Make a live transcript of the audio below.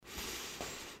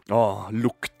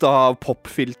Lukta av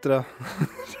popfiltre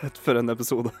rett før en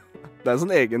episode. Det en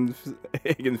sånn egen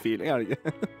feeling, det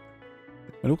ikke?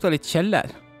 Det lukta litt kjeller.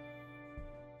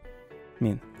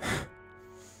 Min.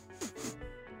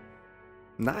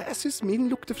 Nei, jeg synes min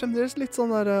lukter fremdeles litt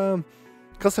sånn der...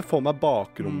 Kan se for meg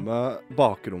bakrommet,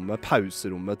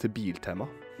 pauserommet til Biltema.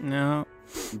 Ja.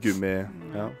 Gummi,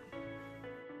 ja.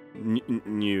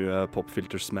 New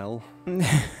popfilter smell.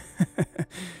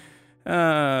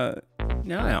 Ja.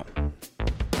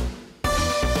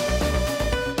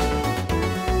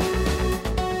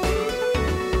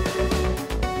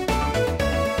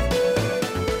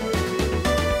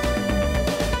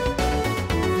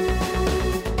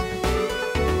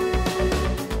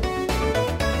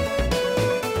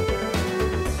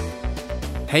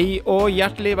 Hei og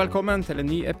hjertelig velkommen til en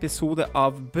ny episode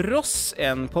av Bross,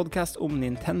 en podcast om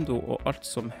Nintendo og alt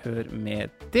som hører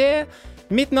med det.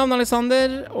 Mitt navn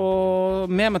Alexander, og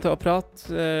med meg til å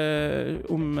prate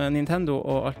om Nintendo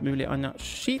og alt mulig annet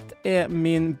skit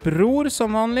min bror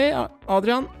som vanlig,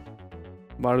 Adrian.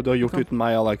 Hva det du har gjort uten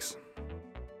meg, Alex?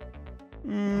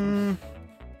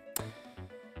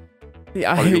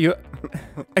 Ja, du hadde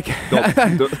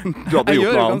gjort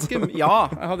noe annet. Ja,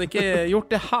 jeg hadde ikke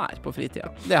gjort det her på fritida.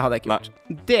 Det hadde jeg ikke gjort.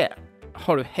 Det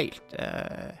har du helt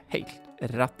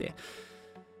rett i.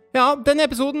 Ja, denne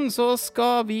episoden så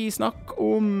skal vi snakke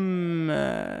om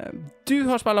du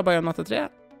har spillet Bayonetta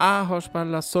 3. Jeg har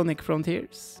spillet Sonic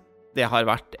Frontiers. Det har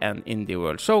vært en Indie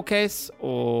World Showcase,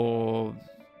 og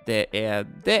det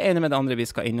ene med det andre vi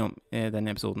skal innom i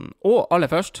denne episoden. Og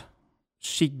aller først,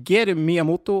 Shigeru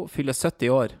Miyamoto fyller 70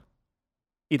 år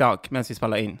i dag, mens vi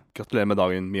spiller inn. Gratulerer med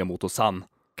dagen, Miyamoto-san.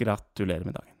 Gratulerer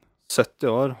med dagen. 70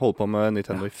 år, holdt på med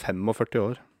Nintendo i 45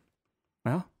 år.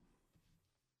 Ja.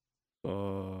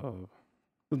 Så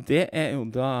det jo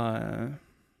da...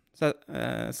 Så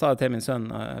jeg sa det til min sønn,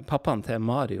 pappaen til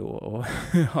Mario, og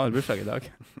har bursdag i dag.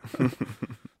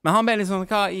 Men han ble litt sånn,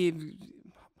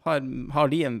 har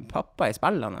de en pappa i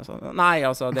spillene? Så, nei,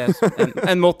 altså, det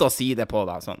en måte å si det på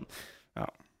da, sånn. Ja.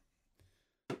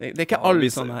 Det ikke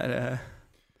alle sånne her...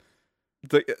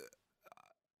 Når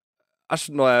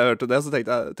jeg hørte det, så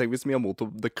tenkte jeg hvis Miyamoto,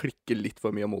 det klikker litt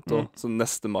for Miyamoto, så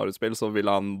neste Mario-spill, så vil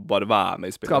han bare være med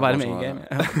i spillet. Skal være med i game,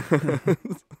 ja.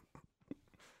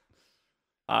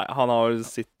 Nei, han har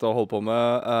sitt å holde på med.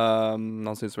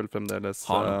 Han synes vel fremdeles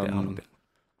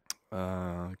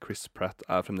Chris Pratt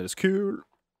fremdeles kul.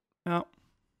 Ja.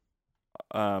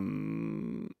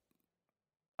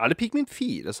 Det Pikmin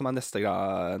 4 som neste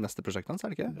prosjekt hans,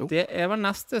 det ikke? Jo. Det vel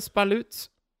neste spill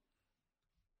ut.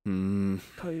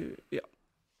 Ja.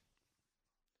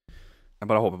 Jeg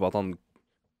bare håper på at han...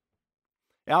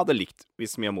 Jeg hadde likt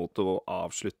hvis Miyamoto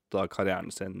avsluttet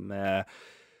karrieren sin med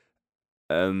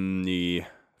en ny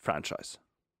franchise.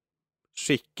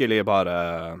 Skikkelig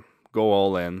bare go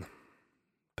all in.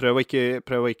 Prøv å ikke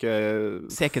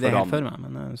ser ikke det helt for meg,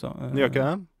 men så... Gjør ikke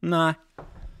det? Nei.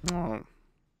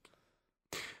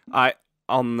 Nei,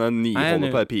 han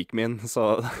holder på Pikmin, så...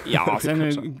 Ja, så er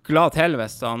han glad til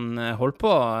hvis han holder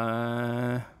på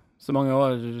så mange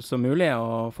år som mulig,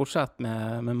 og fortsetter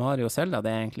med Mario og Zelda.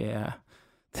 Det egentlig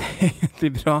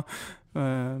bra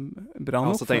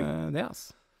nok for det,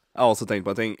 altså. Jeg har også tenkt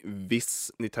på en ting. Hvis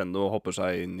Nintendo hopper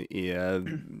seg inn i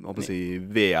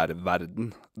VR-verden,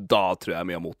 da tror jeg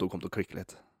Miyamoto kommer til å klikke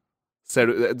litt.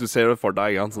 Du ser det for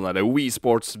deg, ikke? Sånn der Wii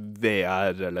Sports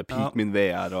VR, eller Pikmin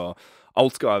VR, og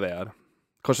alt skal være VR.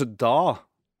 Kanskje da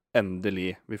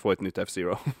endelig vi får et nytt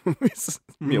F-Zero. Hvis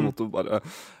Miyamoto bare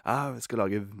vi skal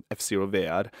lage F-Zero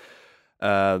VR.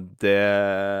 Det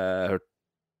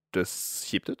hørtes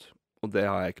kjipt ut, og det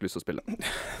har jeg ikke lyst til å spille.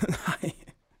 Nei.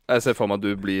 Jeg ser for meg at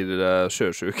du blir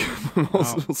sjøsjuk. Nei,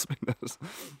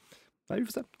 vi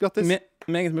får se. Grattis.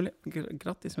 Meget mulig.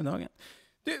 Grattis med dagen.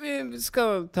 Du, vi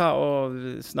skal ta og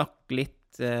snakke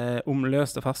litt om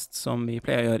løst og fast, som vi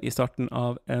pleier å gjøre i starten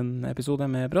av en episode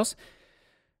med Bross.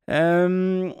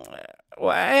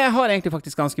 Og jeg har egentlig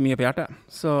faktisk ganske mye på hjertet,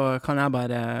 så kan jeg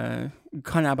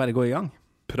bare gå i gang.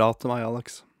 Prat til meg,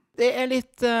 Alex. Det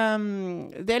litt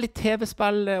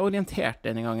TV-spill-orientert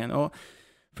denne gangen, og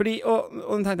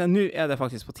tenkte jeg, nå det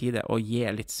faktisk på tide å gi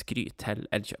litt skryt til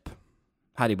Elkjøp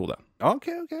her i Bodø. Ok.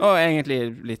 Og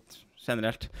egentlig litt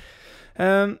generelt.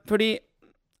 Fordi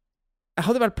jeg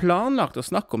hadde vel planlagt å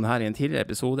snakke om det her i en tidligere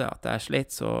episode, at for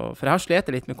jeg har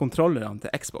slet litt med kontrollerne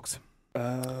til Xbox.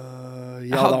 Ja,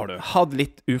 det har du. Jeg hadde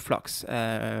litt uflaks,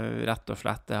 rett og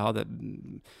slett. Jeg hadde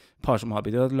par som har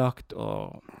blitt ødelagt,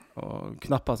 og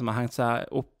knapper som har hengt seg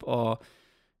opp, og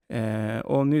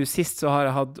nå sist så har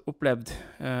jeg opplevd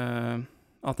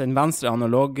at den venstre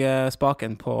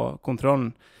analogspaken på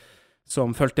kontrollen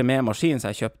som fulgte med maskinen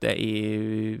som jeg kjøpte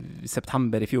i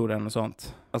september i fjor eller noe sånt.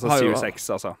 Altså Series X,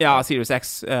 altså. Ja, Series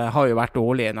X har jo vært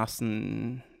dårlig nesten.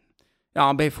 Ja,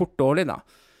 han ble fort dårlig da.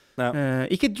 Ja.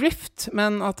 Ikke drift,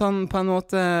 men at han på en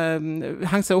måte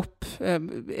henger seg opp.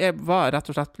 Jeg var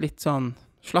rett og slett litt sånn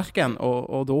slarken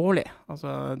og dårlig.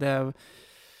 Altså,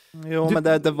 Jo, men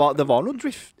det var noe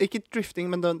drift, ikke drifting,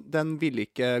 men den ville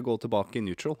ikke gå tilbake i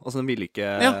neutral. Altså, den ville ikke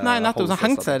nei, nettopp, så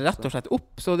hengte seg rett og slett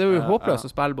opp, så det er jo håpløst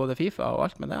å spille både FIFA og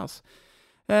alt med det, altså.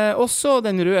 Også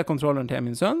den røde kontrolleren til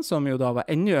min sønn, som jo da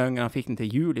var enda yngre, han fikk den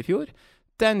til jul i fjor,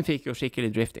 den fikk jo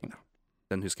skikkelig drifting da.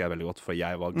 Den husker jeg veldig godt, for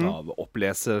jeg var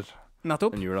gaveoppleser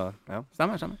nettopp. Den jula. Ja.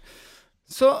 Stemmer.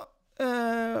 Så,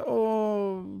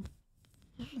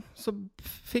 så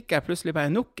fikk jeg plutselig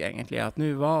bare nok egentlig, at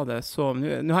nå var det så,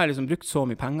 nå har jeg liksom brukt så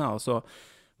mye penger og så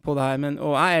på det her,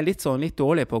 og jeg er litt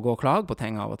dårlig på å gå og klage på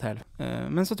ting av og til.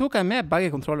 Men så tok jeg med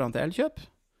begge kontrollerne til Elkjøp.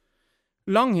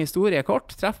 Lang historie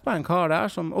kort, treff på en kar der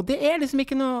som, og det er liksom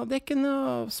ikke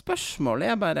noe spørsmål,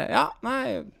 det er bare,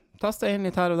 tastet inn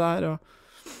litt her og der, og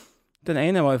den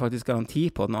ene var jo faktisk garanti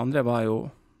på, den andre var jo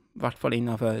i hvert fall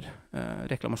innenfor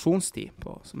reklamasjonstid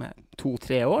på, som er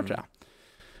 2-3 år, tror jeg.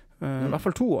 I hvert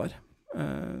fall 2 år.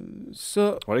 Så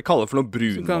hva er det kaller for noe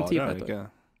brunvare? Ikke?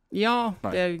 Ja,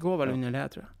 det går vel under det,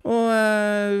 tror jeg.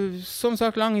 Og som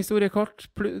sagt, lang historie kort.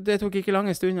 Det tok ikke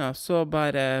lange stunder, så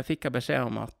bare fikk jeg beskjed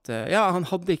om at han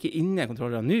hadde ikke inne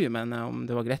kontrollere nå, men om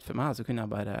det var greit for meg, så kunne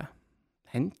jeg bare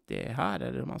hente de her,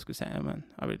 eller om man skulle si, men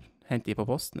jeg vil hente de på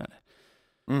posten, eller.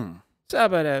 Så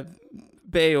jeg bare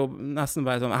ble jo nesten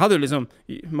bare sånn, jeg hadde jo liksom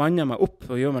mannet meg opp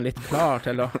og gjør meg litt klar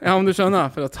til å, om du skjønner,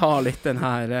 for å ta litt den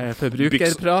her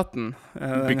forbrukerpraten.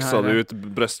 Byksa du ut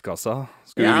brøstkassa?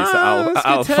 Skulle du vise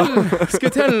alfa?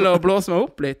 Skulle til å blåse meg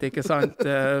opp litt, ikke sant?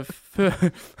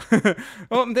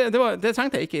 Og det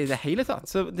trengte jeg ikke i det hele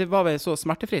tatt, så det var vel så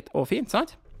smertefritt og fint,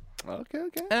 sant? Ok.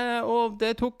 Og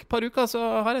det tok et par uker,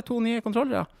 så har jeg 2 nye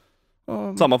kontrollere.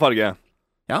 Samme farge?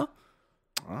 Ja.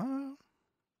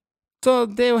 Så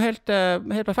det er jo helt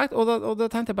perfekt, og da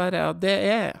tenkte jeg bare at det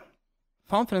er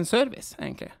faen for en service,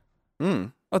 egentlig.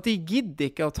 At de gidder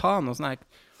ikke å ta noe sånn her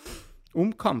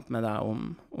omkamp med deg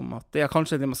om at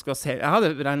kanskje de skal se, jeg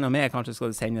hadde regnet med kanskje skal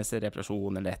det sendes til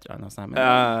reparasjon eller et eller annet sånt, men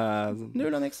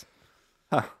null og niks.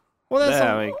 Og det er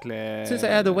jo egentlig, synes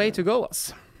jeg er the way to go,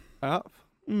 ass. Ja.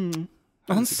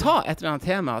 Og han sa et eller annet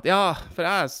til meg at, for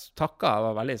jeg takket, jeg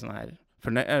var veldig sånn her,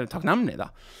 takknemlig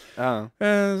da.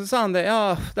 Så sa han det,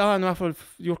 da har han i hvert fall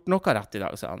gjort noe rett i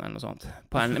dag, sa han, eller noe sånt.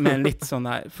 Med en litt sånn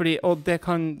der, og det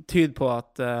kan tyde på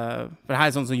at, for her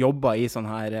er sånn som jobber i sånn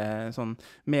her,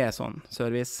 med sånn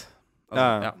service.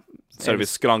 Altså,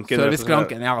 Service-skranken.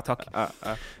 Service-skranken, ja, takk.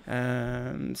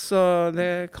 Så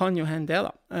det kan jo hende det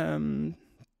da.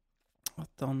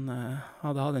 At han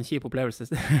hadde hatt en kjip opplevelse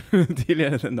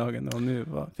tidligere den dagen, og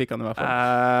nå fikk han i hvert fall.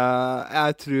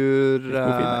 Jeg tror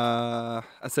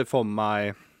jeg ser for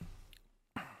meg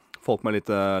folk med litt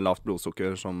lavt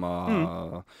blodsukker som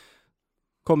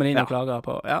kommer inn og klager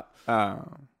på,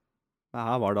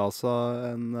 her var det altså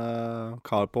en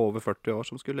kar på over 40 år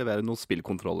som skulle levere noen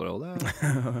spillkontroller, og det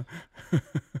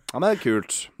men det er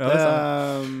kult.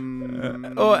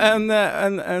 Og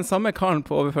en samme karen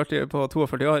på over 40, på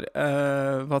 42 år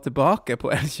var tilbake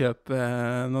på Elkjøp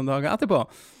noen dager etterpå,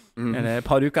 eller et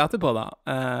par uker etterpå da,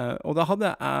 og da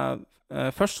hadde jeg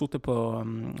først suttet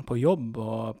på jobb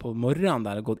og på morgenen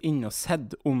der og gått inn og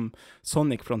sett om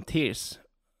Sonic Frontiers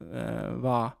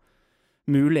var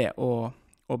mulig å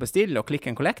bestille og click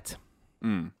and collect.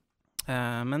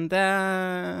 Men det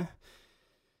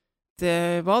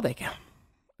var det ikke.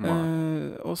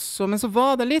 Men så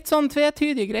var det litt sånn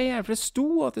tvetydige greier, for det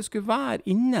sto at det skulle være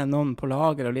inne noen på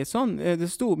lager og litt sånn. Det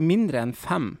sto mindre enn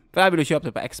 5, for jeg ville jo kjøpe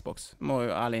det på Xbox, må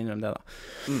jo ærlig innrømme det da.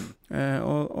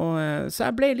 Så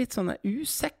jeg ble litt sånn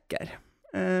usikker.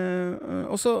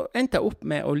 Og så endte jeg opp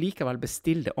med å likevel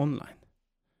bestille det online.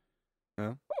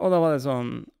 Og da var det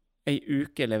sånn en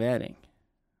uke levering.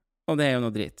 Og det er jo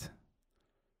noe dritt.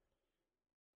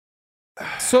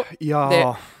 Så det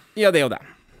er jo det.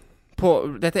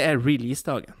 Dette er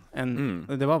release-dagen.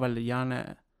 Det var vel gjerne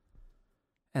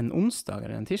en onsdag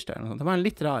eller en tirsdag eller noe sånt. Det var en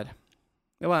litt rar.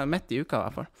 Det var midt i uka i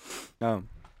hvert fall.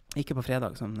 Ikke på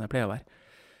fredag som det pleier å være.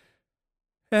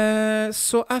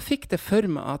 Så jeg fikk det for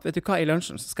meg at, vet du hva, i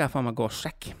lunsjen så skal jeg faen meg gå og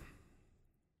sjekke.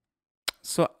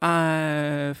 Så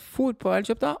jeg for på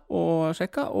Elkjøp da og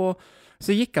sjekket, og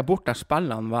så gikk jeg bort der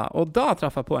spillene var, og da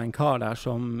traff jeg på en kar der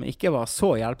som ikke var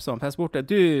så hjelpsom. Jeg spurte,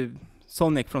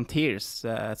 Sonic Frontiers,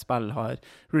 et spill har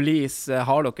release,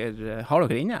 har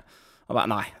dere inne? Og bare,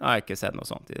 nei, jeg har ikke sett noe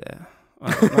sånt i det.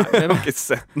 Jeg har ikke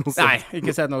sett noe sånt. Nei,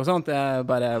 ikke sett noe sånt. Det er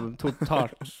bare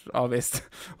totalt avvist.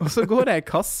 Og så går jeg i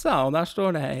kassa, og der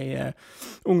står det ei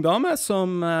ung dame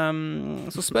som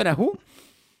så spør jeg henne.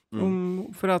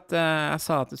 For at jeg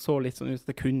sa at det så litt sånn ut at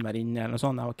det kunne være inne, eller noe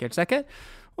sånt. Jeg var ikke helt sikker.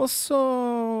 Og så,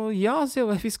 sier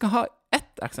hun, vi skal ha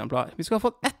ett eksemplar. Vi skal ha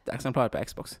fått ett eksemplar på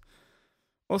Xbox.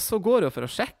 Og så går hun for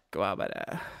å sjekke, og jeg bare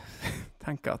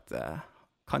tenker at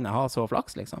kan jeg ha så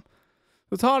flaks, liksom?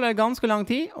 Så tar det ganske lang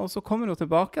tid, og så kommer hun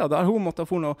tilbake, og da har hun måttet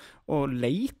få noe og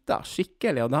lete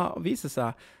skikkelig, og da viser det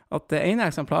seg at det ene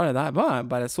eksemplaret der var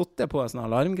bare suttet på en sånn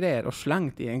alarmgreier og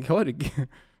slengt i en korg.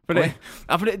 For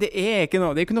det er ikke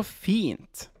noe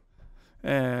fint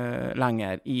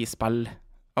lenger i spill.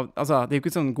 Altså, det er jo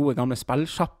ikke sånn gode gamle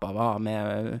spillshopper var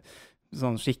med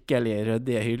sånn skikkelig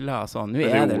røddige hyller og sånn. Nå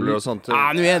er det litt,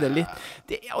 nå er det litt,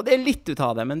 og det er litt ut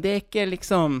av det, men det er ikke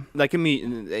liksom... Det er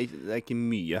ikke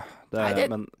mye. Det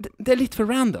er litt for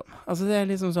random. Altså, det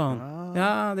er liksom sånn, det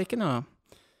er ikke noe...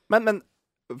 Men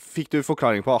fikk du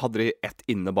forklaring på, hadde de ett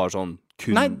inne bare sånn,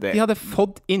 Nei, de hadde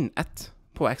fått inn ett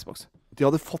på Xbox. De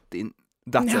hadde fått inn,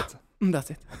 that's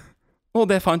it.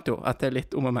 Og det fant hun etter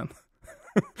litt om og men.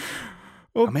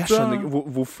 Men jeg skjønner ikke,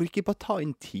 hvorfor ikke bare ta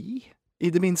inn 10? I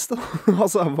det minste.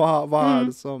 Altså, hva er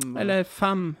det som... Eller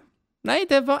 5. Nei,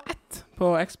 det var 1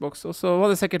 på Xbox, og så var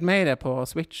det sikkert mer på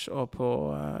Switch og på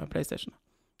PlayStation.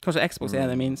 Kanskje Xbox er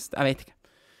det minst, jeg vet ikke.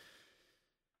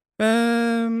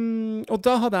 Og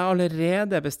da hadde jeg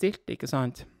allerede bestilt, ikke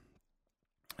sant?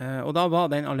 Og da var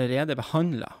den allerede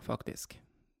behandlet, faktisk.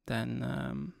 Den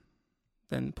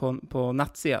på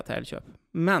nettsida til Elkjøp.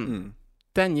 Men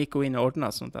den gikk jo inn og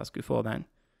ordnet sånn at jeg skulle få den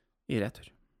i retur.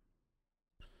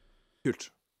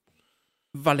 Kult.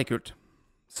 Veldig kult.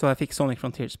 Så jeg fikk Sonic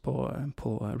Frontiers på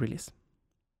release.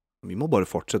 Vi må bare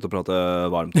fortsette å prate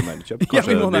varmt om Elkjøp.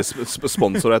 Kanskje bli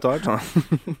sponsor etter hvert.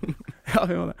 Ja,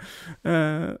 vi må det.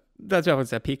 Der tror jeg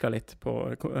faktisk jeg pika litt på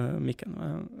mikken.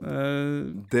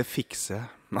 Det fikser jeg.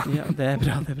 Ja, det er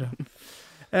bra.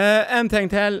 En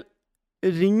ting til.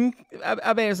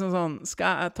 Jeg ble sånn,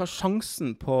 skal jeg ta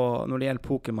sjansen på når det gjelder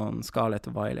Pokémon Scarlet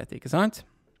og Violet, ikke sant?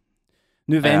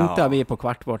 Nå venter vi på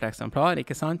hvert vårt eksemplar,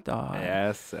 ikke sant?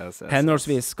 Yes.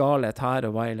 Henholdsvis Scarlet her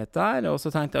og Violet der, og så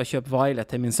tenkte jeg å kjøpe Violet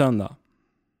til min sønn da.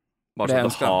 Bare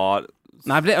så det har...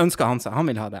 Nei, for det ønsker han seg. Han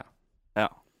vil ha det. Ja.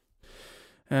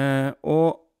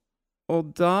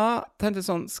 Og da tenkte jeg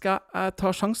sånn, skal jeg ta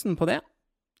sjansen på det?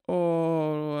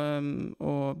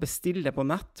 Og bestille det på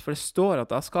nett, for det står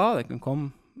at da skal det kunne komme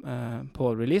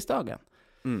på releasedagen.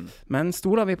 Men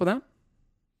stoler vi på det?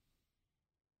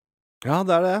 Ja,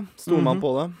 det er det. Stoler man på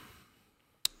det.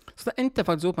 Så det endte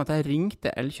faktisk opp med at jeg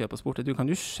ringte Elkjøp og spurte, du kan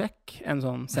jo sjekke en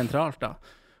sånn sentralt da,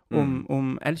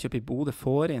 om Elkjøp i Bodø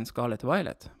får inn Scarlet og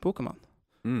Violet, Pokémon.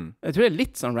 Jeg tror det er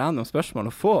litt sånn random spørsmål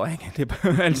å få egentlig på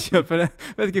Elkjøp, for jeg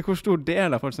vet ikke hvor stor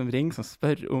del av folk som ringer som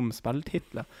spør om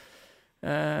spilltitler.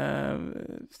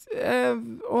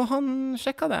 Og han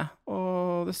sjekket det,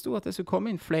 og det stod at det skulle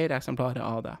komme inn flere eksemplarer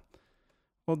av det.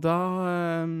 Og da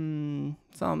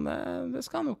sa han, det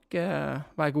skal nok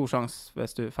være god sjanse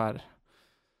hvis du får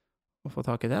å få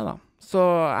tak i det da. Så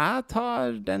jeg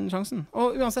tar den sjansen.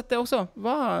 Og uansett, det også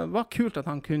var kult at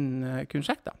han kunne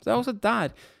sjekke det. Så det er også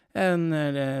der en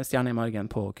stjerne i margen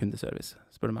på kundeservice,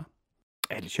 spør du meg.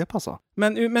 Elkjøp, altså.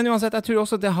 Men uansett, jeg tror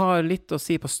også det har litt å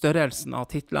si på størrelsen av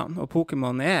titlene, og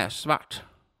Pokémon er svært.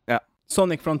 Ja.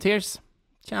 Sonic Frontiers,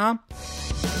 tja.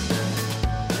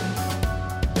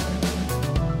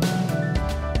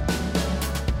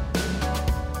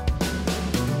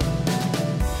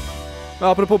 Men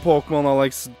apropos Pokémon,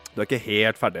 Alex, du er ikke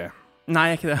helt ferdig. Nei,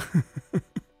 jeg er ikke det.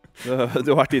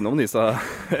 Du har vært innom disse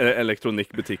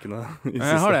elektronikkbutikkene i siste.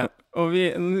 Jeg har det. Og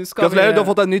gratulerer, du har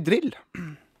fått en ny drill.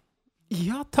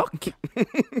 Ja, takk.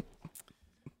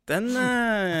 Den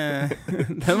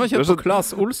var kjøpt på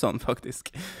Claes Olsson, faktisk.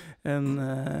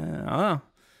 Nei,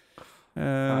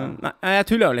 jeg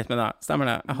tuller jo litt med det. Stemmer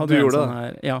det? Du gjorde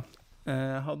det? Ja.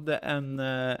 Jeg hadde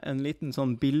en liten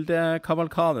sånn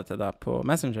bildekavalkade til deg på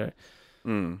Messenger.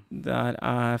 Der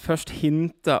jeg først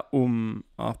hintet om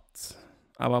at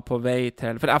jeg var på vei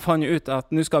til... For jeg fant jo ut at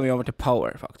nå skal vi over til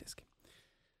Power, faktisk.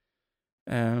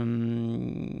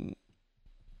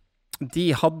 De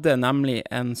hadde nemlig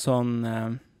en sånn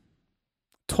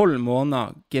 12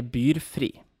 måneder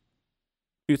gebyrfri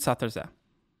utsettelse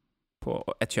på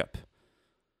et kjøp.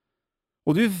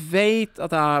 Og du vet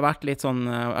at jeg har vært litt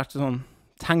sånn,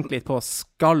 tenkt litt på,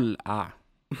 skal jeg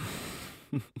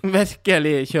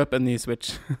virkelig kjøpe en ny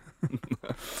Switch?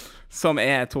 Som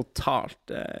er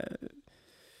totalt,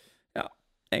 ja,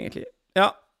 egentlig.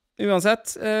 Ja,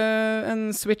 uansett,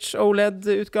 en Switch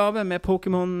OLED-utgave med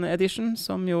Pokémon Edition,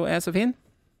 som jo er så fin.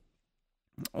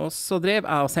 Og så drev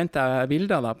jeg og sendte jeg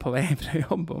bilder da på vei fra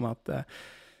jobb om at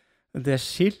det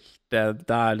skiltet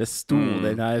der det sto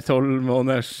den der 12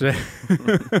 måneders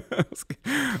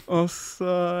og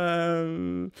så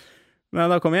når jeg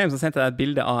da kom hjem så sendte jeg et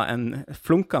bilde av en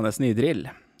flunkende ny drill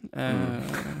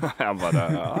Jeg bare,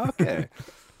 ok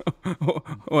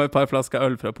og et par flasker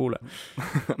øl fra polet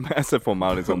Men jeg ser for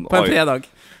meg liksom på en fredag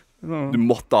du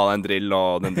måtte ha den drill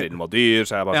og den drillen var dyr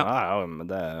så jeg bare, ja, men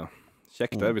det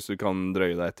kjekt det, hvis du kan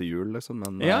drøye deg etter jul liksom.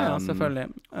 Men, ja, selvfølgelig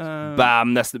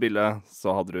bam, neste bilde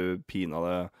så hadde du pina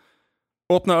det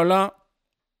åpnet øla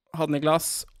hadde den i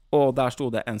glass og der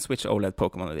stod det en Switch OLED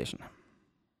Pokémon Edition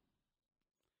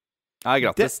Ja,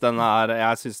 gratis.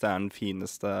 Jeg synes det den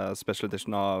fineste special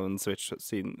edition av en Switch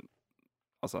siden,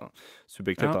 altså,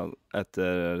 subjektivt da,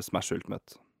 etter Smash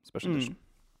Ultimate special edition.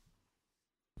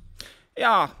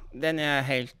 Ja, den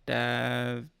helt...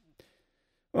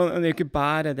 og det jo ikke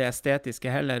bare det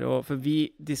estetiske heller, for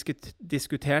vi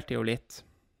diskuterte jo litt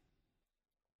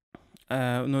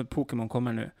når Pokémon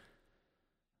kommer nå.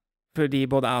 Fordi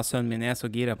både jeg og sønnen min så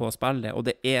gira på å spille det, og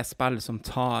det spill som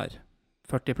tar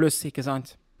 40 pluss, ikke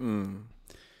sant? I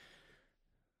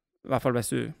hvert fall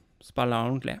hvis du spiller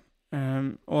ordentlig.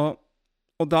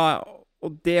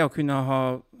 Og det å kunne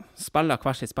ha spillet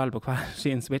hver sitt spill på hver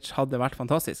sin Switch hadde vært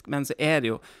fantastisk. Men så det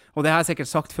jo, og det har jeg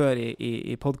sikkert sagt før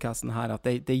i podcasten her, at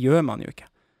det gjør man jo ikke.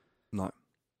 Nei.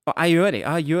 Og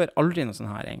jeg gjør aldri noe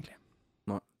sånt her, egentlig.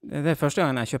 Nei. Det første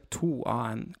gangen jeg kjøpt 2 av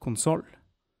en konsol.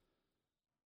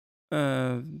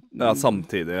 Ja,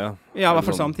 samtidig, ja. Ja, i hvert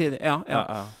fall samtidig, ja.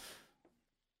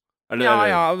 Eller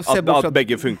at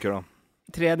begge funker da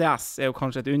 3DS jo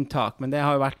kanskje et unntak, men det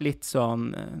har jo vært litt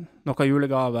sånn noe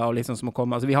julegave og liksom som å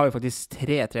komme. Altså, vi har jo faktisk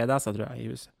 3 3DS'er, tror jeg, i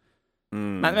huset.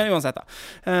 Men uansett da.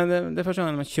 Det første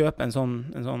gangen man kjøper en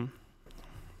sånn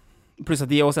pluss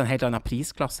at de også en helt annen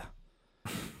prisklasse.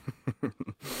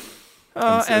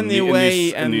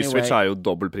 Anyway. En ny Switch jo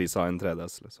dobbelt pris av en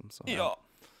 3DS, liksom. Så. Ja.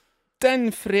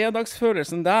 Den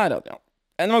fredagsfølelsen der, ja.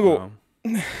 Den var god.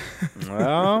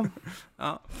 Ja.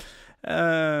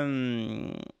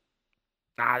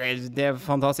 Nei, det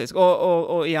fantastisk.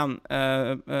 Og igjen,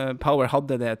 Power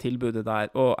hadde det tilbudet der,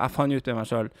 og jeg fant ut det meg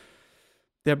selv.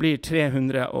 Det blir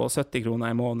 370 kroner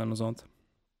i måneden eller noe sånt.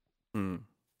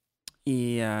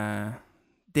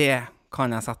 Det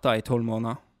kan jeg sette i 12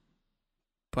 måneder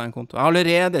på en konto. Jeg har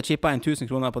allerede chippet 1000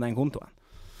 kroner på den kontoen.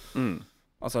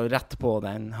 Altså rett på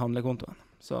den handlekontoen.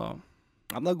 Så...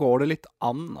 Ja, men da går det litt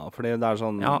an da, fordi det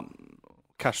sånn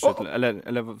cash ut,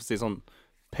 eller si sånn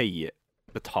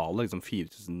betale liksom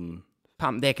 4000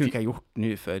 det kunne ikke jeg gjort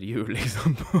nå før jul,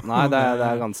 liksom. Nei, det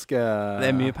ganske... Det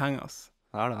mye penger, ass.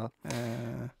 Det det.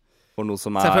 For noe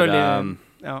som selvfølgelig,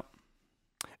 ja.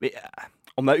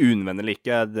 Om det unødvendig eller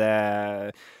ikke,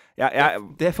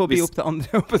 det får bli opp til andre.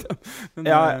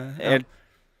 Men,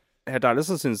 helt ærlig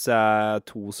så synes jeg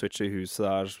 2 Switch i huset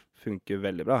der funker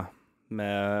veldig bra.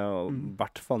 Med i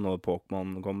hvert fall når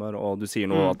Pokémon kommer, og du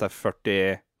sier nå at det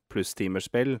 40 pluss timers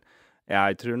spill.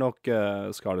 Jeg tror nok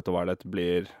Scarlet og Violet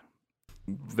blir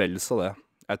vel så det.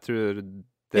 Jeg tror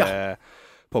det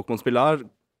Pokémon-spillet her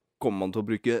kommer man til å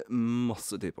bruke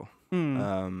masse tid på.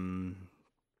 Men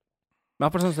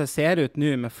for sånn som det ser ut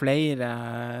nå med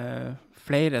flere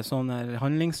sånne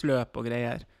handlingsløp og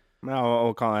greier. Ja,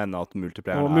 og kan hende at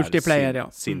multiplayer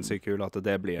sinnssykt kul, at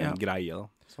det blir en greie da.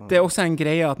 Så. Det også en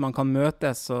greie at man kan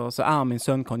møtes, så jeg og min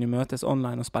sønn kan jo møtes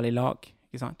online og spille i lag,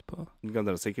 ikke sant?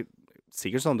 Det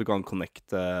sikkert sånn at du kan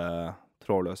connecte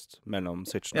trådløst mellom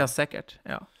Switchene. Ja, sikkert,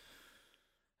 ja.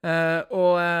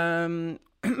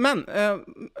 Men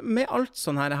med alt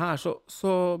sånn her,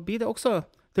 så blir det også,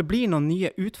 det blir noen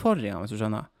nye utfordringer, hvis du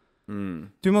skjønner.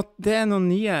 Det noen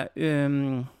nye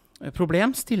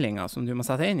problemstillinger som du må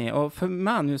sette inn i, og for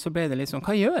meg nå så ble det litt sånn,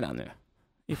 hva gjør jeg nå?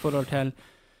 I forhold til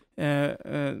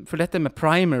for dette med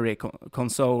primary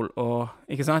console og,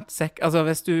 ikke sant? Altså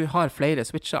hvis du har flere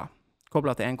switcher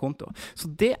koblet til en konto.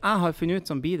 Så det jeg har funnet ut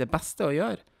som blir det beste å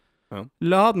gjøre,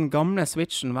 la den gamle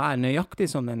switchen være nøyaktig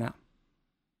som den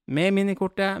med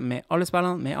minikortet, med alle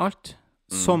spillene, med alt,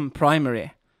 som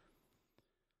primary.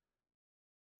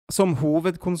 Som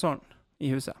hovedkonsolen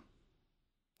i huset.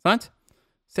 Sant?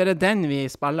 Så det den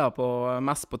vi spiller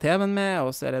mest på TV-en med,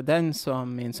 og så det den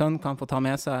som min sønn kan få ta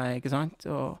med seg, ikke sant?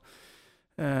 Og,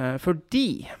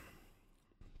 fordi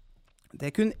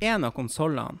det kun en av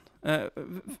konsolene,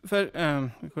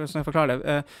 hvordan skal jeg forklare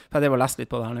det? For jeg var lest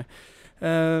litt på det her nå.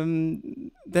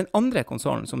 Den andre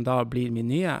konsolen som da blir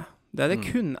min nye, det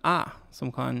kun jeg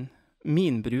som kan,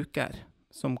 min bruker,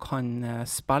 som kan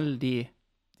spille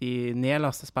de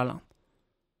nedlaste spillene.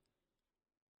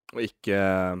 Og ikke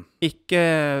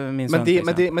min sønn,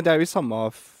 men det jo i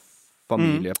samme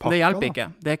familiepakka. Det hjelper ikke.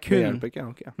 Det er kun... Det hjelper ikke,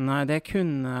 ok. Nei, det er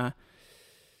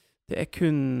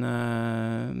kun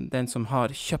den som har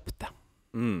kjøpt det.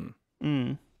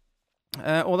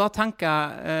 Og da tenker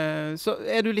jeg, så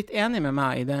er du litt enig med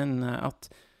meg i den, at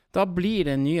da blir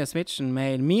den nye Switchen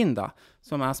mer min da,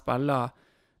 som jeg spiller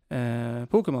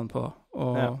Pokémon på,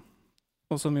 og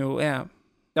som jo er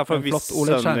ja, for en hvis flott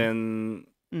OLED-skjerm. sønnen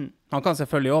din... Han kan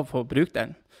selvfølgelig også få bruke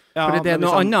den. Ja, fordi det er men noe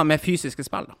hvis han- annet med fysiske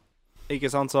spill da. Ikke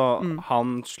sant, så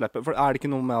han slipper... For er det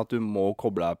ikke noe med at du må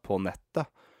koble deg på nettet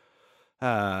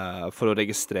for å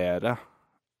registrere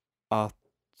at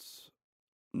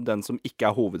den som ikke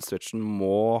er hovedswitchen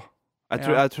må...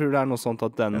 Jeg tror det er noe sånt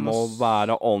at den må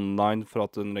være online for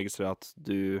at den registrerer at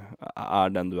du er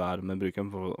den du er med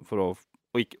brukeren for å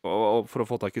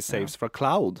få tak i saves fra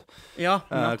cloud. Ja,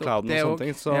 Clouden og sånne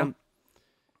ting.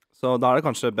 Så da er det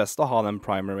kanskje best å ha den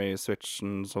primary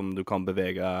switchen som du kan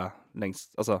bevege lengst,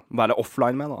 altså være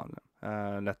offline med da.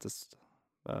 Lettest.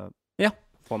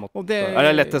 På en måte.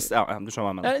 Eller lettest, ja, du skjønner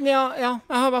hva jeg mener. Ja,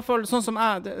 jeg har i hvert fall, sånn som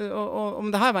jeg, og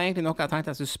om det her var egentlig noe jeg tenkte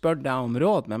jeg skulle spørre deg om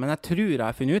råd med, men jeg tror jeg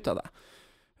har funnet ut av det.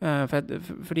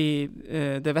 Fordi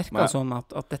det virker som at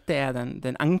dette er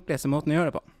den enkleste måten å gjøre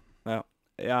det på. Ja.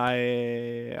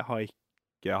 Jeg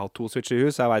har 2 switcher i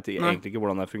hus, jeg vet egentlig ikke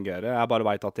hvordan det fungerer. Jeg bare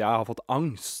vet at jeg har fått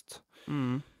angst.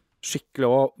 Skikkelig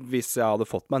også, hvis jeg hadde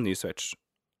fått meg en ny switch,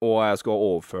 og jeg skulle ha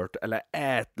overført, eller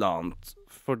et eller annet,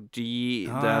 fordi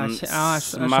den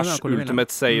Smash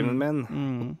Ultimate saven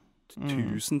min,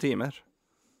 1000 timer.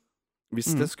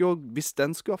 Hvis den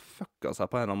skulle ha fucka seg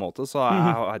på en eller annen måte, så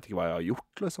jeg vet ikke hva jeg har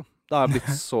gjort, liksom. Da har jeg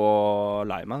blitt så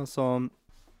lei meg, så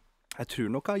jeg tror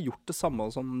nok jeg har gjort det samme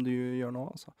som du gjør nå,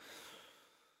 altså.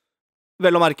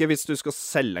 Vel å merke, hvis du skal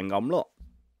selge en gamle,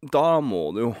 da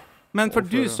må du jo... Men for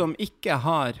du som ikke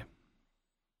har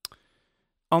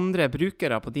andre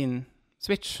brukere på din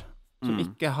Switch, som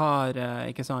ikke har,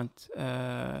 ikke sant...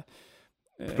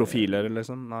 profiler,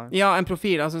 liksom? Nei. Ja, en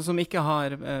profil, altså som ikke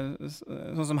har...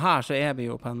 sånn som her, så er vi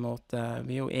jo på en måte...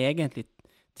 Vi er jo egentlig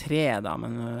 3, da,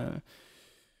 men...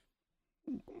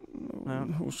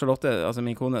 Charlotte, altså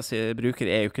min kones bruker,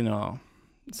 er jo ikke noe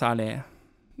særlig...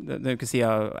 Det er jo ikke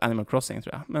siden Animal Crossing,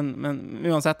 tror jeg. Men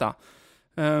uansett da.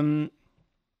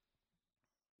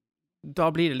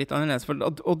 Da blir det litt annerledes.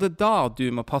 Og det er da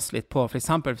du må passe litt på. For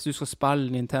eksempel, hvis du skal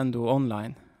spille Nintendo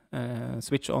Online,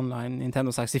 Switch Online, Nintendo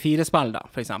 64-spill da,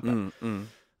 for eksempel.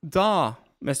 Da,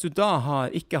 hvis du da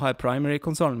ikke har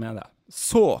primary-konsolen med deg,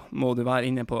 så må du være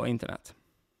inne på internett.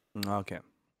 Ok.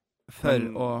 For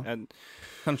å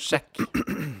kan sjekke.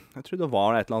 Jeg tror det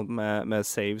var et eller annet med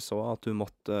saves også, at du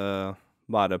måtte...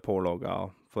 være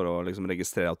pålogget for å liksom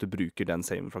registrere at du bruker den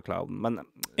saven fra clouden. Men,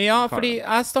 ja, fordi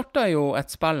jeg startet jo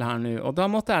et spill her nå, og da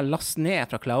måtte jeg laste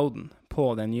ned fra clouden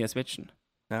på den nye Switchen.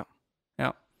 Ja.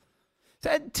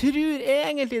 Så jeg tror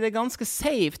egentlig det er ganske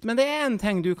safe, men det er en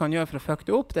ting du kan gjøre for å fucke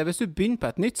det opp. Det er hvis du begynner på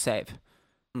et nytt save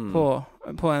på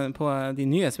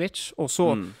din nye Switch, og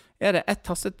så er det et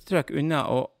tastetrykk unna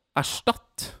å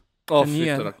erstatte den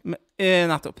nye...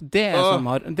 nettopp. Det er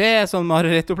sånn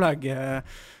marerittopplegg.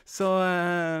 Så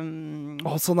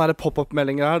sånne der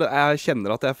pop-up-meldinger her, jeg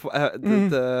kjenner at jeg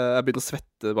begynner å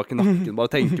svette bak i nakken,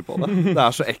 bare tenke på det. Det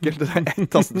er så ekkelt. Det er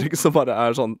et tastetrykk som bare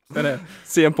er sånn,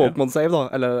 si en Pokémon-save da,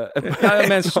 eller...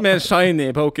 med shiny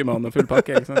Pokémon og full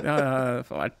pakke, ikke sant? Ja, det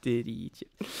får vært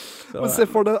dritkjipt. Men se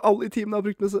for deg alle i teamene jeg har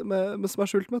brukt med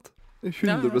Smash Ultimate.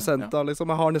 100% da, liksom.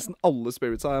 Jeg har nesten alle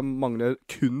spirits, jeg mangler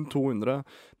kun 200,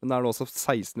 men det er nå også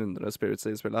 1600 spirits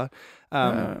i spillet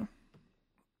her.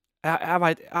 Jeg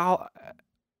vet, jeg har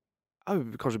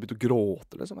kanskje begynt å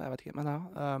gråte, liksom, jeg vet ikke, men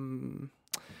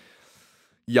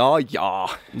ja.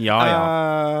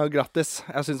 Grattis.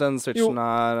 Jeg synes den Switchen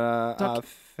er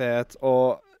fet,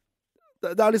 og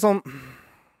det er liksom,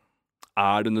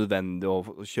 er det nødvendig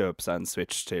å kjøpe seg en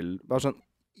Switch til? Bare sånn,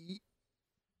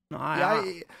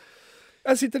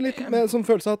 jeg sitter litt med en sånn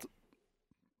følelse at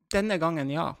denne gangen,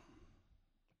 ja.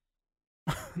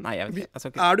 Nei, jeg vet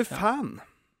ikke. Er du fan?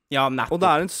 Ja, nettopp. Og det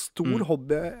er en stor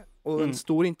hobby og en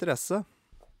stor interesse,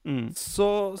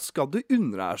 så skal du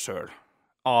unne deg selv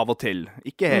av og til.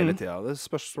 Ikke hele tiden. Det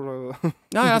spørs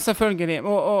ja, selvfølgelig.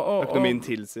 Økonomien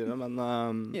tilsier det, men...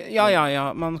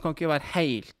 Ja. Man kan ikke være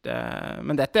helt...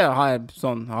 men dette har jeg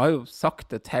jo sagt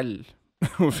det til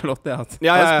Charlotte, at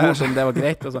jeg spurte om det var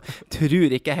greit, og så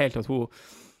tror ikke helt at hun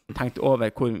tenkte over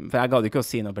hvor... For jeg gadd ikke å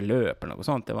si noe beløp eller noe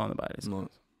sånt. Det var bare liksom...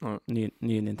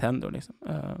 Ny Nintendo, liksom.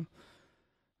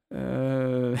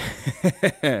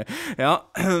 Ja,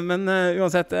 men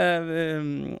uansett, jeg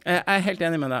er helt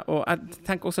enig med deg, og jeg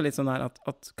tenker også litt sånn her at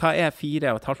hva er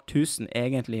 4 500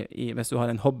 egentlig hvis du har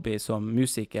en hobby som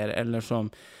musiker, eller som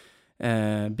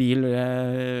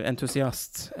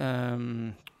bilentusiast.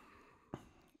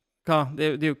 Hva? Det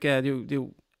er jo ikke det er jo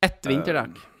ett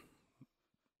vinterdekk.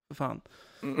 For faen.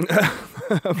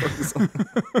 Faktisk sånn.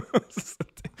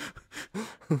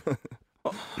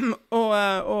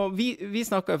 og vi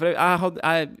snakket, for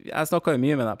jeg snakket jo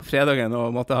mye med deg på fredagen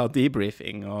og måtte ha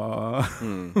debriefing og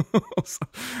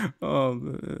og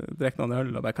drekke noen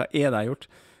øl og bare, hva er det jeg har gjort?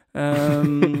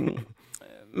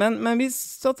 Men vi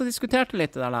satt og diskuterte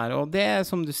litt det der, og det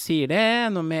som du sier, det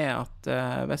er noe med at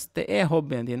hvis det er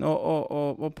hobbyen din,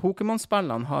 og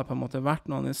Pokémon-spillene har på en måte vært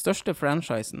noen av den største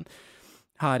franchisen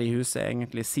her i huset,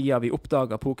 egentlig, siden vi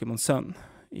oppdaget Pokémon Sun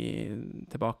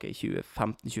tilbake i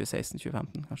 2015, 2016,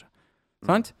 2015, kanskje.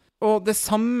 Sant? Og det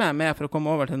samme med, for å komme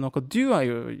over til noe du har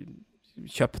jo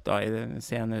kjøpt da i den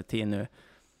senere tid nå,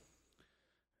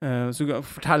 så du kan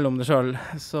fortelle om det selv,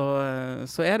 så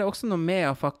er det også noe med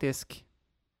å faktisk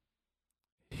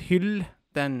hylle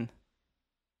den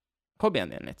hobbyen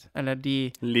din litt, eller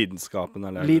de lidenskapene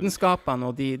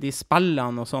og de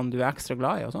spillene og sånn du er ekstra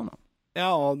glad i og sånn.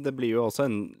 Ja, og det blir jo også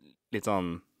en litt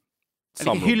sånn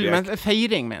samleobjekt. Hyll, men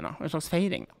feiring, mener jeg. En slags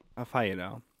feiring. Ja, feire,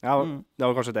 ja. Ja, det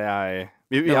var kanskje det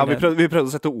vi prøvde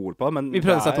å sette ord på det, men vi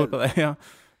prøvde å sette ord på det, ja.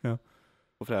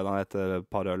 På fredag etter et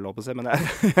par øl, håper jeg, men jeg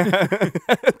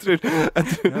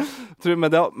tror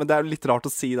men det er litt rart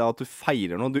å si da, at du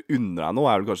feirer noe, du unner deg noe,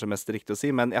 er vel kanskje mest riktig å si,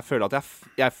 men jeg føler at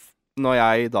når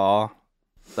jeg da,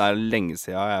 det er lenge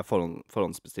siden jeg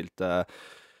forhåndsbestilte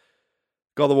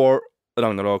God of War,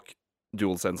 Ragnarok,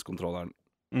 DualSense-kontrolleren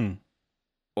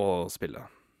og spillet.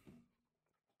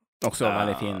 Også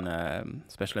veldig fin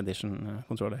Special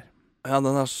Edition-kontroller. Ja,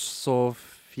 den er så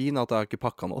fin at jeg ikke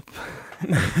pakket den opp.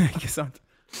 Ikke sant?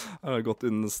 Det har gått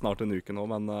snart en uke nå,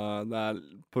 men det er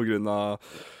på grunn av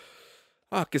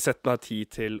jeg har ikke sett meg tid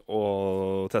til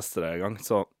å teste det en gang,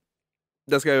 så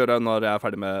det skal jeg gjøre når jeg er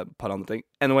ferdig med et par andre ting.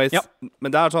 Anyways, ja.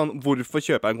 Men det er sånn, hvorfor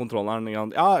kjøper jeg en kontroller?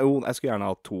 Ja, jo, jeg skulle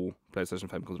gjerne ha 2 PlayStation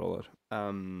 5-kontroller.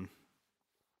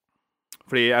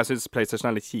 Fordi jeg synes PlayStation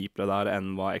er litt kjipere der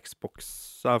enn hva Xbox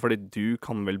er, fordi du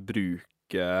kan vel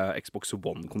bruke Xbox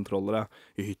One-kontrollere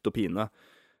i hytt og pine.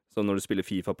 Så når du spiller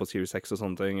FIFA på Series X og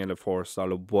sånne ting, eller Forza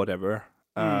eller whatever,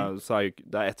 så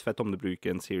det et fett om du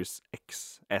bruker en Series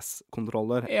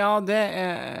XS-kontroller. Ja, det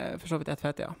for så vidt et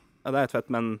fett, ja. Ja, det et fett,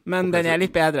 men den er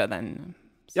litt bedre, den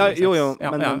Series X. Jo,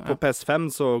 men på PS5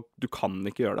 så du kan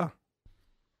ikke gjøre det.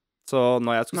 Så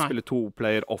når jeg skulle spille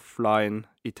 2-player offline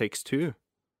i Takes Two,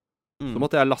 så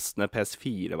måtte jeg laste ned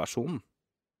PS4-versjonen.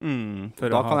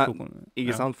 For å ha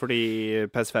ikke sant? Fordi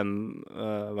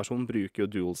PS5-versjonen bruker jo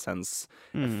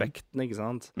DualSense-effekten, ikke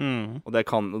sant? Og da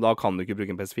kan du ikke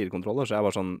bruke en PS4-kontroller, så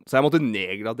jeg måtte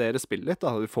nedgradere spillet litt,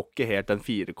 da. Du får ikke helt den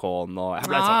 4K-en, og jeg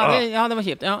ble sånn, ja, det var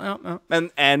kjipt, ja. Men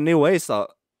anyways, da,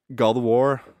 God of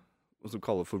War, som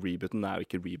kaller for rebooten, det er jo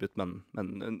ikke reboot, men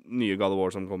nye God of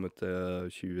War som kom ut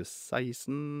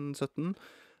 2016-17,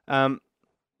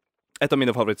 et av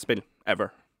mine favorittspill ever.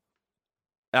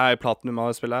 Jeg er platinum av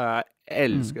det spillet. Jeg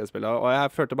elsker det spillet. Og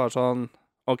jeg følte bare sånn,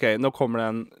 ok, nå kommer det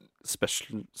en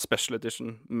special edition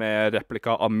med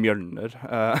replika av Mjølner.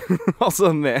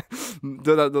 Altså med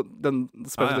den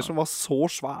special edition var så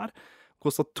svær.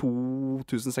 Kostet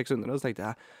 2600, så tenkte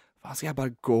jeg, hva skal jeg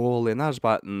bare gå all in her? Så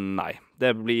bare, nei,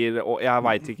 det blir, og jeg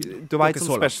vet ikke, du vet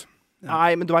sånn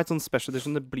nei, men du vet sånn special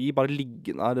edition, det blir bare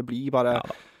liggende her, det blir bare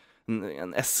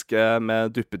en eske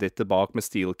med duppeditter bak med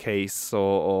steel case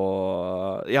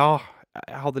og ja,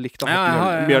 jeg hadde likt å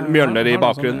ha Mjølner i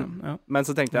bakgrunnen, sånn, men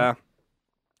så tenkte jeg,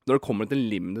 når det kommer til en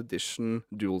limited edition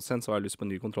DualSense, så har jeg lyst på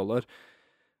en ny kontroller.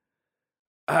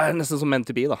 Nesten som meant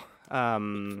to be, da.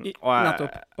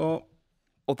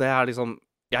 Og det er liksom,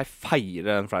 jeg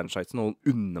feirer den franchisen og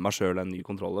unner meg selv en ny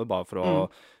kontroller, bare for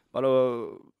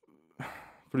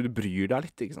fordi du bryr deg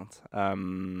litt, ikke sant?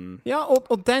 Ja,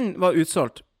 og den var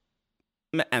utsolgt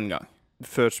med en gang.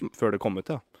 Før det kom ut,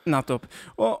 ja. Nettopp.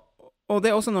 Og det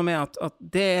er også noe med at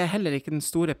det er heller ikke den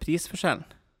store prisforskjellen.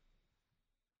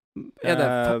 Er det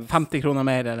 50 kroner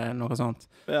mer, eller noe sånt?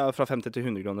 Ja, fra 50 til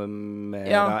 100 kroner mer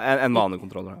enn vanlige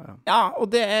kontroller. Ja, og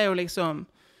det er jo liksom,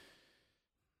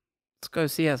 skal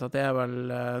jo sies at det er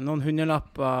vel noen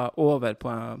hundrelapper over på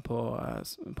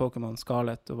Pokémon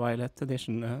Scarlet og Violet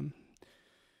Edition.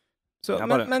 Så,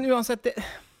 men uansett,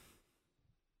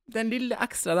 den lille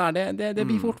ekstra der, det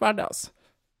blir fort verdt det, altså.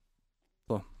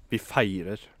 Så, vi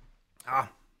feirer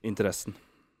interessen.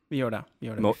 Vi gjør det.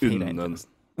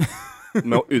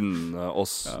 Med å unne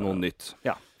oss noe nytt.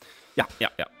 Ja.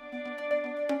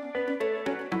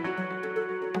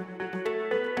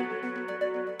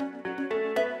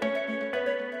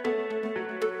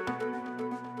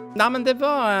 Nei, men da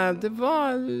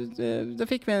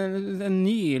fikk vi en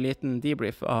ny liten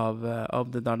debrief av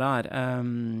det der.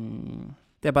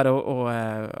 Det er bare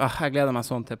jeg gleder meg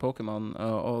sånn til Pokémon,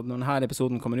 og når denne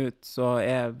episoden kommer ut, så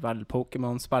er vel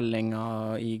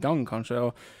Pokémon-spillinga i gang,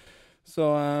 kanskje,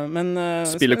 men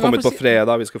spillet kommer ut på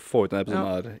fredag, vi skal få ut en episode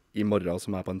her i morgen,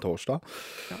 som er på en torsdag.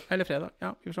 Ja, eller fredag,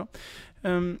 ja, vi får se.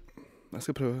 Jeg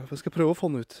skal prøve å få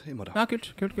den ut i morgen. Ja,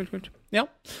 kult. Ja,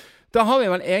 da har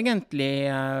vi vel egentlig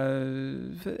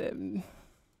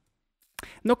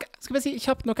skal vi si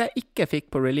kjapt noe jeg ikke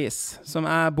fikk på release, som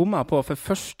jeg bomma på for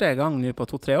første gang nå på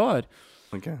 2-3 år.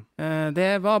 Okay.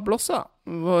 Det var Blossa,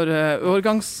 vår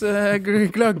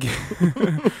årgangsgløgg.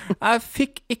 Jeg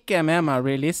fikk ikke med meg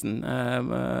releasen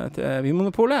til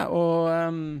Vinmonopolet,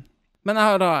 men jeg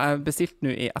har da bestilt nå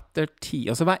i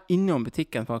ettertid, og så var jeg innom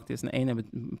butikken faktisk, den ene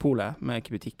polet, med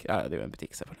ikke butikk, ja, det er jo en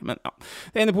butikk selvfølgelig, men ja.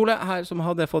 Det ene polet her som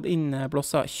hadde fått inn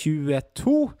Blossa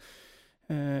 22,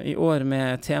 i år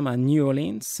med tema New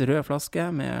Orleans, rød flaske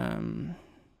med,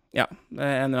 ja,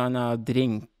 en eller annen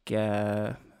drink,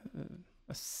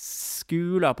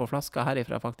 skula på flaska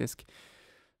herifra faktisk.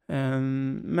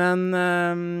 Men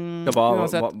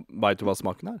vet du hva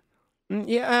smaken er?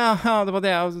 Ja, det var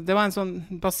det. Det var en sånn,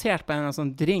 basert på en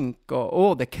sånn drink,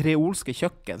 og det kreolske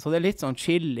kjøkken, så det er litt sånn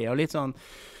chili, og litt sånn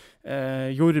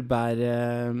jordbær,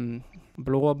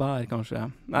 blåbær kanskje.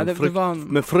 Nei, det var...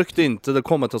 Men frykt ikke, det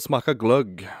kommer til å smake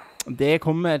gløgg. Det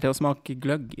kommer til å smake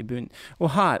gløgg i bunn. Og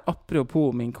her,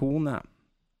 apropos min kone,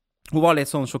 hun var litt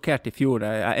sånn sjokkert i fjor.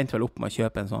 Jeg endte vel opp med å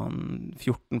kjøpe en sånn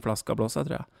 14 flasker Blossa,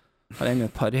 tror jeg. Har enda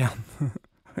et par igjen.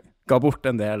 Ga bort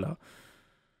en del, da.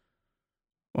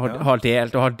 Og har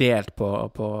delt på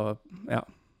ja,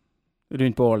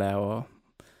 rundt bålet, og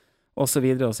så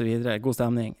videre, og så videre. God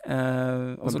stemning.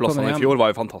 Men Blossan i fjor var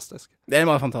jo fantastisk. Den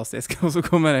var fantastisk. Og så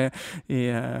kommer jeg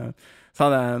så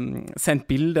hadde jeg sendt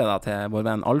bilder da til vår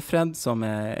venn Alfred, som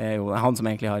er jo han som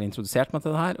egentlig har introdusert meg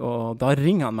til det her, og da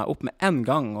ringer han meg opp med en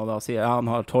gang, og da sier jeg, han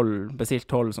har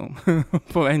bestilt 12 sånn,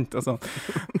 på vent og sånn.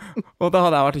 Og da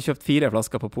hadde jeg vært og kjøpt 4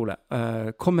 flasker på polet.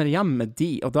 Kommer hjem med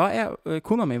de, og da er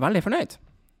kona mi veldig fornøyd.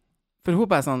 For hun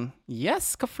bare sånn,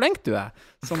 yes, hva flink du er,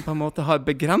 som på en måte har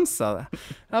begrenset det.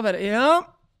 Jeg bare, ja,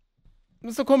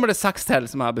 men så kommer det 6 til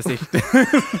som jeg har bestilt.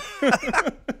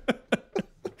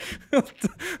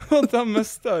 Og da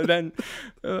mistet den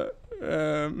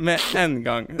med en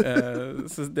gang.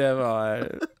 Så det var...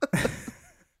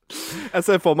 Jeg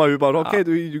ser for meg hun bare, ok,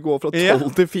 du går fra 12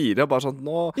 til 4, bare sånn,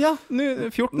 nå... Ja, nå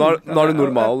 14. Nå er det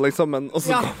normal, liksom, men... Og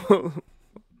så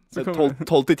kommer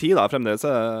 12 til 10 da, fremdeles...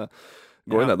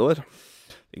 Går det nedover?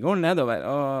 Det går nedover,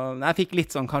 og jeg fikk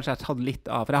litt sånn, kanskje jeg har tatt litt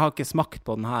av, for jeg har ikke smakt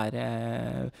på den her,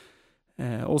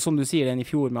 og som du sier, den i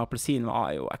fjor med appelsin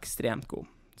var jo ekstremt god,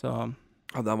 så...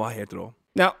 Ja, den var helt rå.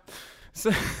 Ja, så...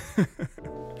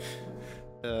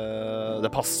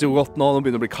 det passer jo godt nå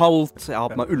begynner det å bli kaldt, jeg har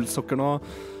på meg ullsokker nå,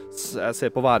 jeg ser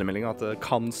på værmeldingen at det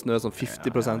kan snø, sånn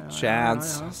 50%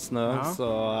 chance snø, så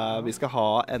vi skal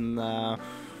ha en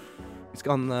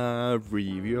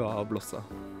review av Blossa.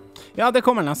 Ja, det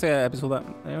kommer neste episode.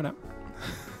 Det gjør det.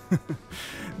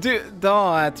 Du,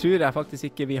 da tror jeg faktisk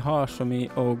ikke vi har så mye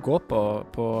å gå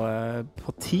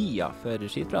på tida for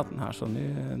skitpraten her, så nå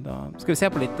da skal vi se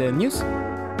på litt news.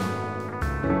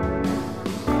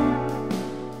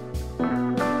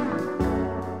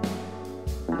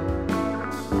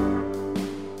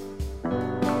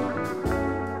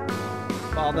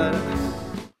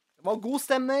 Det var god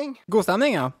stemning. God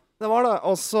stemning, ja. Det var det,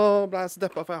 og så ble jeg så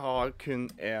deppet, for jeg har kun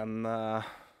en øl.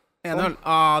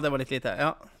 Det var litt lite,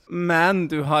 ja. Men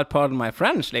du har Pardon My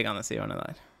French liggende i hjørnet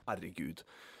der. Herregud.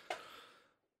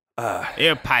 Det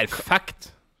er jo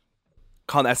perfekt.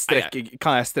 Kan jeg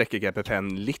strekke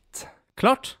GPP-en litt?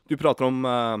 Klart. Du prater om...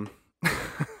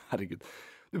 herregud.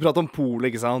 Du prater om pol,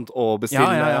 ikke sant? Og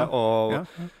bestille, ja. Og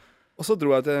så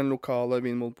dro jeg til en lokale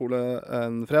vinmonpolet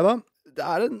en fredag. Det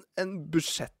er en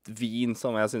budsjettvin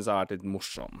som jeg synes har vært litt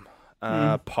morsom.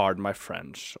 Pardon My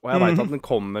French. Og jeg vet at den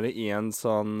kommer i en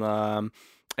sånn 1,5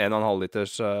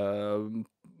 liters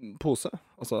pose.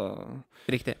 Altså...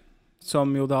 Riktig.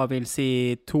 Som jo da vil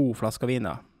si 2 flasker vin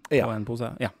da, på en pose.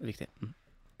 Ja, riktig.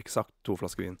 Eksakt 2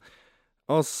 flasker vin.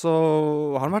 Og så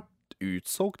har den vært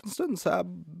utsolgt en stund, så jeg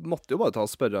måtte jo bare ta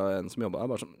og spørre en som jobber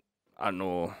her, bare sånn, er det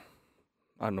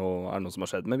noe som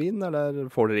har skjedd med vin, eller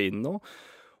får dere inn noe?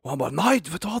 Og han bare, nei,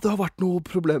 vet du hva, det har vært noe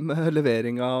problem med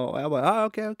leveringa. Og jeg bare, ja,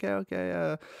 ok.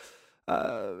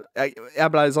 Jeg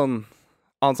ble sånn,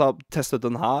 han sa, testet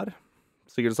den her.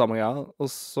 Sikkert det samme greia. Og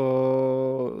så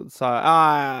sa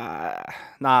jeg,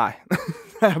 nei.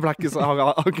 Jeg ble ikke så, jeg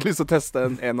har ikke lyst til å teste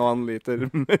en og annen liter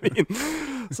med vin.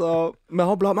 Men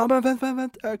han ble, men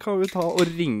vent, jeg kan jo ta og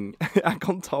ringe, jeg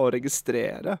kan ta og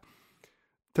registrere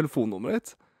telefonnummeret ditt,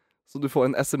 så du får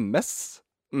en SMS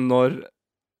når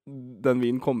den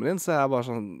vinen kommer inn, så jeg bare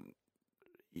sånn,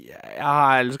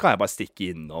 ja, eller så kan jeg bare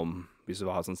stikke innom, hvis du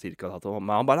vil ha sånn cirka tatt,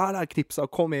 men han bare, nei, knipsa,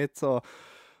 kom hit, og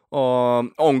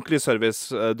ordentlig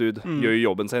service, dude, gjør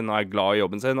jobben sin, og er glad i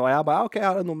jobben sin, og jeg bare, ok,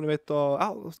 her er nummeret mitt, og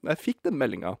ja, jeg fikk den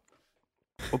meldingen,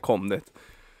 og kom dit.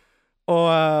 Og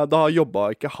da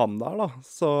jobbet ikke han der da,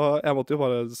 så jeg måtte jo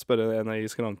bare spørre en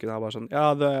i skranken, jeg bare sånn, ja,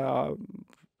 det er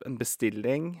en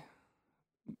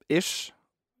bestilling-ish.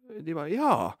 De bare,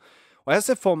 ja. Og jeg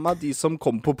ser for meg at de som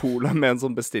kommer på polet med en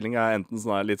sånn bestilling er enten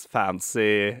sånn her litt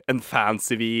en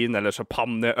fancy vin, eller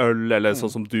champagneøl, eller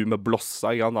sånn som du med blossa,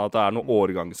 ikke sant? At det er noen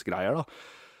årgangsgreier da.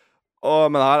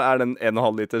 Men her er det en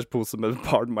 1,5 liters pose med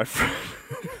Pardon My French.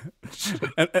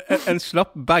 en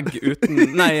slapp bag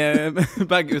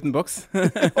bag uten boks.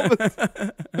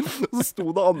 Så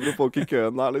sto det andre folk i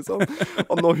køen der, liksom.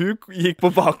 Og når hun gikk på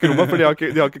bakrommet, for de har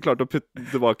ikke klart å putte den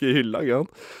tilbake i hylla, ikke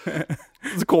sant?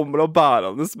 Så kommer det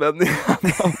bærende spenn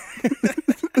igjen.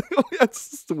 Og jeg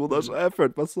sto der så, jeg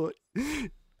følte meg så...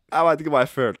 Jeg vet ikke hva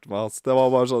jeg følte meg, altså. Det var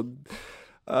bare sånn...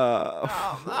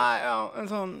 en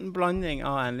sånn blanding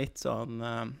av en litt sånn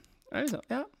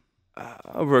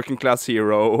working class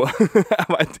hero. Jeg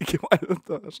vet ikke hva det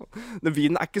er sånn. Den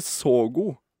vinen er ikke så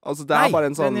god. Altså det er bare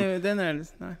en sånn den er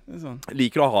sånn.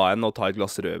 Liker å ha en og ta et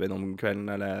glass rødvin om kvelden,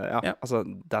 eller altså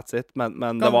that's it.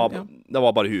 Men det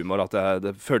var bare humor at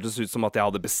det føltes ut som at jeg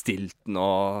hadde bestilt den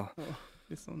og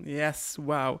sånn, yes,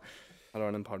 wow. Her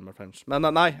var det en Pardon My French. Men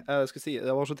nei, jeg skal si,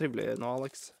 det var så trivelig nå,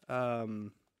 Alex.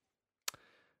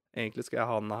 Egentlig skal jeg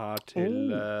ha den her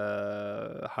til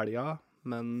helga,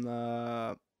 men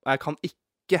jeg kan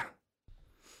ikke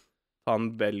ta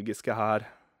den belgiske her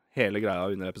hele greia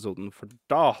under episoden, for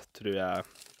da tror jeg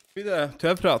blir det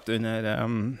tøvprat under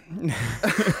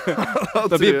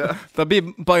da blir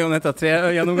Bayonetta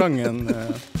 3-gjennomgangen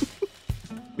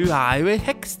Hun er jo en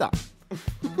heks da.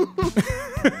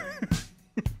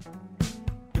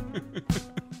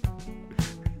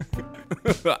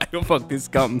 Hun er jo faktisk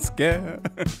ganske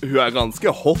Hun er ganske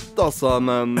hot, altså,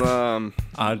 men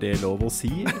er det lov å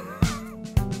si?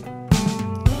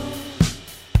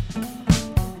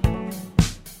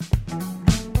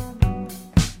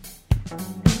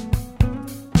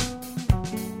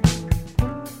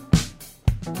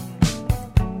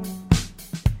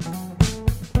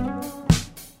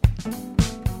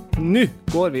 Nå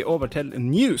går vi over til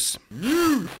news.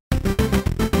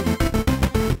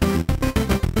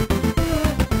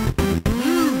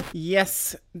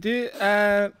 Yes, du,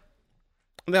 det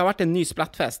har vært en ny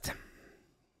Splatfest.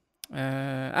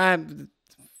 Jeg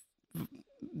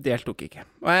deltok ikke.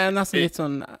 Og jeg er nesten litt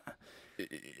sånn...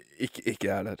 Ikke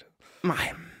jeg heller.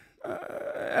 Nei.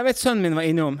 Jeg vet sønnen min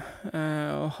var innom,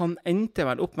 og han endte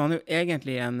vel opp med, han er jo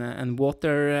egentlig en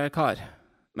waterkar.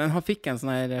 Men han fikk en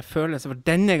sånn her følelse, for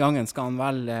denne gangen skal han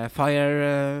velge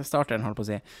Firestarteren, holdt på å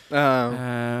si.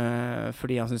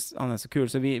 Fordi han synes han er så kul,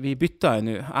 så vi bytta jo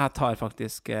nå. Jeg tar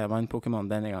faktisk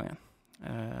vann-Pokémon denne gangen.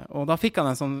 Og da fikk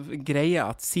han en sånn greie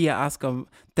at siden jeg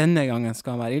denne gangen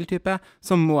skal være ildtype,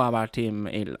 så må jeg være team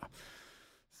ild.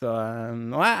 Så,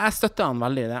 og jeg støtter han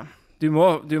veldig i det. Du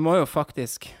må jo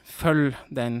faktisk følge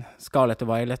den Scarlet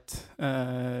og Violet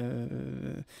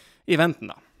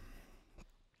eventen da.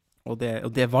 Og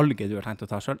det valget du har tenkt å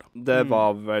ta selv da. Det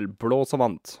var vel blå som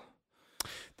vant.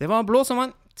 Det var blå som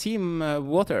vant. Team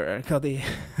Water, hva de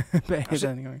ble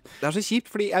denne gangen. Det er så kjipt,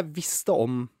 fordi jeg visste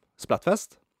om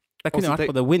Splatfest. Det kunne vært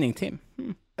på The Winning Team.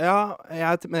 Ja,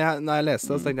 når jeg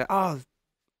leste det, så tenkte jeg,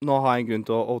 nå har jeg en grunn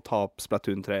til å ta opp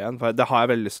Splatoon 3 igjen, for det har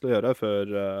jeg veldig lyst til å gjøre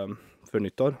før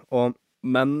nyttår.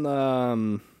 Men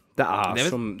det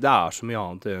er så mye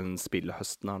annet i den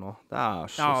spillhøsten her nå. Det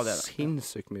er så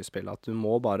sinnssykt mye spill at du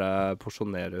må bare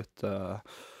porsjonere ut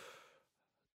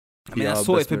men jeg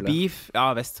så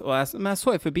men jeg så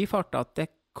i forbifart at det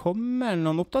kommer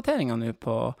noen oppdateringer nå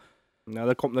på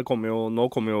det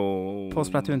kommer jo på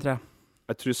Splatoon 3.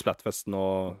 Jeg tror Splatfest nå,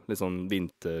 litt sånn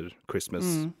vinter, Christmas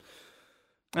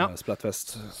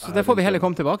Splatfest. Så det får vi heller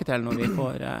komme tilbake til når vi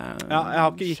får jeg har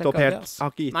ikke gitt opp helt.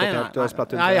 Splatoon 3.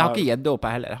 Nei, jeg har ikke gitt opp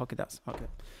heller. Jeg har ikke det.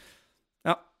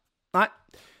 Ja. Nei.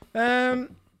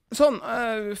 Sånn,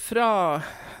 fra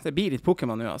det blir litt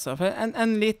Pokémon nå, altså. For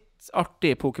en litt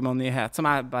artig Pokémon-nyhet som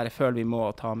jeg bare føler vi må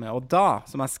ta med. Og da,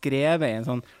 som jeg skrevet i en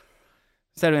sånn,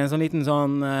 ser du en sånn liten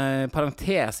sånn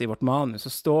parentes i vårt manus,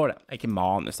 så står det, ikke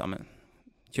manus da, men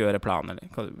kjøreplan, eller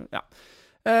hva du, ja.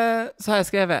 Så har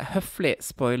jeg skrevet høflig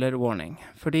spoiler warning,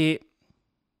 fordi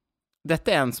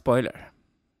dette er en spoiler.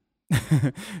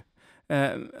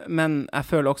 Men jeg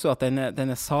føler også at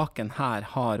denne saken her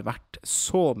har vært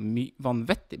så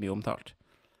vanvittig mye omtalt.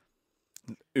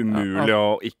 Umulig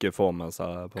å ikke få med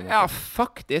seg på en måte. Ja,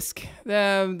 faktisk.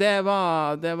 Det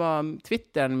var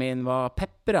Twitteren min var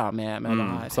peppra med det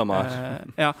her. Samme her.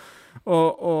 Ja.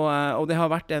 Og det har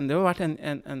vært en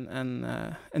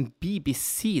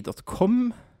BBC.com,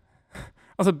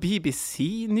 altså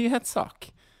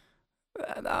BBC-nyhetssak.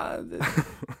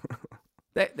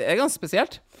 Det ganske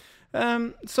spesielt.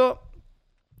 Så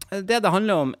det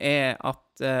handler om at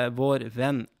vår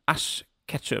venn Ash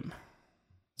Ketchum,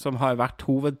 som har vært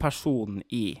hovedpersonen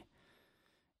i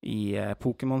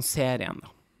Pokémon-serien, da.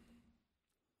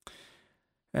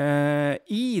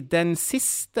 I den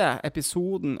siste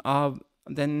episoden av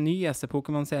den nyeste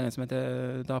Pokémon-serien, som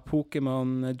heter da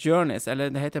Pokémon Journeys, eller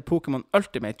det heter Pokémon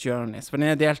Ultimate Journeys, for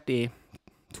den delt i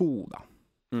 2, da.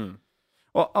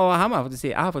 Og her må jeg faktisk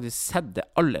si, jeg har faktisk sett det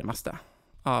aller meste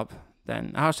av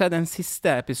den. Jeg har sett den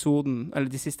siste episoden, eller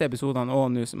de siste episodene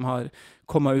også nå, som har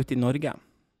kommet ut i Norge.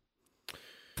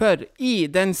 For i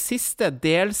den siste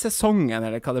delsesongen,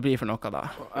 eller hva det blir for noe da,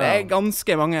 det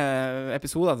ganske mange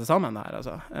episoder til sammen der,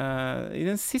 altså. I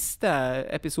den siste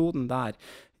episoden der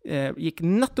gikk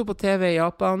nettopp på TV i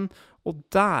Japan, og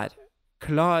der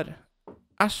klarer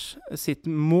Ash sitt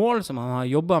mål, som han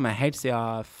har jobbet med helt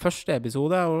siden første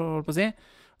episode, holdt på å si,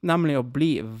 nemlig å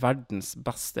bli verdens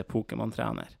beste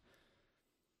Pokémon-trener.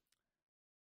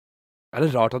 Det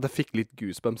rart at jeg fikk litt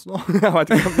goosebumps nå? Jeg vet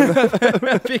ikke om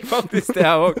jeg fikk faktisk det,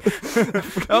 jeg også.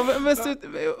 Ja,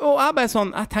 og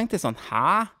jeg tenkte sånn,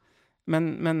 hæ?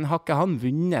 Men har ikke han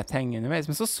vunnet ting underveis?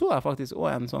 Men så jeg faktisk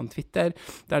også en sånn Twitter,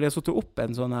 der de har satt opp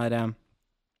en sånn her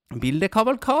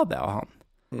bildekavalkade av han.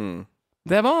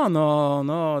 Det var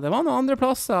noe andre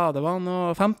plasser, det var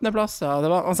noe 15. plasser,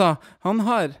 det var, altså, han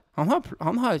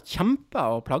har kjempet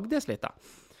og plagdes litt da.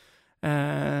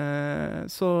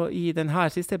 Så i den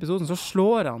her siste episoden så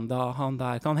slår han da han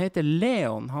der, han heter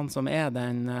Leon, han som er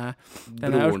den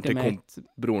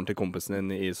broren til kompisen din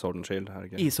i Sword and Shield her,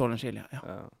 i Sword and Shield,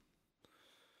 ja.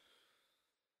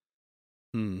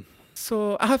 Så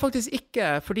jeg har faktisk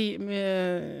ikke, fordi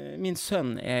min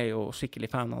sønn er jo skikkelig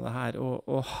fan av det her,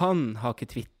 og han har ikke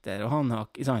Twitter, og han har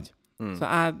ikke, sant? Så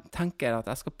jeg tenker at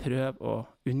jeg skal prøve å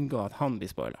unngå at han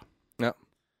blir spoilet. Ja.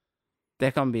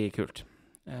 Det kan bli kult.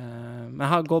 Men jeg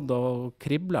har gått og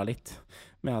kriblet litt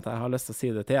med at jeg har lyst til å si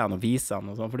det til han og vise han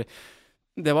og sånn, fordi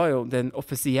det var jo den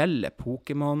offisielle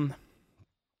Pokémon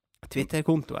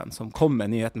Twitter-kontoen som kom med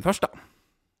nyheten først da.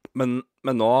 Men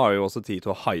nå har jo også tid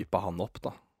til å hype han opp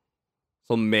da.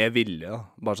 Sånn med vilje da.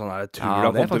 Bare sånn her, tror du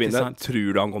han kom til å vinne? Sant. Tror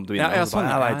du han kom til å vinne? Ja, sånn,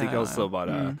 jeg vet ikke, også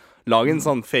bare lag en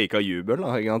sånn fake jubel da,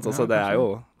 ikke sant? Altså, det er jo,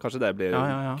 kanskje det blir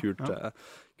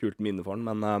kult minne for han,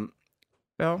 men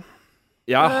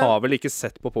jeg har vel ikke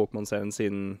sett på Pokémon-serien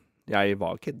siden jeg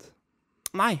var kid.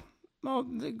 Nei,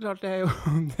 det er klart det er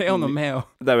jo noe med å...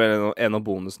 Det er vel en av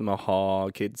bonusene med å ha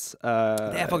kids.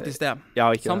 Det er faktisk det.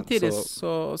 Samtidig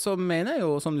så mener jeg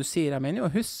jo, som du sier, jeg mener jo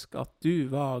husk at du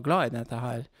var glad i dette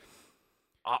her.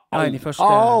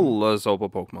 Alle så på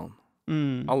Pokémon.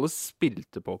 Alle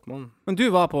spilte Pokémon. Men du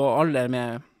var på alder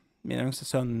med min yngste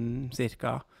sønn,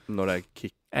 cirka når det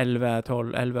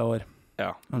 11 år.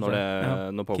 Ja,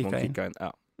 når Pokémon kicka inn. Ja.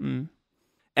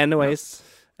 Anyways,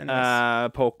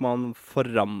 Pokémon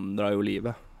forandret jo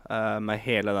livet med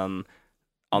hele den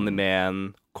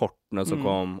animeen, kortene som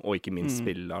kom, og ikke minst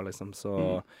spillet, liksom.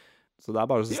 Så det er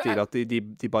bare så stilig at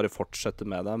de bare fortsetter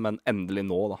med det, men endelig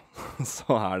nå, da,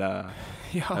 så er det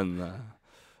en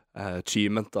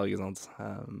achievement, da, ikke sant?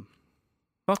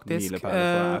 Faktisk,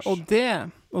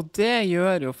 og det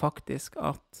gjør jo faktisk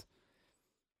at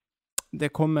det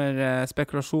kommer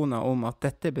spekulasjoner om at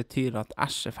dette betyr at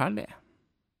Ash er ferdig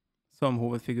som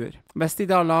hovedfigur. Hvis de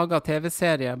da lager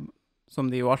TV-serie, som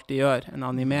de jo alltid gjør, en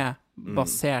anime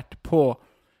basert på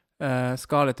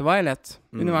Scarlet og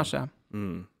Violet-universet,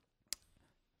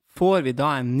 får vi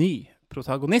da en ny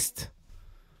protagonist?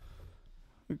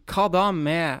 Hva da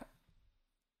med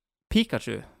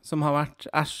Pikachu, som har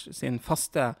vært Ash sin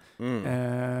faste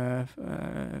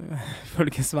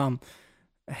følgesvenn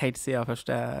helt siden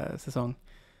første sesong?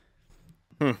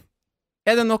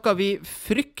 Er det noe vi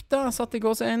frykter satt i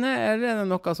gåseøyne, eller er det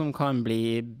noe som kan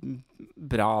bli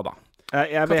bra, da?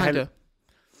 Hva tenker du?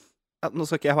 Nå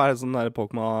skal ikke jeg være sånn der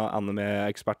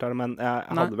Pokémon-anime-ekspert her, men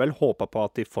jeg hadde vel håpet på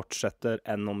at de fortsetter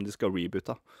enn om de skal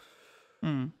reboote.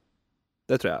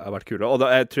 Det tror jeg har vært kul. Og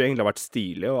jeg tror egentlig det har vært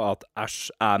stilig at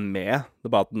Ash er med. Det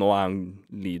er bare at nå er han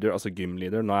leader, altså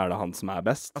gym-leader. Nå er det han som er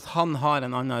best. At han har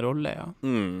en annen rolle, ja.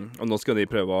 Og nå skal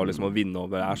de prøve å, liksom, å vinne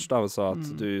over Ash, da, så at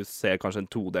du ser kanskje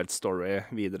en todelt story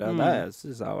videre. Det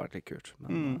synes jeg har vært litt kult.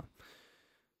 Men,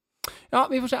 Ja,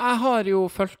 vi får se. Jeg har jo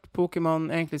fulgt Pokémon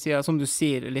egentlig siden, som du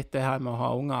sier, litt det her med å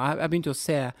ha unger. Jeg begynte å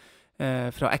se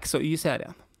fra X og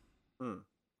Y-serien.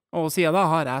 Og siden da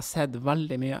har jeg sett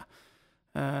veldig mye.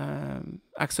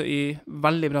 X og Y,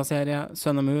 veldig bra serie.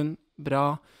 Sun og Moon,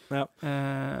 bra. Ja.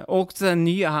 Og den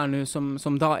nye her nå,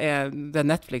 som da det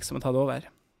Netflix som har tatt over.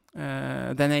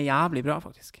 Den jævlig bra,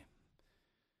 faktisk.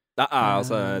 Det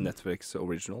altså Netflix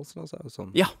Originals, altså?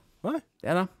 Sånn. Ja. Nei. Det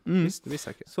det. Visste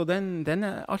jeg ikke. Så den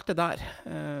alt det der.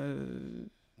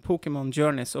 Pokémon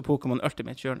Journeys og Pokémon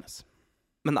Ultimate Journeys.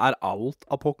 Men alt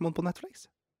av Pokémon på Netflix?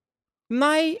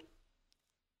 Nei,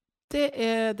 det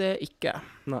det ikke.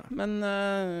 Nei. Men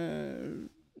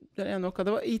det noe.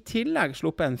 Det var i tillegg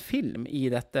sluppet en film i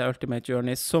dette Ultimate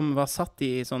Journeys som var satt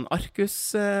i sånn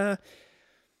Arcus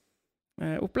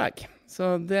opplegg.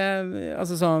 Så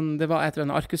altså sånn, det var et eller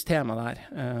annet Arcus-tema der.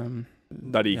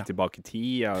 Der de gikk tilbake i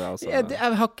tid? Altså. Jeg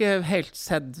har ikke helt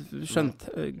skjønt.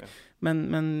 Okay.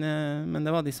 Men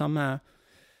det var de samme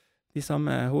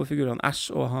hovedfigurene,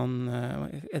 Ash og han,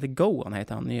 det Go han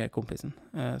heter, han nye kompisen,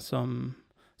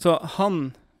 så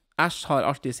Ash har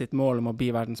alltid sitt mål om å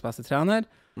bli verdens beste trener,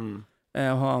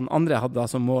 og han andre hadde da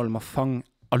som mål om å fange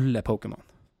alle Pokémon.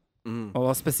 Og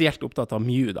var spesielt opptatt av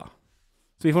Mew da.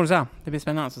 Så vi får se, det blir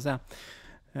spennende å se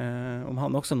om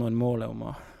han også når målet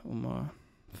om å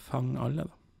fange alle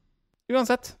da.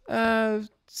 Uansett,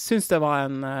 synes det var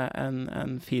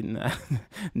en fin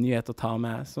nyhet å ta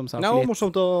med, som sagt. Ja, det var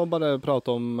morsomt å bare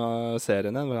prate om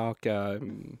serien, men jeg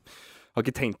har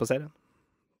ikke tenkt på serien.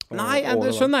 Nei,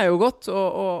 det skjønner jeg jo godt,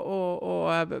 og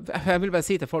jeg vil bare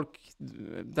si til folk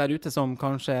der ute som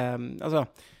kanskje, altså,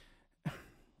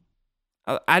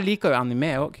 jeg liker jo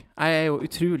anime også. Jeg jo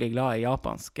utrolig glad i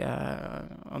japansk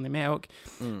anime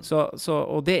også.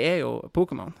 Og det jo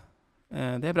Pokémon.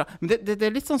 Det bra. Men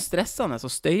det litt sånn stressende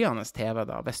og støyende TV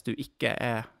da, hvis du ikke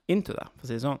into det, for å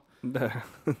si det sånn.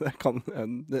 Det kan...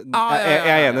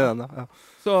 Jeg enig i den, ja.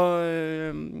 Så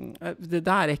det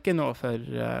der ikke noe for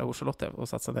Charlotte å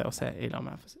sette seg ned og se i lag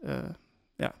med.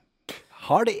 Ja.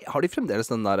 Har de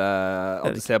fremdeles den der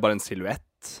at du ser bare en silhuett,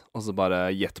 og så bare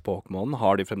gjett Pokémon?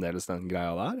 Har de fremdeles den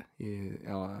greia der i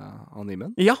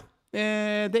animen? Ja.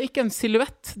 Det ikke en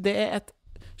silhuett, det et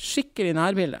skikkelig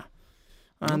nærbilde.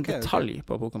 En detalj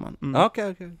på Pokémon. Ok.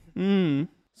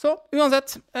 Så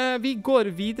uansett, vi går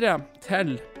videre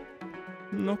til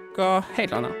noe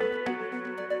helt annet.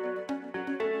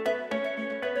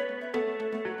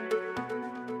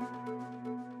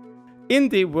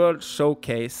 Indie World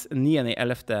Showcase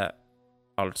 9.11.,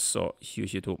 altså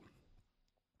 2022.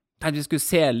 Vi skulle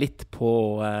se litt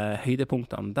på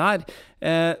høydepunktene der.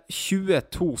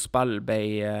 22 spill ble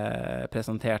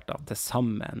presentert til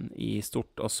sammen i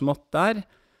stort og smått der.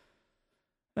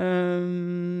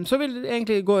 Så vil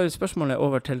egentlig gå spørsmålet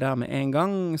over til deg med en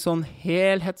gang. Sånn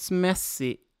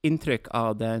helhetsmessig inntrykk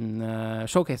av den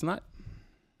showcasen her.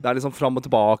 Det liksom fram og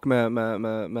tilbake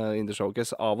med Indie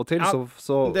Showcase. Av og til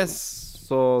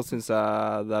så synes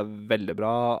jeg det veldig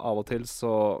bra. Av og til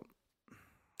så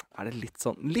det litt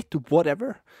sånn, litt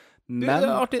whatever. Men...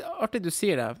 Det artig du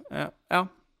sier det. Ja.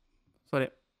 Sorry.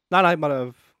 Nei, bare,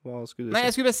 hva skulle du si? Nei,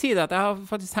 jeg skulle bare si det, at jeg har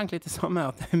faktisk tenkt litt det samme,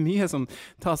 at det mye som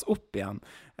tas opp igjen,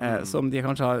 som de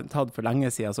kanskje har tatt for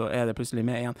lenge siden, så det plutselig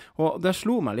med igjen. Og det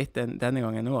slo meg litt denne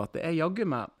gangen også, at det jaggu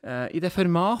meg, i det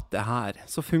formatet her,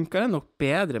 så funker det nok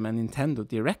bedre med Nintendo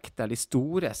Direct, der de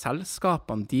store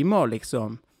selskapene, de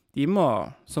må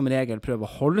som regel prøve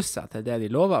å holde seg til det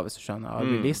de lover, hvis du skjønner, av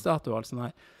release-dato og alt sånt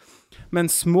her. Men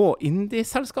små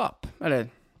indie-selskap, eller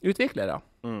utviklere,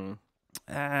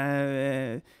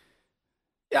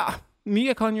 ja,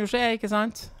 mye kan jo skje, ikke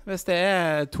sant? Hvis det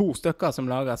 2 stykker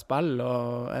som lager spill,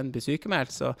 og en blir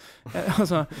sykemeldt, så...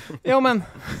 altså, ja, men...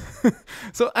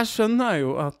 så jeg skjønner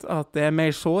jo at det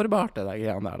mer sårbart, det der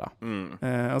greiene der, da.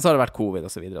 Og så har det vært covid,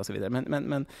 og så videre, og så videre.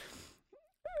 Men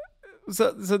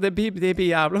så det blir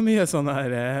jævla mye sånn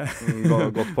her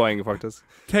godt poeng, faktisk.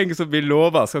 Ting som blir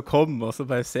lovet skal komme, og så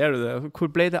bare ser du det. Hvor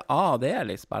ble det av det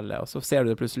i spillet? Og så ser du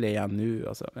det plutselig igjen nå.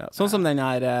 Altså. Ja. Sånn som den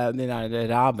her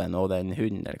reven og den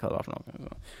hunden, eller hva det var for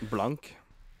noe. Blank?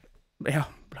 Ja,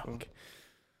 blank.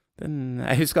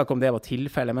 Jeg husker ikke om det var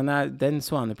tilfelle, men den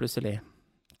så han plutselig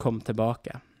kom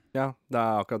tilbake. Ja, det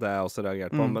akkurat det jeg også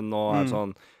reagerte på, men nå det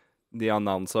sånn, de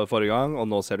annonser forrige gang, og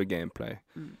nå ser du gameplay.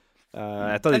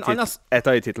 Et av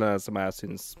de titlene som jeg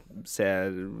synes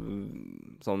ser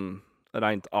sånn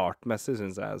rent artmessig,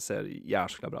 synes jeg ser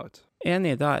jæskla bra ut.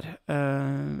 Enig der.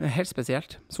 Helt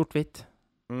spesielt. Sort-hvitt.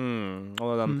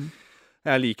 Og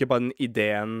jeg liker bare den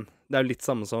ideen. Det jo litt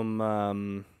samme som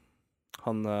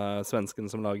han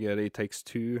svensken som lager It Takes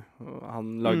Two.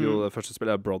 Han lagde jo det første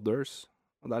spillet Brothers.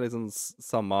 Og det litt sånn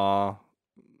samme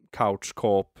couch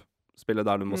co-op, spillet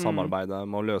der du må samarbeide,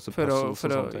 må løse puzzles og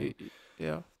sånne ting.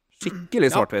 Ja. Skikkelig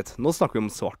svart-hvitt. Nå snakker vi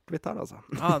om svart-hvitt her, altså.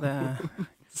 Ja, det...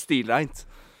 Stilreint.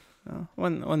 Ja. Og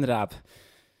en ræv,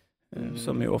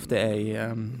 som jo ofte er i...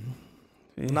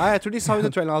 Nei, jeg tror de sa jo i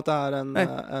traileren at det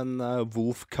en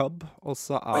wolf cub, og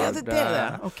så det.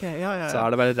 Okay, ja. Så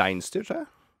er det vel reinsdyr, tror jeg.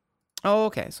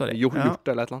 Ok, sorry. Hjort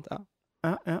eller et eller annet, ja.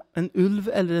 En ulv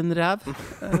eller en ræv,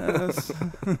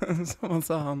 som han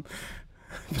sa, han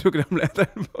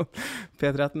programlederen på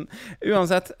P13.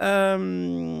 Uansett,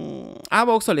 jeg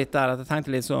var også litt der at jeg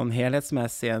tenkte litt sånn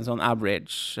helhetsmessig, en sånn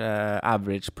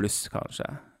average pluss kanskje.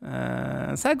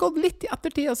 Så jeg har gått litt i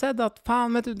ettertid og sett at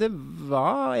faen, vet du, det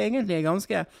var egentlig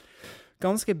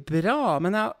ganske bra,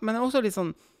 men jeg er også litt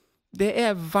sånn, det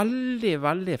er veldig,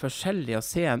 veldig forskjellig å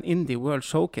se en Indie World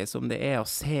Showcase som det er å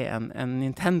se en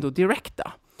Nintendo Direct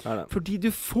da. Fordi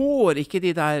du får ikke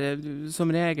de der,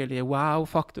 som regel, de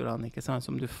wow-faktorene, ikke sant,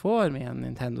 som du får med en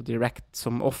Nintendo Direct,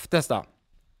 som oftest da.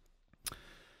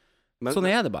 Sånn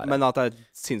er det bare. Men at det er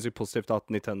sinnssykt positivt at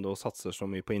Nintendo satser så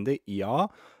mye på indie, ja.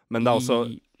 Men det er også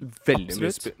veldig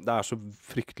mye det er så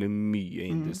fryktelig mye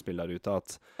indie-spill der ute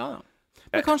at... Ja.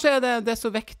 Men kanskje er det så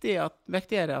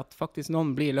viktigere at faktisk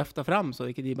noen blir løftet frem, så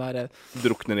ikke de bare...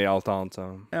 drukner i alt annet. Så.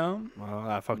 Ja.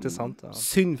 Det er faktisk sant. Ja.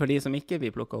 Synd for de som ikke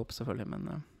blir plukket opp, selvfølgelig,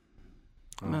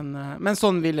 men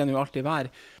sånn vil det jo alltid være.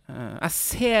 Jeg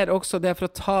ser også det, for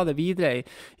å ta det videre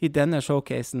i denne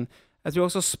showcasen, jeg tror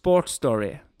også Sports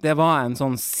Story, det var en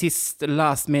sånn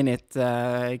last minute,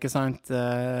 ikke sant,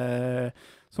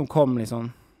 som kom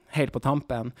liksom helt på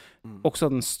tampen. Også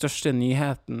den største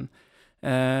nyheten.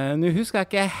 Nå husker jeg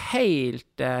ikke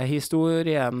helt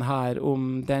historien her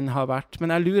om den har vært,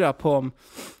 men jeg lurer på om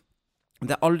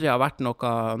det aldri har vært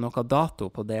noe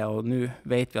dato på det, og nå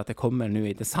vet vi at det kommer nå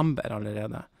i desember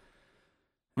allerede.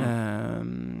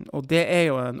 Og det er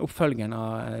jo en oppfølger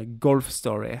av Golf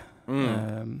Story.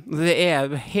 Det er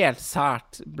helt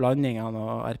sært blandingene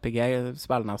og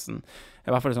RPG-spill nesten.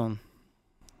 I hvert fall sånn.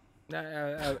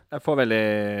 Jeg får veldig...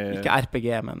 Ikke RPG,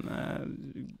 men...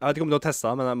 jeg vet ikke om du har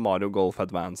testet, men det er Mario Golf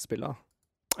Advance-spillet.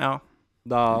 Ja.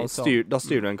 Da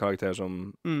styrer du en karakter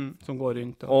som går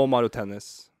rundt. Og Mario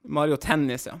Tennis. Mario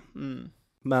Tennis, ja.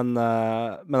 Men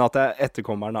at det er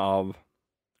etterkommeren av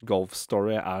Golf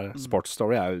Story Sports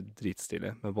Story er jo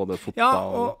dritstilig, med både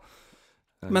fotball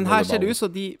men her ser det ut som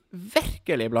de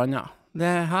virkelig blander.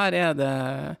 Her er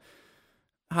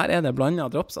det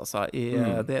blandet drops, altså.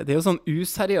 Det er jo sånn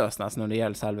useriøst nesten når det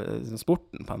gjelder selve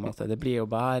sporten, på en måte. Det blir jo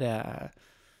bare...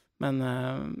 Men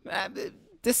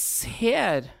det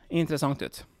ser interessant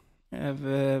ut. Jeg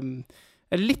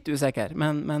er litt usikker,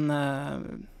 men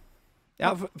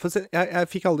ja. Jeg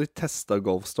fikk aldri testet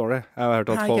Golf Story. Jeg har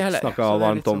hørt at folk snakket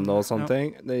varmt om det og sånne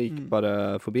ting. Det gikk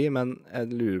bare forbi, men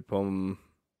jeg lurer på om...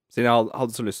 Siden jeg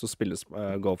hadde så lyst til å spille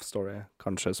Golf Story,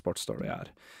 kanskje Sports Story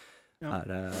er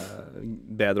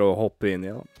bedre å hoppe inn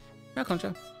i, da. Ja,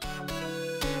 kanskje.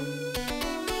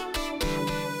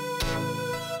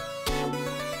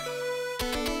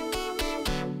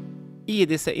 I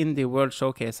disse Indie World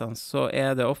Showcasene så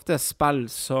er det ofte spill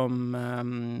som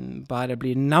bare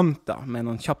blir nevnt da, med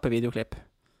noen kjappe videoklipp,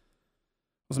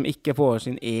 og som ikke får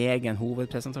sin egen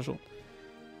hovedpresentasjon.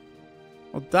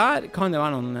 Og der kan det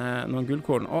være noen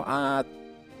gullkorn, og jeg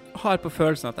har på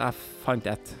følelsen at jeg fant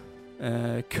et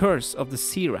Curse of the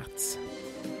Sea Rats.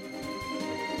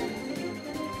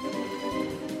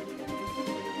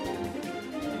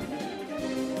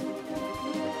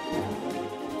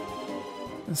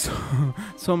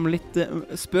 Som litt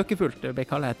spøkefullt ble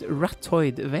kallet et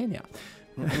Ratoidvania.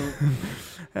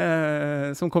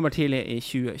 Som kommer tidlig i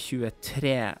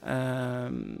 2023.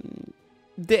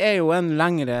 Det er jo en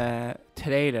lengre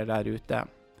trailer der ute.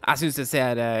 Jeg synes det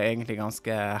ser egentlig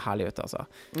ganske herlig ut, altså.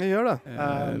 Det gjør det.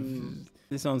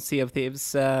 Litt sånn Sea of Thieves,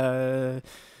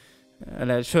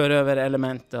 eller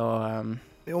sjørøver-element, og...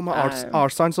 jo, med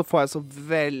Artsign så får jeg så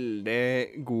veldig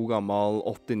god gammel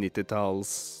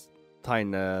 80-90-talls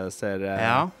tegneserie.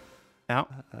 Ja.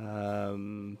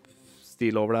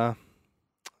 Stil over det.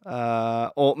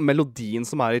 Og melodien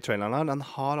som er i traileren her, den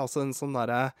har altså en sånn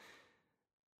derre...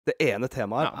 Det ene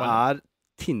temaet er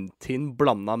Tintin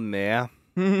blandet med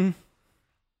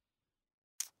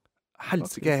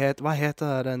helsike, hva het det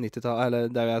der 90-tallet,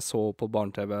 eller det jeg så på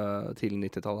barne-TV til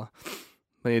 90-tallet,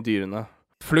 med de dyrene.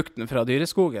 Flukten fra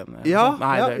dyreskogen? Ja,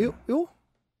 jo.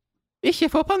 Ikke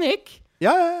få panikk!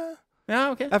 Ja.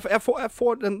 Ja, ok. Jeg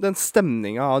får den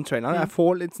stemningen av en trailer. Jeg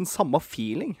får litt sånn samme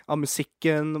feeling av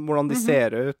musikken, hvordan de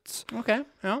ser ut. Ok,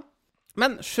 ja.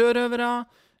 Men sjørøvere,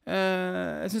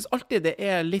 jeg synes alltid det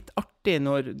er litt artig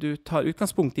når du tar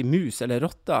utgangspunkt i mus eller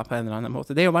rotter på en eller annen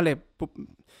måte. Det er jo veldig...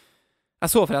 Jeg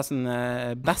så forresten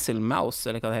Basil Mouse,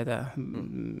 eller hva det heter,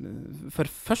 for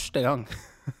første gang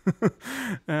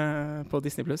på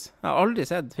Disney+. Jeg har aldri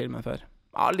sett filmen før.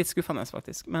 Ja, litt skuffende,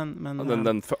 faktisk. Men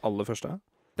den aller første?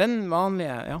 Den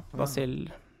vanlige, ja. Basil,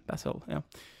 ja.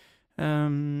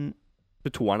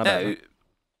 Toeren er bedre.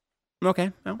 Ok,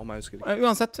 ja. Om jeg husker ikke.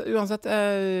 Uansett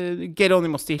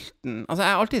Geronimo Stilton. Altså,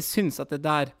 jeg har alltid syntes at det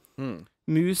der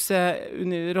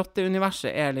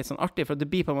rotteuniverset er litt sånn artig, for det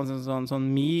blir på en måte sånn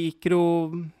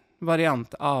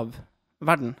mikrovariant av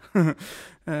verden.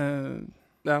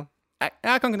 Ja.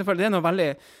 Jeg kan ikke føle det er noe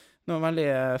veldig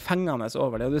fengende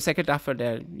over det, og det er sikkert derfor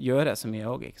det gjøres så mye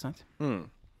også, ikke sant?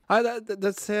 Nei,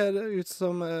 det ser ut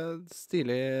som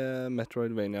stilig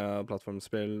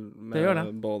Metroidvania-plattformspill med det gjør det.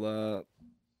 Både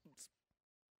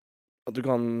at du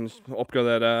kan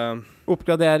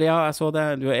oppgradere, ja, jeg så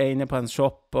det. Du er inne på en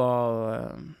shop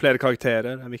og flere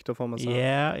karakterer er viktig å få med seg.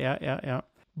 Ja.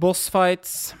 Boss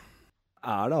fights.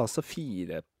 Er det altså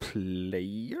 4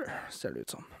 player, ser det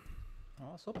ut som.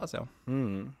 Ja, såpass, ja.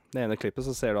 Det ene klippet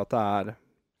så ser du at det er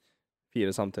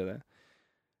 4 samtidig.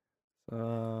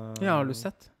 Ja, har du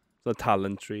sett? Så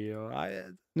talent tree og...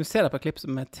 Nå ser jeg på klipp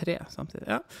med 3 samtidig,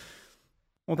 ja.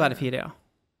 Og der er 4, ja.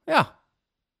 Ja.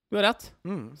 Du har rett.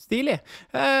 Stilig.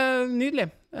 Nydelig.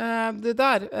 Det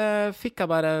der fikk jeg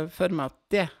bare for meg at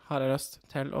det har jeg lyst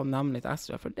til å nevne litt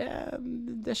ekstra, for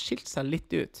det skilte seg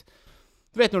litt ut.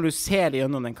 Du vet når du ser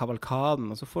gjennom den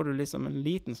kavalkaden, og så får du liksom en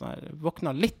liten sånn her,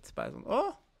 våkner litt, bare sånn,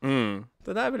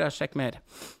 det der vil jeg sjekke mer.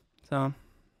 Så...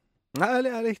 Nei,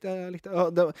 jeg likte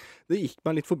det gikk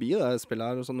meg litt forbi det spillet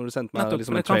her, og så når du sendte meg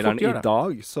liksom traileren i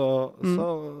dag, så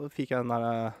fikk jeg den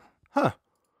der,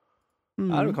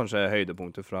 er det kanskje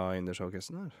høydepunktet fra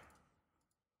Indie-showcasen her?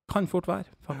 Kan fort være,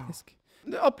 faktisk.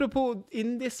 Apropos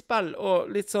indie-spill og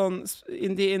litt sånn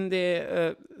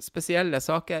spesielle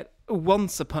saker.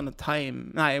 Once Upon a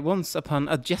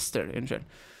Jester, unnskyld.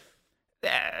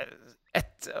 Det er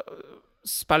et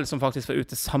spill som faktisk var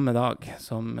ute samme dag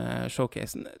som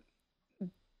showcasen.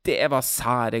 Det var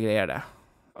sære greier, det.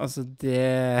 Altså, det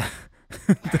er...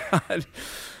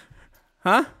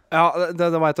 Hæ? Ja,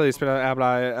 det var et av de spillene jeg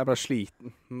ble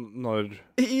sliten når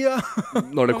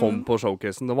det kom på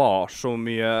showcasen. Det var så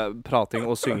mye prating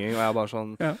og synging, og jeg bare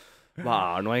sånn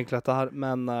hva er nå egentlig dette her?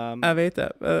 Men jeg vet det.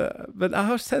 Men jeg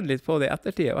har sett litt på det i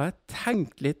ettertid, og jeg har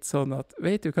tenkt litt sånn at,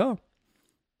 vet du hva?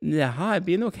 Det her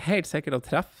blir nok helt sikkert å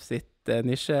treffe sitt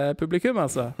nisjepublikum,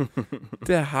 altså.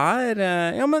 Det her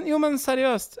jo, men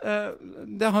seriøst.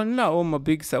 Det handler om å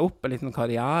bygge seg opp en liten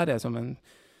karriere som en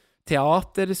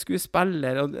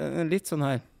teaterskuespiller, og litt sånn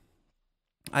her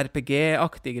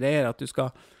RPG-aktig greier, at du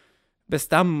skal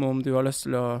bestemme om du har lyst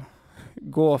til å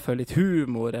gå for litt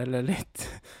humor, eller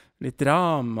litt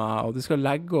drama, og du skal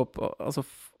legge opp, og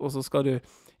så skal du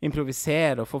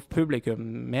improvisere og få publikum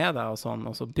med deg, og sånn,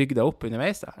 og så bygge deg opp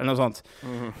underveis, eller noe sånt.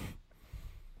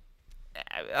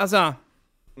 Altså...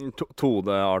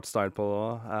 2D artstyle på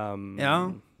det.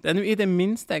 Ja, det er jo i det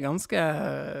minste ganske...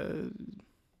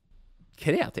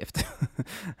 kreativt.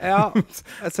 Ja,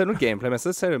 jeg ser noe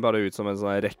gameplay-messig ser det bare ut som en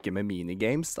sånn rekke med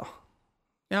minigames, da.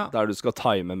 Ja. Der du skal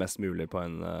time mest mulig på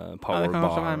en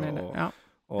powerbar,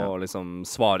 og liksom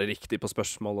svare riktig på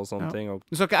spørsmål og sånne ting. Og...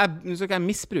 Nå skal ikke jeg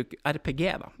misbruke RPG,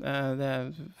 da. Det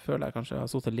føler jeg kanskje har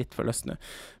suttet litt for løst nå.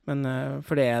 Men,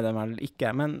 for det er det vel ikke.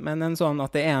 Men en sånn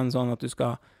at det er en sånn at du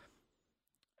skal...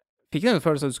 Fikk du en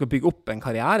følelse at du skal bygge opp en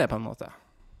karriere, på en måte?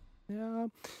 Ja...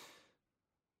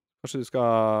 Kanskje du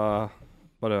skal...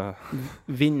 bare...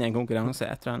 vinne en konkurranse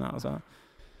etter henne, altså.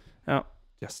 Ja.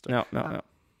 Jester. Ja.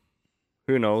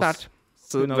 Who knows? Sært.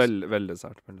 Så veldig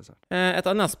sært. Et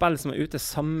annet spill som er ute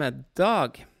samme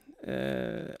dag,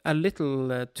 A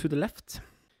Little to the Left.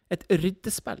 Et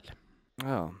ryddespill.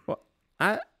 Ja. Og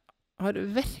jeg har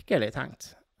virkelig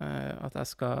tenkt at jeg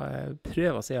skal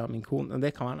prøve å se av min kone, og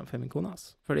det kan være noe for min kone,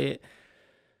 altså. Fordi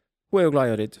hun er jo glad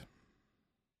i å rydde.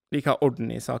 Liker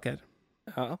orden i saker.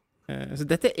 Ja. Så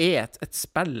dette er et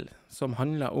spill som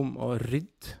handler om å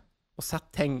rydde og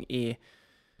sette ting i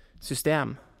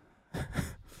system.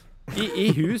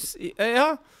 I hus.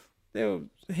 Ja, det er jo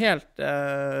helt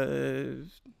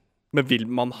Men vil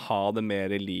man ha det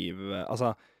mer i livet?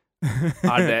 Altså,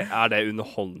 er det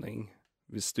underholdning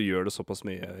hvis du gjør det såpass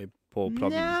mye på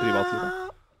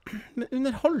privatlivet? Men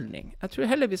underholdning? Jeg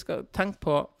tror heller vi skal tenke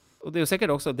på, og det er jo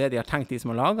sikkert også det de har tenkt, de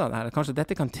som har laget det her, kanskje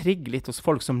dette kan trigge litt hos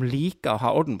folk som liker å ha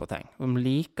orden på ting, som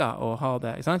liker å ha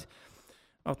det, ikke sant?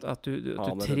 At du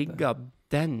trigger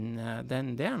den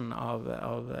delen av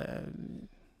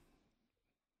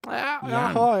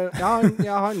jeg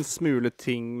har en smule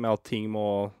ting med at ting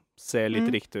må se litt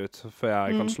riktig ut før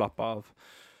jeg kan slappe av.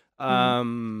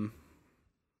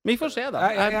 Vi får se,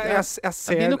 da. Jeg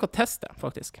ser... blir nok å teste,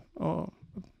 faktisk.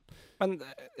 Men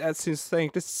jeg synes det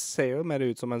egentlig ser jo mer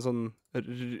ut som en sånn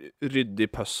ryddig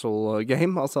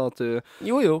puzzle-game, altså at du...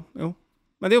 Jo.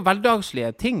 Men det er jo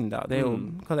hverdagslige ting, da. Det er jo,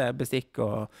 hva det er, bestikk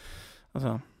og,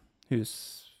 altså,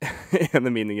 hus. En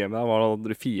av minigamene der var da hadde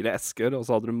du 4 esker, og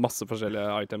så hadde du masse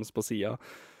forskjellige items på siden.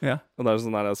 Ja. Og det er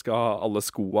sånn der, jeg skal alle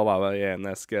skoene være i en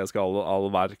eske, jeg skal alle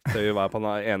verktøy være på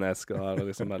den ene eske der,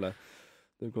 liksom, eller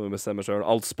du kan jo bestemme selv.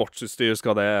 Alt sportsutstyr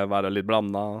skal det være litt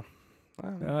blandet.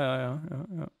 Ja.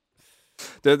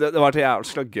 Det var til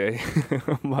jævlig gøy.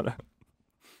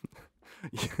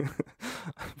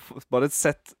 Bare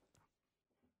sett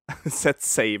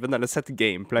saven, eller sett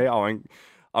gameplay av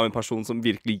en person som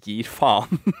virkelig gir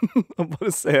faen. Og bare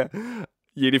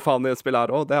gir de faen i et spill her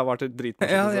også. Det har vært et dritmål.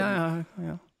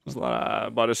 Ja. Sånn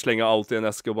der, bare slenge alt i en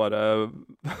eske og bare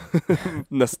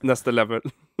neste level.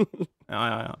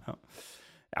 Ja.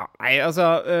 Ja, nei,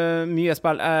 altså, mye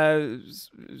spill.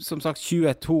 Som sagt,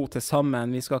 22 til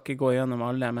sammen. Vi skal ikke gå gjennom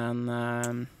alle,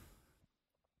 men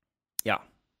ja.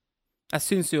 Jeg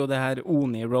synes jo det her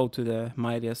Oni, Road to the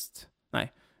Mightiest,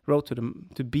 nei, Road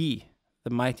to be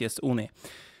the Mightiest Oni.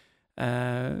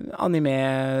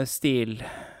 Anime-stil,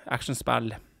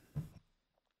 actionspill.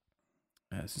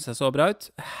 Synes jeg så bra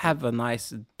ut. Have a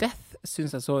Nice Death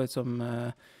synes jeg så ut som...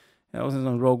 også en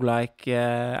sånn roguelike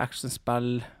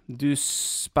actionspill. Du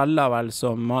spiller vel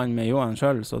som mann med Johan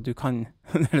selv, så du kan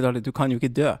du kan jo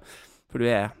ikke dø, for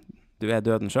du er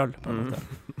døden selv, på en måte.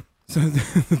 Så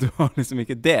du har liksom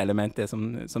ikke det elementet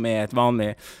som er et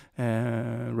vanlig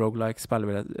roguelike-spill,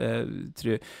 vil jeg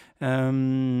tro.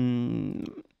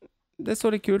 Det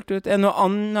så litt kult ut. Er det noe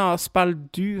annet spill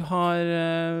du har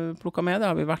plukket med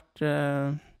deg? Har vi vært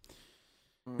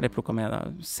eller plukket med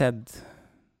deg? Sett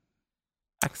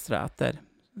ekstra etter.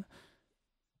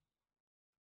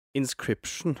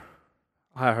 Inscription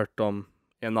har jeg hørt om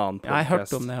i en annen podcast. Ja, jeg har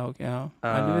hørt om det også, ja.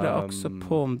 Jeg lurer også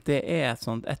på om det er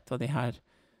et av de her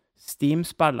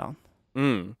Steam-spillene.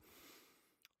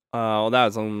 Og det er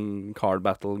et sånn card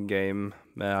battle game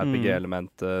med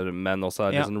RPG-elementer, men også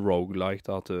er det sånn roguelike,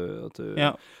 da, at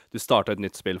du starter et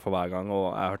nytt spill for hver gang, og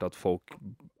jeg har hørt at folk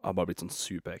har bare blitt sånn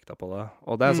superekta på det.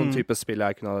 Og det er sånn type spill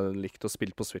jeg kunne ha likt å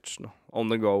spille på Switch nå. On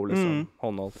the go, liksom.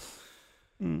 Håndholdt.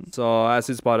 Så jeg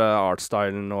synes bare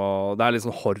artstylen, og det er litt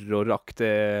sånn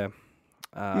horroraktig.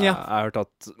 Jeg har hørt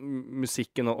at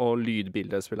musikken og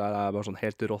lydbildet spillet her er bare sånn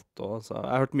helt rått også, så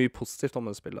jeg har hørt mye positivt om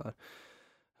det spillet her.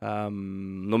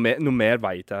 Noe mer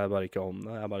vet jeg bare ikke om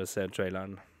det. Jeg bare ser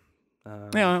traileren.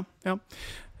 1.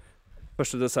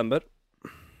 desember.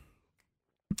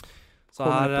 Så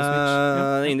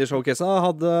her Indie Showcase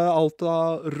hadde alt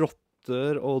av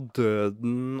rotter og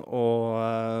døden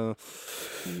og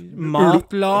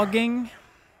matlaging.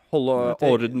 Holde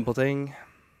orden på ting.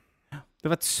 Det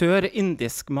var et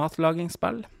sørindisk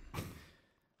matlagingsspill.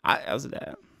 Nei, altså det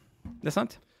er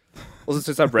sant. Og så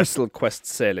synes jeg Wrestle Quest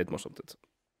ser litt morsomt ut.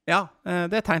 Ja,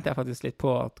 det tenkte jeg faktisk litt på,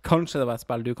 at kanskje det var et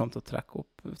spill du kom til å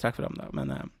trekke frem der,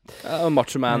 men...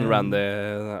 Macho Man, Randy,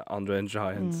 Andre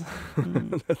Giant.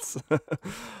 Let's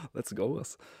go,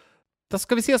 altså. Da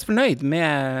skal vi si oss fornøyd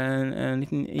med en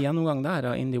liten gjennomgang der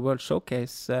av Indie World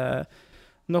Showcase.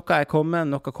 Noe er kommet,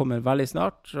 noe kommer veldig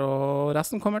snart, og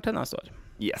resten kommer til neste år.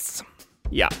 Yes.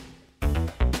 Ja.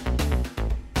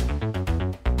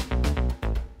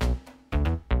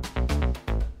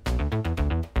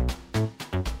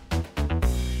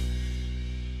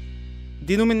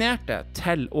 De nominerte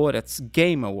til årets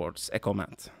Game Awards er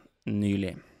kommet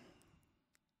nylig.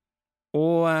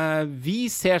 Og vi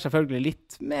ser selvfølgelig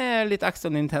med litt ekstra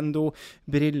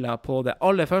Nintendo-briller på det.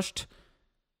 Aller først,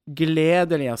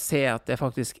 gledelig å se at det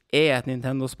faktisk er et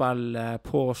Nintendo-spill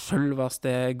på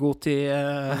selveste GOTY.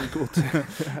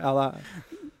 Ja, da.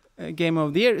 Game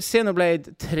of the Year.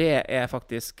 Xenoblade 3 er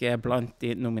faktisk blant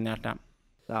de nominerte.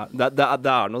 Det er noe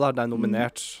der, det er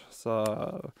nominert, så...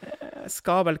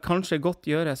 Skal vel kanskje godt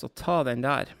gjøres å ta den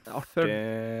der.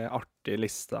 Artig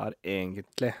liste her,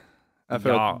 egentlig. Jeg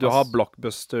føler at du har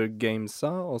Blockbuster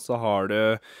Gamesa, og så har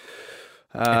du...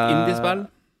 et indiespill?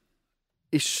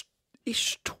 Ish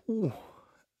 2.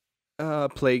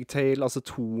 Plague Tale, altså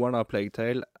toeren av Plague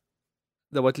Tale.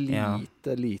 Det var et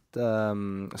lite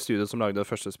studio som lagde det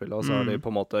første spillet, og så har de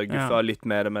på en måte guffa litt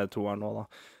mer med toeren nå, da.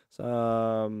 Så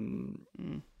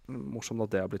morsomt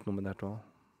at det har blitt nominert også.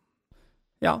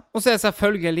 Ja, og så er det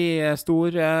selvfølgelig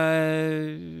store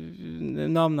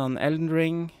navnene Elden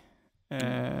Ring,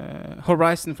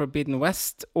 Horizon Forbidden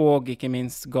West, og ikke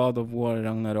minst God of War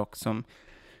Ragnarok, som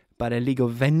bare ligger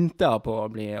og venter på å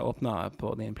bli åpnet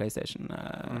på din PlayStation,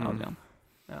 Adrian.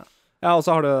 Ja, og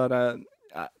så har det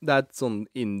et sånn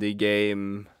indie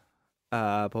game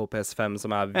på PS5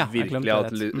 som jeg Ja, jeg virkelig glemte har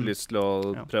hatt det. lyst til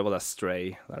å Ja. prøve, det er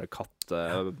Stray. Det er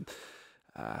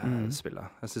kattespillet.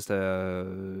 Jeg synes det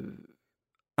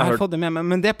Jeg har hørt- fått det med meg,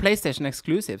 men det er PlayStation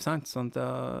Exclusive, sant? Sånn at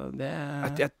det er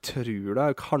jeg tror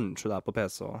det. Kanskje det er på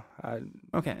PC òg.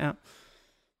 OK, ja.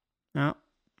 Ja.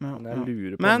 Men jeg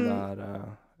lurer på Men- om det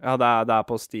er Ja, det er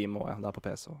på Steam òg, ja. Det er på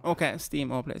PC òg. OK,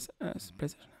 Steam og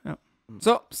PlayStation. Ja.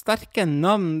 Så sterke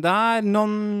navn der.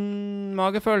 Noen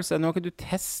magefølelse. Nå har ikke du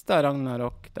testa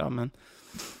Ragnarok, da, men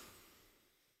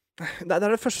Det er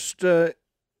det første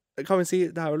Kan vi si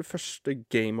det er vel det første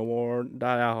Game Award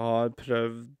der jeg har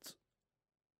prøvd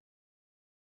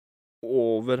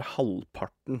over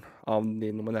halvparten av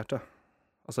de nominerte.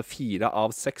 Altså 4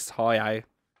 av 6 har jeg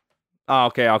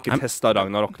OK, jeg har ikke testa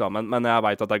Ragnarok, da, men jeg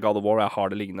veit at det er God of War, og jeg har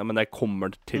det liggende. Men jeg kommer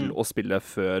til å spille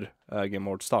før Game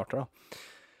Award starter, da.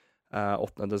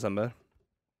 8. desember.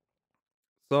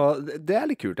 Så det er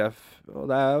litt kult. Og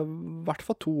det er i hvert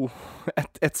fall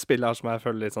ett spill her som jeg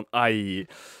føler litt sånn det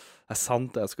er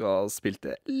sant, jeg skulle ha spilt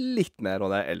det litt mer,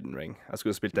 og det er Elden Ring. Jeg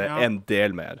skulle ha spilt det en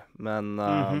del mer. Men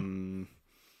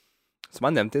som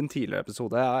jeg nevnte i en tidligere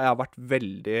episode, jeg har vært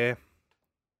veldig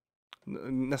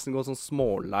nesten gått sånn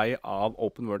smålei av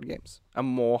open world games. Jeg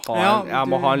må ha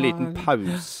en liten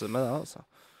pause med det, altså.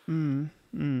 Og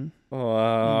jeg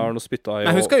har nå spytta i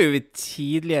Jeg husker jo vi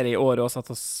tidligere i år også at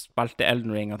vi spilte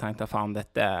Elden Ring og tenkte faen,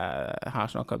 dette her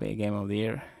snakker vi Game of the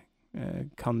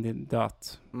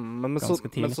Year-kandidat men ganske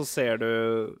tidlig. så ser du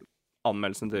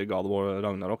anmeldelsen til God of War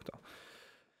Ragnarok, da.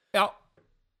 Ja.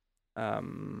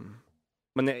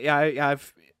 Men jeg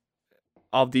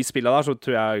av de spillene der, så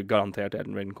tror jeg garantert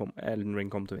Elden Ring kom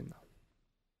til å vinne.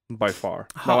 By far.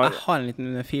 Jeg har en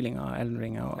liten feeling av Elden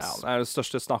Ring. Ja, det er den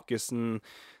største snakkisen.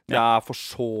 Det er for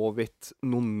så vidt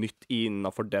noe nytt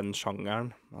innenfor den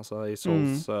sjangeren. Altså i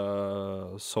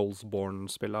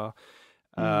Soulsborne-spillet.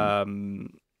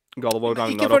 God of War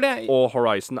Ragnarok og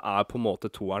Horizon er på en måte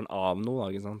toeren av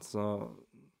noe, ikke sant? Så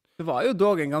det var jo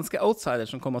dog en ganske outsider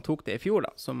som kom og tok det i fjor,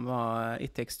 da, som var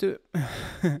It Takes Two.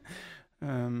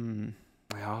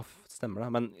 Ja, stemmer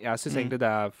det. Men jeg syns egentlig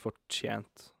det er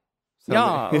fortjent.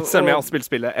 Selv om jeg har spilt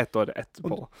spillet 1 år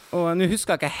etterpå. Og nå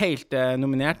husker jeg ikke helt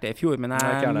nominerte i fjor, men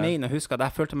jeg mener å huske at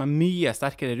jeg følte meg mye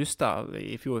sterkere rusta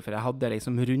i fjor, for jeg hadde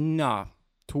liksom runda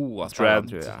 2 av spillene,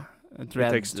 tror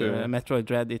jeg. Metroid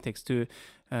Dread, It Takes Two.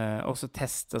 Også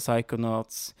Test og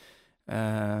Psychonauts.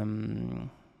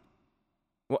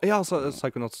 Ja, altså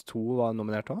Psychonauts 2 var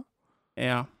nominert òg?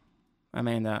 Ja, jeg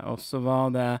mener det. Og så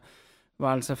var det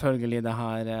vel selvfølgelig det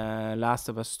her Last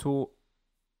of Us 2.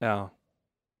 Ja.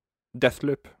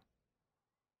 Deathloop.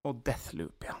 Og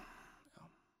Deathloop, ja.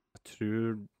 Jeg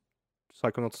tror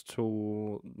Psychonauts 2,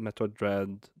 Metroid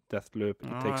Dread, Deathloop,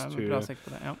 It Takes Two. Jeg er bra sikker på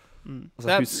det, ja. Altså,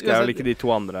 jeg husker vel ikke de 2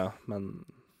 andre, men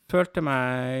følte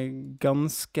meg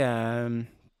ganske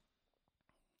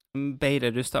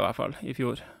bedre rusta, i hvert fall, i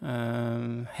fjor.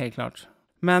 Helt klart.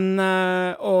 Men,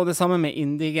 og det samme med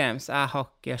Indie Games. Jeg har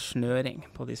ikke snøring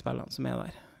på de spillene som er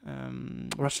der.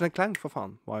 Ratchet & Clank, for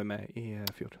faen, var jo med i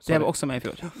fjor. Det var også med i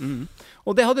fjor.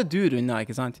 Og det hadde du runda,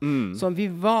 ikke sant? Så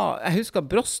jeg husker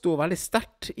Bross sto veldig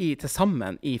sterkt til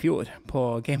sammen i fjor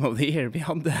på Game of the Year. Vi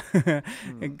hadde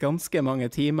ganske mange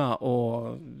timer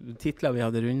og titler vi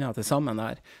hadde runda til sammen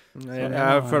der.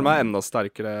 Jeg føler meg enda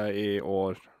sterkere i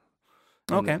år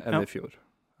enn i fjor.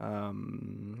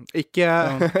 Ikke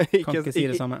si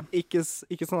det samme. Ikke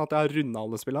sånn at jeg har rundet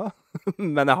alle spillene,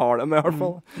 men jeg har dem i hvert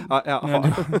fall. Jeg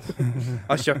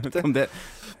har kjøpt det.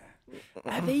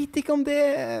 Jeg vet ikke om det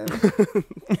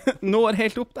når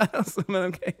helt opp der, altså,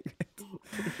 men ok, greit.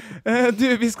 Du,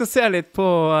 vi skal se litt på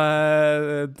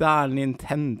der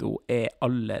Nintendo er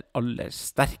aller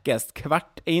sterkest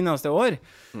hvert eneste år.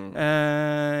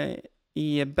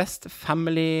 I Best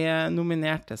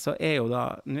Family-nominerte så er jo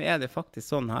da, nå er det faktisk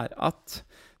sånn her, at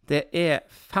det er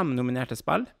 5 nominerte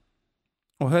spill,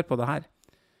 og hør på det her,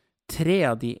 3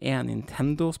 av de er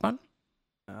Nintendo-spill.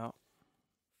 Ja.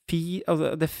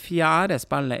 Altså, det 4.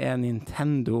 spillet er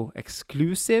Nintendo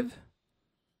Exclusive,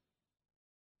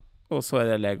 og så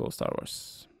er det Lego Star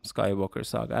Wars Skywalker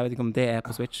Saga. Jeg vet ikke om det er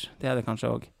på Switch, det er det kanskje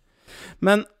også.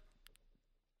 Men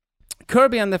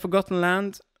Kirby and the Forgotten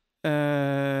Land,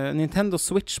 Nintendo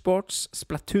Switch Sports,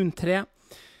 Splatoon 3,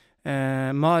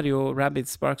 Mario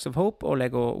Rabbids Sparks of Hope og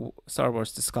Lego Star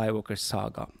Wars The Skywalker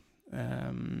Saga.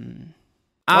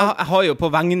 Jeg har jo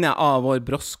på vegne av vår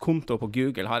Bross-konto på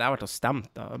Google har jeg vært og stemt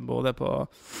da, både på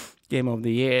Game of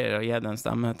the Year og gitt en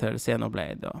stemme til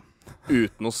Xenoblade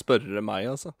Uten å spørre meg,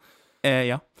 altså?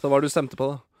 Ja. Så hva har du stemt på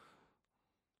da?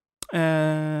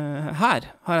 Her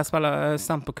har jeg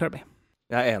stemt på Kirby.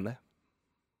 Jeg er enig.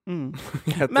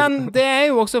 Men det er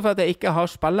jo også for at jeg ikke har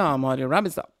spillet Mario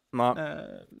Rabbids, da. Nei.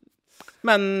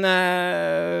 Men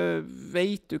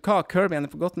vet du hva? Kirby and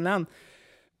the Forgotten Land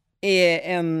er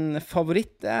en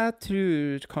favoritt. Jeg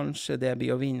tror kanskje det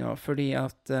blir å vinne, fordi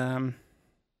at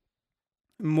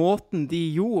måten de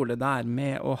gjorde det der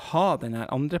med å ha den her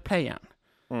andre playeren,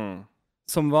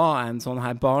 som var en sånn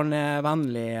her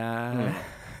barnevennlig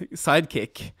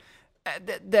sidekick,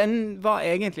 den var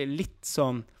egentlig litt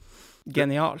sånn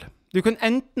genial. Du kan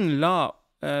enten la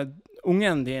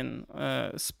ungen din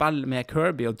spille med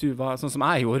Kirby, og du var sånn som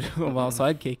jeg gjorde, og var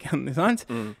sidekicken, ikke sant?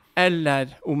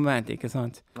 Eller omvendt, ikke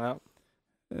sant? Ja.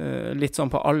 Litt sånn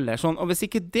på alder. Sånn. Og hvis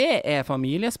ikke det er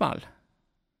familiespill,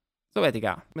 så vet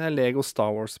ikke jeg. Men Lego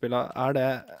Star Wars-spillet, er det...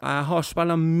 Jeg har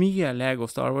spillet mye Lego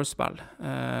Star Wars-spill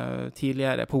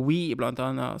tidligere, på Wii blant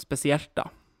annet, spesielt da.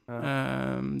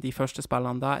 De første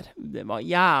spillene der. Det var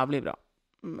jævlig bra.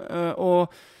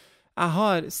 Og jeg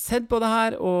har sett på det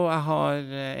her, og jeg har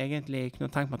egentlig ikke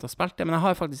noe tenkt meg til å spille det, men jeg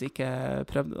har faktisk ikke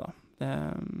prøvd det da.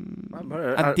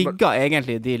 Jeg digger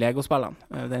egentlig de Lego-spillene.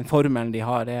 Den formelen de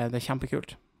har, det er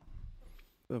kjempekult.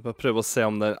 Jeg bare prøve å se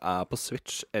om det er på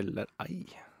Switch eller ei.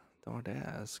 Det var det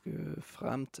jeg skulle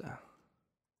frem til.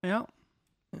 Ja.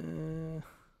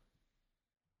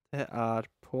 Det er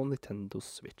på Nintendo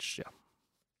Switch, ja.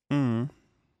 Jeg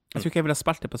tror ikke jeg ville ha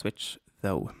spilt det på Switch,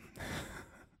 though.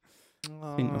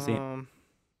 Synd å si.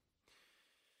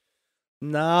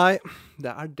 Nei,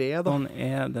 det er det da. Sånn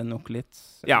er det nok litt.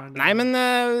 Ja, nei, men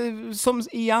som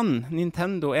igjen,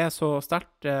 Nintendo er så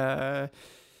sterkt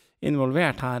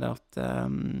involvert her at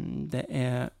det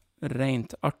er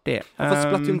rent artig. For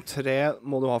Splatoon 3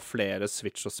 må du ha flere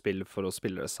Switch og spill for å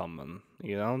spille det sammen,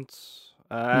 ikke sant?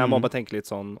 Jeg må bare tenke litt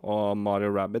sånn, og Mario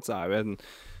Rabbids er jo en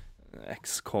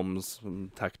XCOMs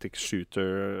tactic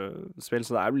shooter-spill,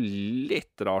 så det er jo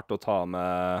litt rart å ta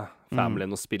med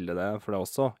familien og spille det, for det er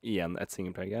også igjen et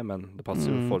singleplayer, men det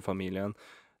passer jo for familien.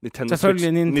 Nintendo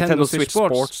Switch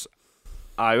Sports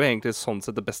er jo egentlig sånn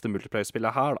sett det beste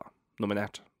multiplayer-spillet her da,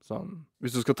 nominert. Sånn.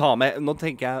 Hvis du skal ta med, nå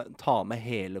tenker jeg ta med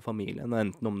hele familien,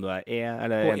 enten om du er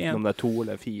enten om det er 2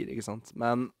 eller 4, ikke sant?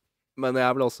 Men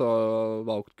jeg vil også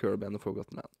valgt Kirby and the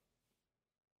Forgotten Land.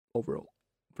 Overall.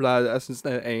 For jeg synes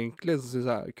egentlig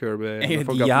Kirby er et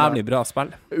jævlig bra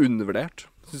spill. Undervurdert.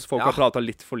 Jeg synes folk har pratet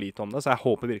litt for lite om det, så jeg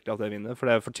håper virkelig at det vinner, for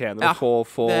det fortjener å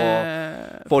få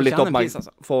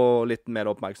litt mer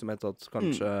oppmerksomhet, at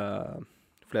kanskje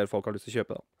flere folk har lyst til å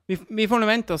kjøpe det. Vi får nå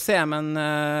vente og se, men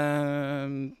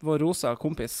vår rosa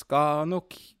kompis skal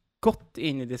nok godt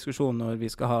inn i diskusjonen når vi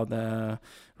skal ha det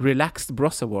Relaxed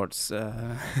Bros Awards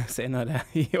senere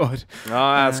i år.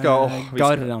 Ja, jeg skal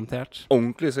garantert.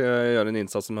 Ordentlig skal jeg gjøre en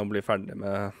innsats med å bli ferdig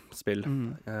med spill.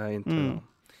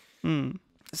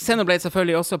 Xenoblade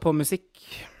selvfølgelig også på musikk.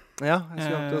 Ja, jeg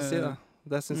skal ikke si det.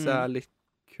 Det synes jeg er litt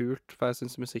kult, for jeg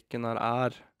synes musikken her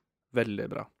er veldig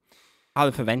bra. Jeg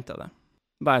hadde forventet det.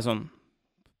 Bare sånn,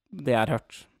 det jeg har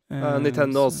hørt.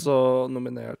 Nintendo er også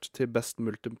nominert til Best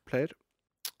Multiplayer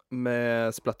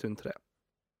med Splatoon 3.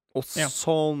 Og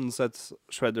sånn sett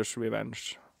Shredder's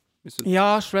Revenge.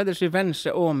 Ja, Shredder's Revenge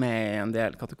er også med i en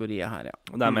del kategorier her, ja.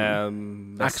 Det er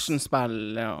med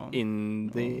actionspill, ja.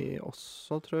 Indie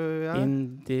også, tror jeg.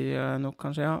 Indie nok,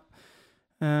 kanskje, ja.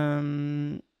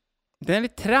 Det er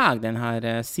litt treg, den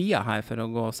her siden her, for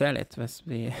å gå og se litt, hvis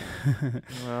vi...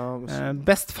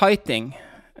 Best Fighting.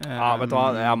 Ja, vet du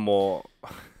hva? Jeg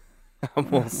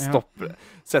må stoppe,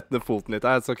 sette ned foten litt.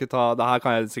 Jeg skal ikke ta, det her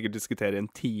kan jeg sikkert diskutere i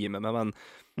en time med, men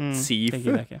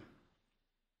Sifu.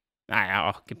 Nei, jeg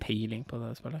har ikke peiling på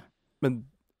det spillet. Men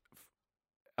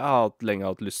jeg har lenge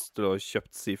hatt lyst til å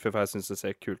kjøpt Sifu, for jeg synes det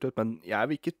ser kult ut, men jeg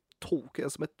vil ikke tolke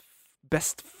det som et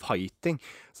best fighting.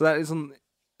 Så det er litt sånn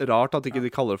rart at ikke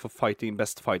de kaller det for fighting,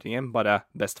 best fighting game, bare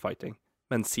best fighting.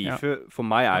 Men Sifu, for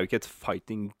meg er jo ikke et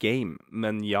fighting game,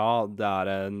 men ja, det er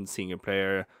en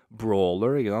single-player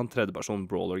brawler, ikke sant? Tredjeperson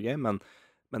brawler game, men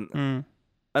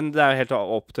det er helt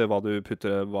opp til hva du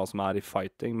putter, hva som er i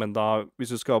fighting, men da,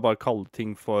 hvis du skal bare kalle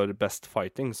ting for best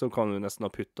fighting, så kan du nesten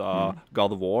ha puttet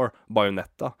God of War,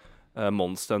 Bayonetta,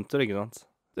 Monster Hunter, ikke sant?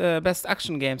 Best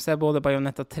action games er både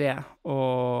Bayonetta 3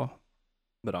 og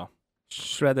bra.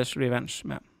 Shredder's Revenge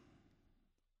med,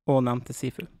 og nevnte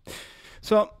Sifu.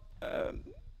 Så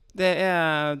der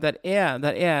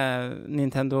er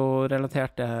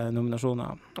Nintendo-relaterte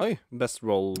nominasjoner. Oi, Best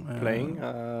Role-Playing,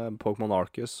 Pokémon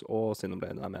Arceus og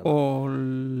Xenoblade er med. Og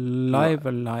Live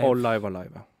Alive. Og Live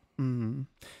Alive,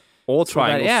 Og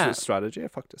Triangle Strategy,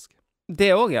 faktisk. Det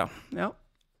også, ja.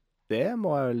 Det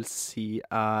må jeg vel si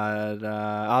er...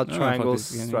 Triangle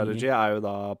Strategy er jo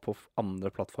da på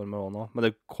andre plattformer også nå, men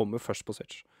det kommer først på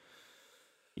Switch.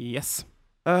 Yes.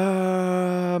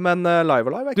 Men Live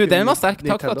Alive Du, den var sterk.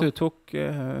 Takk for Nintendo. at du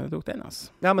tok den, altså.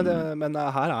 Ja, men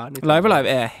her er Nintendo. Live Alive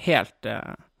er helt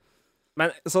Men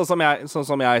sånn som jeg Du ser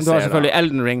har selvfølgelig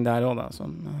Elden Ring der òg, da. Som,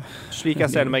 slik jeg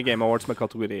ser det med Game Awards med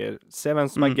kategorier, se hvem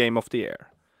som er Game of the Year.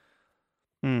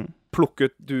 Plukk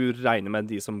ut du regner med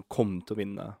de som kommer til å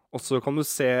vinne. Og så kan du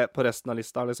se på resten av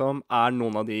lista, liksom. Er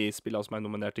noen av de spillene som er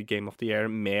nominert til Game of the Year,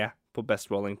 med på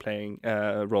Best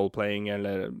Role-playing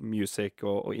eller music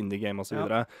og indie game og så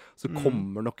videre, så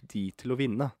kommer nok de til å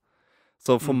vinne.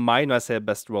 Så for meg, når jeg ser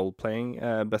Best Role-playing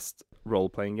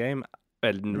game,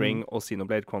 Elden Ring og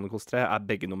Xenoblade Chronicles 3 er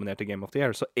begge nominert til Game of the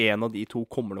Year, så en av de to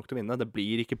kommer nok til å vinne. Det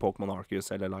blir ikke Pokémon Arceus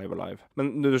eller Live Alive.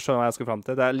 Men du skjønner hva jeg skal frem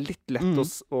til. Det er litt lett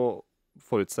å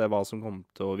forutse hva som kommer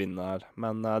til å vinne her.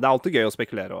 Men det er alltid gøy å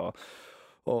spekulere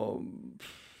og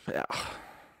ja.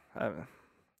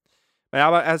 Men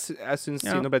jeg syns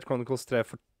Xenoblade Chronicles 3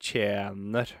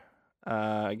 fortjener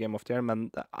Game of the Year,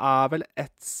 men det er vel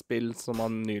ett spill som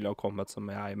har nylig har kommet som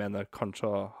jeg mener kanskje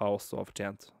har også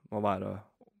fortjent å være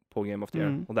på Game of the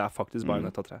Year, og det er faktisk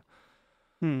Bayonetta 3.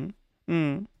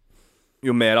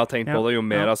 Jo mer jeg har tenkt på det, jo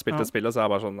mer jeg har spilt det spillet, så er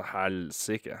jeg bare sånn,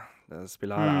 helsike. Det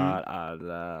spillet her er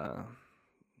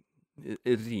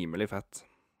rimelig fett.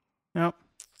 Ja.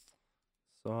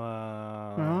 Så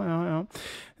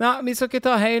Nei, vi skal ikke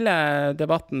ta hele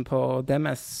debatten på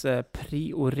deres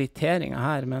prioriteringer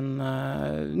her, men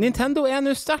Nintendo er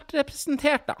nå sterkt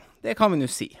representert, da. Det kan vi nå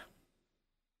si.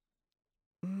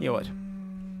 I år.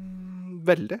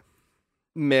 Veldig.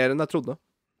 Mer enn jeg trodde.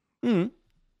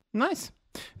 Nice.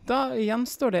 Da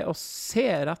gjenstår det å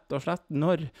se rett og slett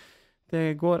når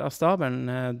det går av stabelen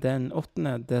den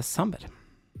 8. desember.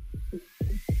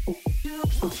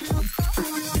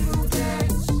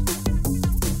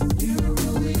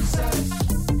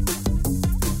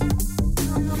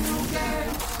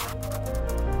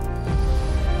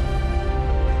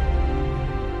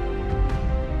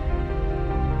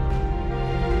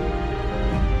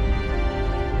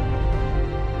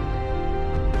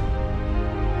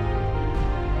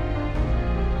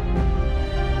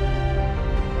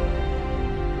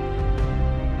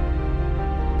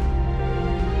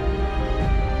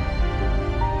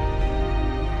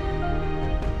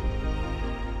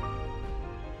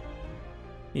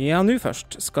 Ja, nå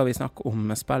først skal vi snakke om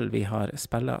spill vi har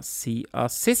spillet siden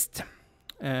sist.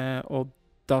 Og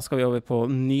da skal vi over på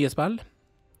nye spill.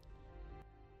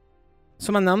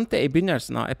 Som jeg nevnte i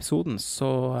begynnelsen av episoden,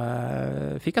 så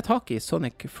fikk jeg tak i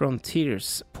Sonic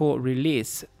Frontiers på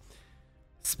release.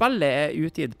 Spillet er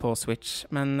utgitt på Switch,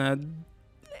 men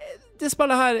det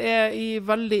spillet her er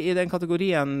veldig i den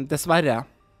kategorien, dessverre,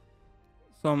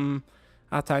 som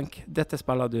jeg tenker, dette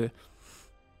spiller du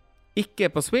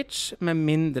ikke på Switch, med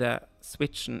mindre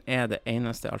Switchen er det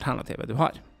eneste alternativet du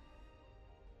har.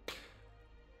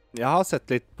 Jeg har sett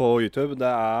litt på YouTube.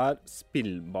 Det er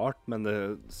spillbart, men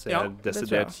det ser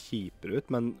desidert kjipere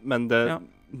ut. Men det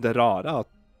rare er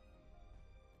at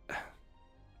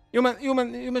Jo, men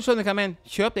skjønner du hva jeg mener?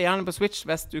 Kjøp det gjerne på Switch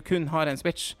hvis du kun har en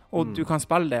Switch, og du kan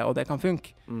spille det, og det kan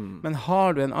funke. Men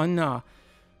har du en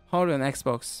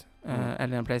Xbox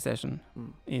eller en PlayStation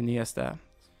i nyeste,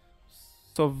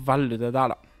 så velger du det der,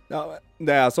 da. Ja,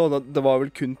 det jeg så, det var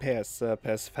vel kun PC,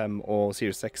 PS5 og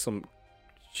Series X som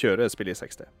kjører spill i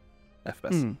 60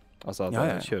 FPS. Altså at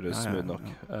det kjøres smooth nok.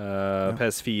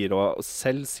 PS4 og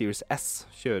selv Series S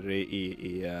kjører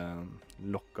i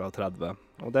lokka 30.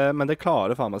 Men det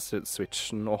klarer faen meg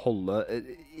Switchen å holde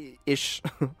ish.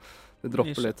 Det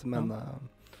dropper litt, men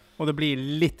Og det blir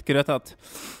litt grøtete.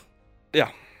 Ja.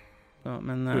 Ja,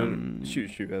 men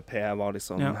 2020p var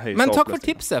liksom høyeste. Men takk for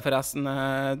tipset, forresten.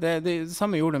 Det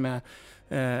samme gjorde du med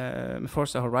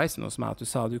Forza Horizon hos meg, at du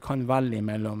sa du kan velge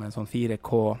mellom en sånn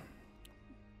 4K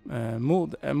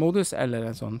modus eller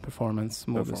en sånn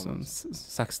performance-modus, sånn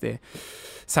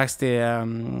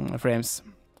 60 frames.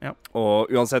 Ja. Og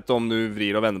uansett om du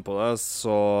vrir og vender på det,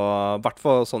 så i hvert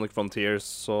fall Sonic Frontiers,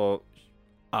 så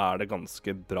er det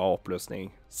ganske bra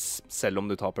oppløsning, selv om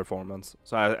du tar performance.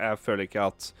 Så jeg føler ikke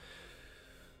at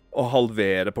å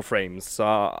halvere på frames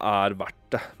er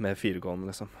verdt det med 4K,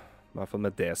 liksom. I hvert fall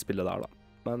med det spillet der, da.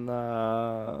 Men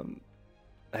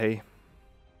hei.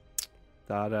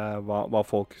 Det er hva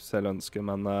folk selv ønsker,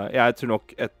 men jeg tror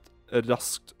nok et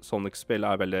raskt Sonic-spill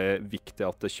er veldig viktig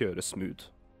at det kjøres smooth.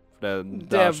 For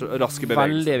det er så raske bevegelser.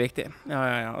 Veldig viktig.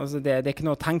 Ja. Altså, det er ikke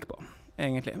noe å tenke på,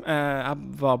 egentlig. Jeg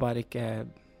var bare ikke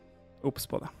obs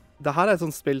på det. Det her er et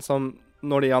sånt spill som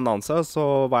når de annonset,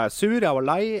 så var jeg sur, jeg var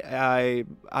lei. Jeg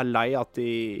er lei at de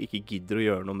ikke gidder å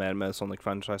gjøre noe mer med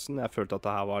Sonic-franchisen. Jeg følte at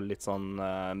det her var litt sånn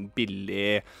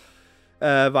billig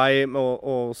vei med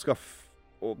å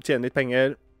tjene litt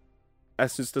penger. Jeg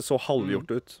synes det så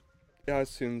halvgjort ut. Jeg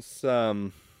synes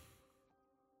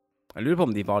Jeg lurer på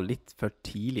om de var litt for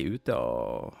tidlig ute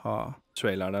å ha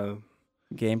trailerne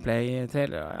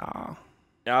gameplay-trailere, ja.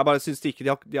 Jeg bare synes de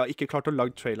har ikke klart å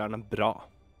lage trailerne bra.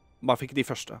 Bare fikk de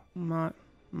første. Nei.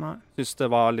 Jeg synes det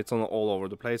var litt sånn all over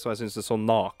the place, og jeg synes det så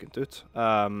nakent ut.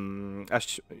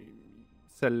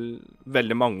 Selv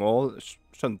veldig mange år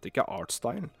skjønte ikke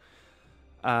artstylen.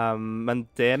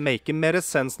 Men det maker mer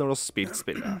sense når du har spilt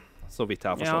spillet, så vidt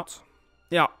jeg har forstått.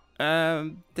 Ja,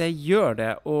 det gjør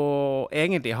det, og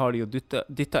egentlig har de jo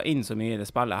dyttet inn så mye i det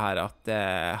spillet her at det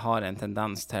har en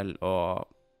tendens til å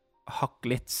hakke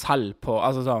litt selv på,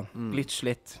 altså sånn, glitch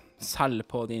litt selv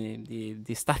på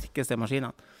de sterkeste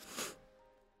maskinene.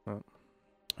 Ja.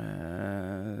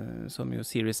 Som jo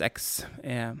Series X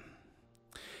er.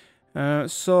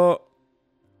 Så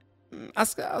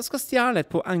jeg skal stjele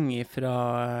et poeng fra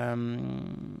en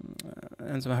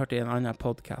som jeg hørte i en annen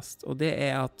podcast, og det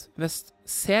er at hvis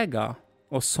Sega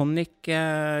og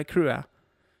Sonic-crewet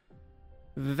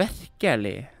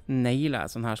virkelig nailer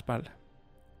et sånt her spill,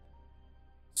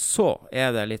 så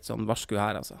er det litt sånn varsku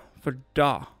her, altså. For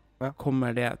da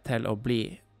kommer det til å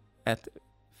bli et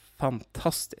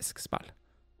fantastisk spill.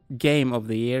 Game of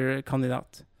the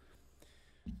Year-kandidat.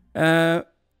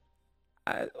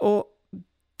 Og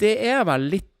det er vel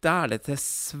litt der det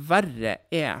dessverre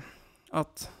er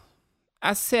at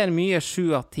jeg ser mye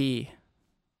 7 av 10.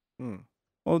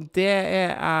 Og det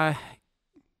er jeg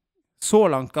så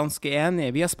langt ganske enig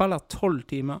i. Vi har spillet 12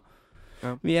 timer.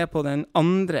 Ja. Vi er på den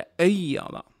andre øya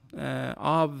da,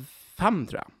 av 5,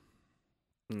 tror jeg.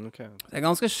 Okay. Det er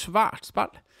ganske svært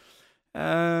spill.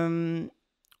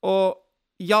 Og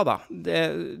ja da,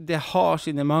 det har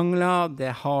sine mangler,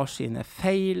 det har sine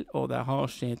feil, og det har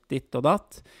sitt ditt og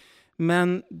datt. Men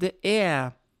det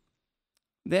er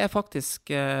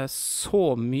faktisk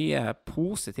så mye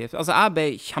positivt. Altså, jeg ble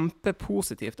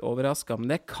kjempepositivt overrasket, men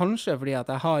det er kanskje fordi at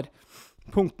jeg har,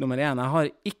 punkt nummer 1, jeg har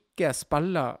ikke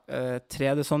spillet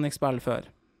 3D Sonic-spill før,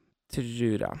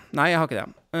 tror jeg. Nei, jeg har ikke det.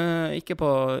 Jeg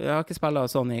har ikke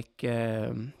spillet Sonic,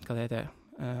 hva det heter,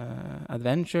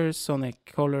 Adventures, Sonic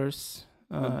Colors.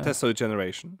 Testa ut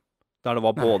Generation, der det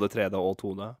var både 3D og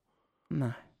 2D.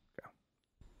 Nei. Okay.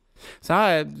 Så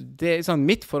sånn,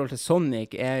 mitt forhold til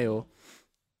Sonic er jo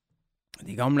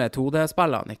de gamle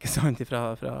 2D-spillene, ikke sant,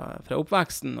 fra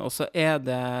oppveksten, og så er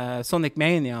det Sonic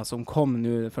Mania som kom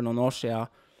nå for noen år siden,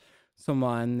 som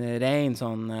var en ren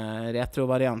sånn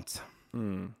retro-variant.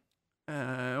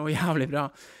 Og jævlig bra.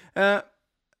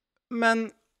 Men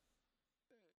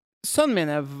sønnen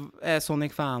min er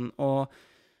Sonic-fan, og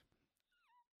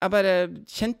jeg bare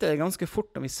kjente det ganske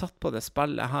fort når vi satt på det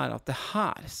spillet her, at det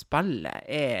her spillet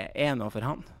er noe for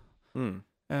han.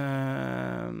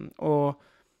 Og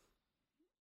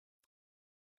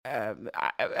jeg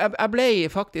ble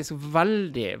faktisk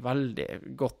veldig,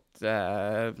 veldig godt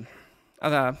jeg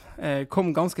kom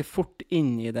ganske fort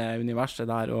inn i det universet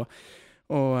der, og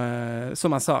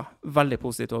som jeg sa, veldig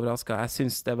positivt overrasket. Jeg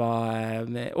synes det var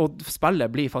og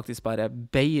spillet blir faktisk bare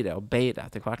bedre og bedre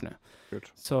etter hvert nå.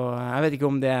 Så jeg vet ikke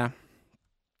om det,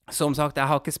 som sagt, vi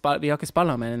har ikke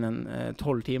spillet mer enn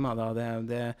 12 timer da.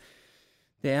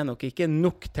 Det er nok ikke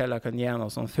nok til jeg kan gi noe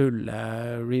sånn full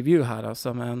review her, altså,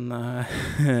 men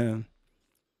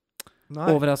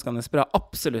overraskende bra,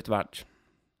 absolutt verdt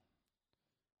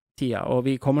tida, og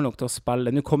vi kommer nok til å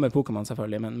spille, nå kommer Pokémon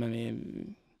selvfølgelig, men vi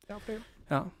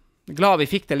glad vi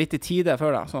fikk det litt i tide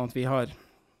før da, sånn at vi har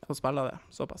fått spille det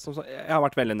såpass. Jeg har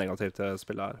vært veldig negativ til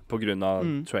spillet her, på grunn av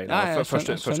trailer,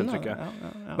 første inntrykket.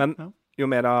 Men jo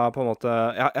mer på en måte,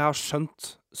 jeg har skjønt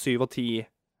 7 av 10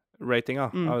 ratinga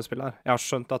av spillet her. Jeg har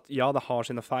skjønt at ja, det har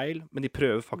sine feil, men de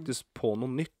prøver faktisk på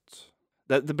noe nytt.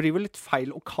 Det blir vel litt feil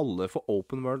å kalle det for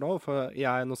open world også, for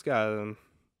nå skal jeg...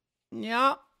 Ja.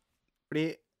 Fordi,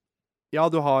 ja,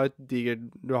 du har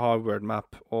word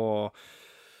map, og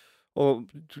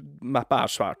mappet er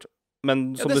svært.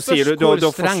 Men som du sier... Det spørs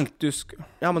hvor strengt du skal...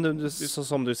 Ja, men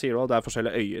som du sier også, det er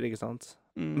forskjellige øyer, ikke sant?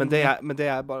 Men det er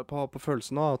bare på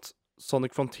følelsen av at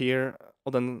Sonic Frontier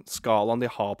og den skalaen de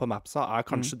har på mapsa er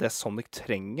kanskje det Sonic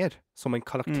trenger som en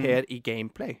karakter i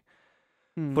gameplay.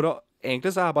 For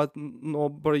egentlig så er nå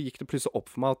bare gikk det plutselig opp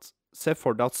for meg at se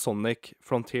for deg at Sonic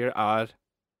Frontier er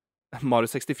Mario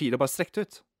 64 bare strekt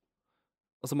ut.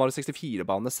 Altså Mario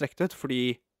 64-banen er strekt ut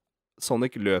fordi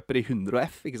Sonic løper i 100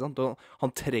 F, ikke sant? Og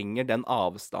han trenger den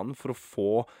avstanden for å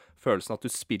få følelsen at du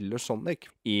spiller Sonic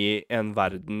i en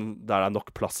verden der det er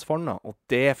nok plass for den, da. Og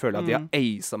det føler jeg at de har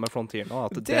acet med Frontier nå.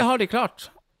 Det har de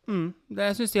klart.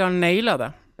 Jeg synes de har nailet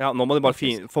det. Ja, nå må de bare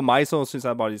for meg så synes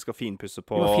jeg bare de skal finpusse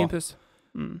på... Finpuss.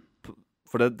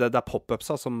 For det er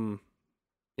pop-upsa som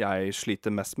jeg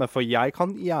sliter mest med. For jeg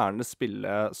kan gjerne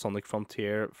spille Sonic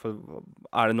Frontier, for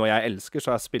det noe jeg elsker,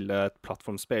 så spille et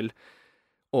plattformspill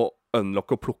og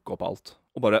unlocke og plukke opp alt.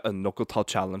 Og bare unlocke og ta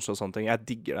challenge og sånne ting. Jeg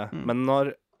digger det. Men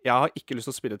når jeg har ikke lyst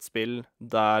til å spille et spill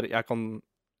der jeg kan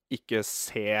ikke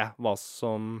se hva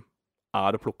som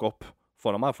å plukke opp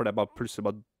foran meg, for det plutselig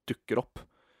bare dukker opp.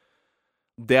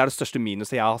 Det det største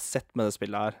minuset jeg har sett med det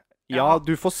spillet her. Ja,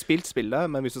 du får spilt spillet,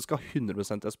 men hvis du skal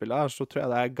 100% av spillet her, så tror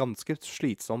jeg det ganske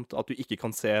slitsomt at du ikke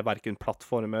kan se hverken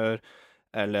plattformer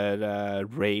eller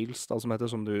rails, da, som heter,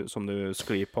 som du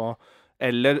sklir på,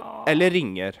 eller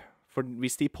ringer. For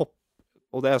hvis de popper,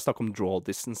 og det snakk om draw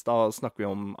distance, da snakker vi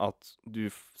om at du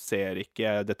ser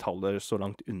ikke detaljer så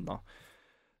langt unna.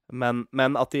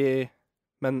 Men at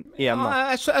Men igjen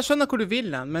da. Jeg skjønner hvor du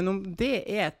vil hen, men om det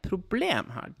et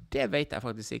problem her, det vet jeg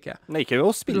faktisk ikke. Nei, ikke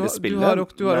å spille spillet,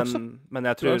 men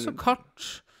jeg tror... Du har også kart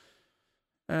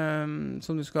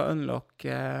som du skal unlock.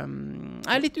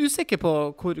 Jeg litt usikker på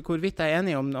hvorvidt jeg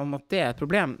enig om at det et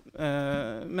problem,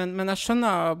 men jeg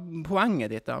skjønner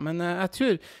poenget ditt da. Men jeg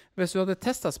tror, hvis du hadde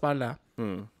testet spillet,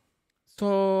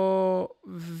 så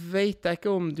vet jeg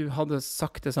ikke om du hadde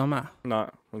sagt det samme. Nei,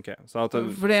 ok. Så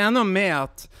for det noe med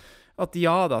at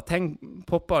ja da, ting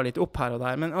popper litt opp her og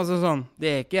der, men altså sånn, det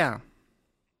er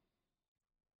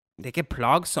ikke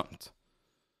plagsomt.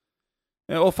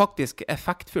 Og faktisk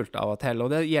effektfullt av og til,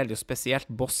 og det gjelder jo spesielt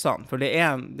bossene, for du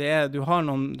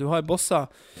har bosser,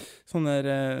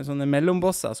 sånne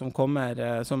mellombosser som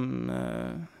kommer, som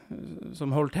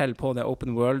holder til på det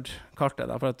open world-kartet,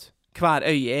 da, for at hver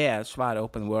øy et svær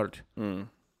open world.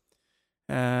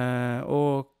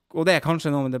 Og det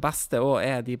kanskje noe av det beste, og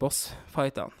de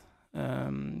bossfightene.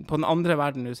 På den andre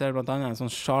verden du ser blant annet en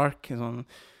sånn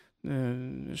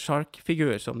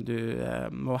shark-figur som du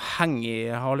må henge i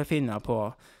halefinner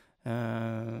på,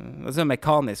 altså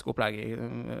mekanisk opplegg i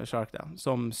shark da,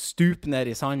 som stuper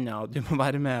ned i sanda, og du må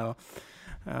være med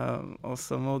og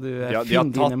så må du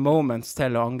finne dine moments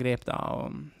til å angripe da,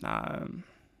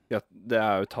 ja, det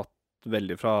jo tatt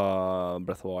veldig fra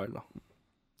Breath of the Wild da.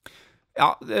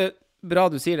 Ja, bra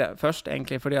du sier det først,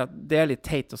 egentlig, fordi at det litt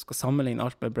teit å skal sammenligne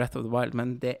alt med Breath of the Wild,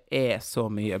 men det så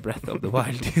mye Breath of the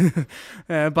Wild.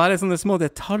 Bare sånne små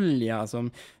detaljer som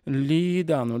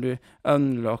lyder når du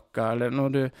unlocker, eller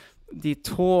når de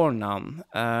tårnene,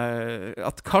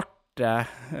 at kartet,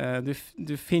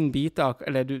 du finner biter,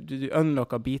 eller du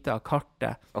unlocker biter av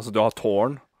kartet. Altså, du har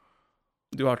tårn?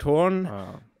 Du har tårn.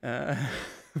 Ja.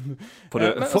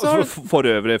 For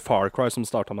øvrig Far Cry som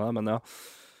startet med det, men ja.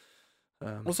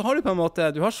 Og så har du på en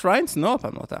måte, du har shrines nå på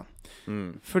en måte,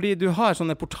 fordi du har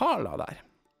sånne portaler der,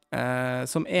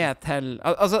 som til,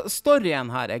 altså storyen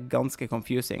her ganske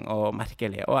confusing og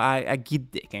merkelig, og jeg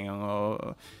gidder ikke engang å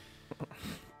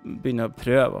begynne å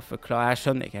prøve å forklare, jeg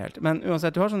skjønner ikke helt, men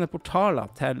uansett, du har sånne portaler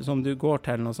til, som du går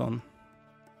til noe sånn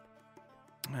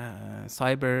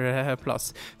cyberplass,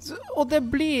 og det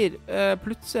blir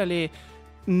plutselig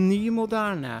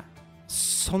nymoderne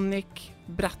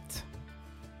Sonic-brett.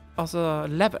 Altså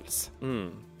levels.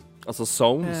 Altså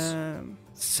zones.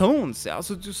 Zones, ja.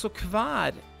 Altså, så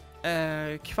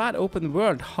hver open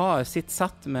world har sitt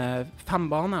sett med 5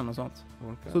 baner og sånt.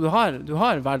 Okay. Så du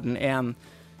har verden 1,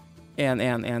 1,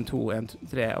 1, 1, 2, 1,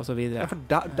 3 og så videre. Ja, for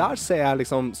der ser jeg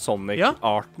liksom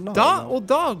Sonic-arten. Ja, og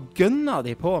da gønner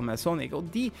de på med Sonic, og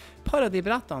par av de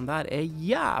brettene der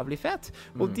jævlig fett,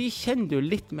 og de kjenner du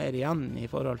litt mer igjen i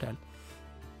forhold til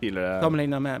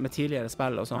sammenlignet med tidligere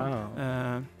spill og sånn.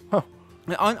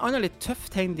 En annen litt tøff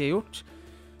ting de har gjort,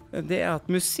 det at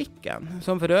musikken,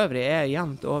 som for øvrig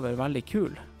jevnt over veldig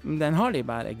kul, den har de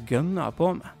bare gønnet på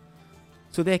med.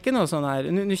 Så det ikke noe sånn her,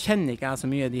 nå kjenner ikke jeg så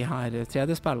mye de her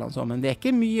 3D-spillene sånn, men det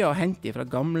ikke mye å hente fra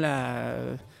gamle,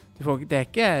 det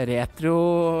ikke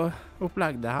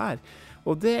retro-opplegg det her.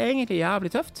 Og det egentlig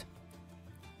jævlig tøft.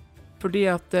 Fordi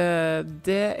at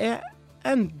det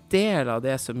en del av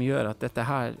det som gjør at dette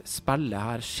her spillet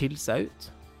her skiller seg ut.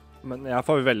 Men jeg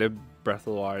får jo veldig Breath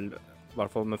of the Wild, i hvert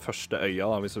fall med første øya,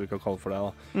 da, hvis vi kan kalle for det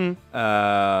da.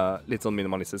 Litt sånn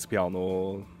minimalistisk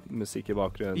pianomusikk i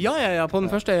bakgrunnen. Ja, på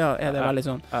den første øya det veldig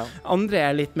sånn.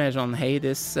 Andre litt mer sånn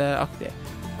Hades-aktig.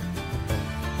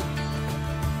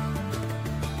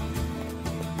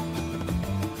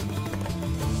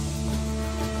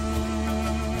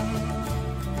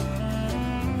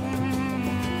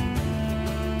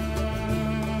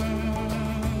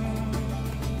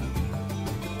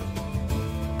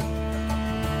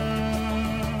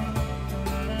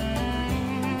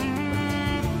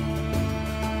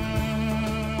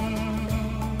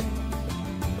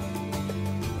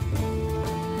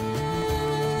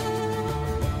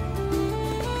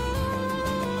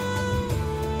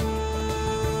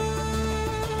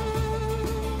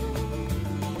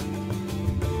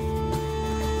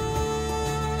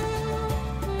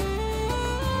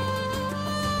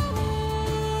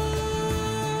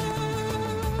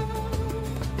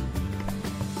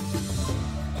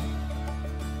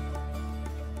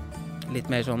 litt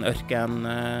mer sånn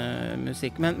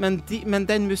ørkenmusikk. Men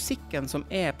den musikken som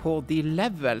på de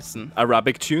levelsen...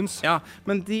 Arabic tunes? Ja,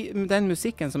 men den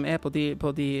musikken som på de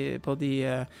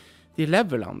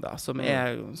levelene da, som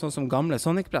sånn som gamle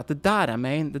Sonic-brett, det der jeg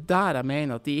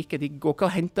mener at de går ikke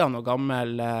og henter noe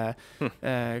gammel,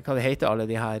 hva det heter alle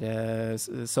de her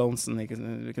zonesen, ikke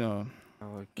noe...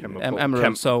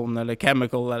 Emerald Zone, eller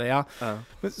Chemical, eller ja.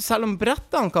 Men selv om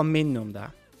brettene kan minne om det,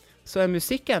 så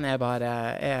musikken bare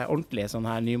ordentlig sånn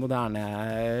her nymoderne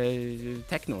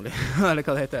techno, eller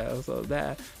hva det heter. Altså,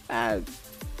 det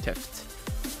tøft.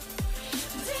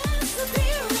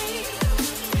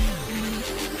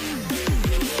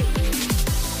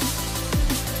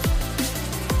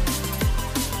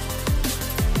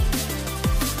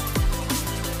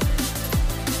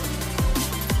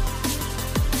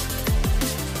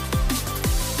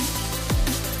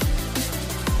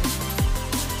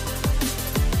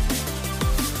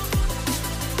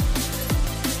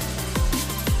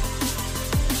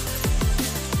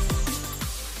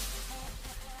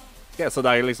 Så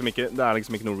det liksom ikke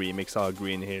noe remix av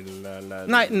Green Hill, eller...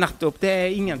 Nei, nettopp.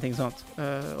 Det ingenting sånt.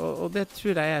 Og det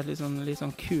tror jeg litt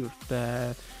sånn kult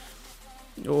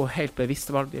og helt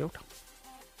bevisst valg de har gjort.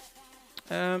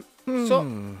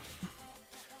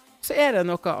 Så det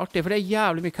noe artig, for det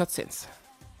jævlig mye cutscenes.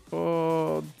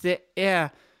 Og det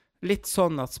litt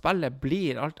sånn at spillet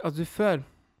blir alt... Altså,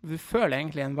 du føler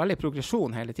egentlig en veldig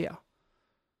progresjon hele tiden.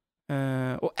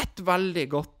 Og et veldig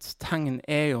godt tegn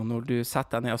jo når du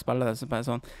setter deg ned og spiller det, så bare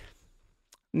sånn,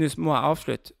 nå må jeg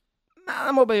avslutte. Nei,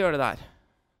 jeg må bare gjøre det der.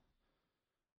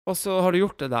 Og så har du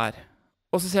gjort det der.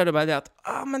 Og så ser du bare det at,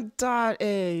 men der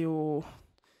jo...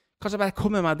 Kanskje jeg bare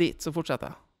kommer meg dit, så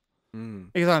fortsetter jeg.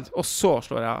 Ikke sant? Og så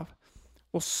slår jeg av.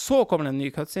 Og så kommer det en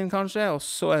ny cutscene kanskje, og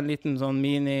så en liten sånn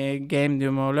minigame du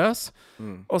må løse.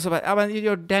 Og så bare, men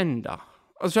gjør den da.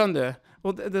 Og så skjønner du,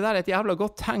 og det der et jævla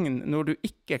godt tegn når du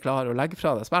ikke klarer å legge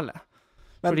fra deg spillet.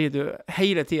 Fordi du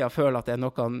hele tiden føler at det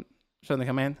noe, skjønner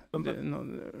hva jeg mener?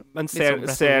 Men det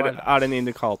en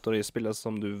indikator i spillet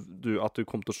som at du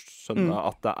kommer til å skjønne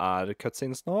at det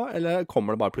cutscenes nå, eller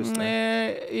kommer det bare plutselig?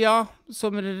 Ja,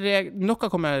 noe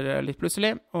kommer litt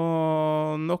plutselig,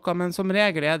 men som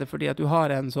regel det fordi at du har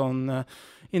en sånn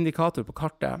indikator på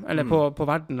kartet, eller på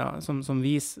verden da, som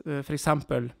viser, for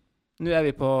eksempel, nå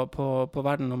vi på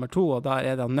verden nummer 2, og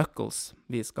der det Knuckles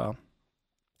vi skal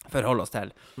forholde oss til.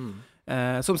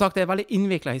 Som sagt, det en veldig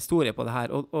innviklet historie på det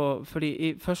her, og fordi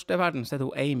i første verden så det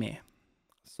hun Amy,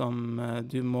 som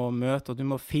du må møte, og du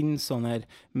må finne sånne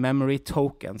memory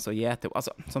tokens og gi til.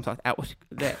 Altså, som sagt, jeg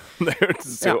orker det. Det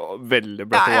hørtes jo veldig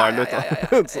Breath of Wild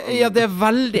ut. Ja, det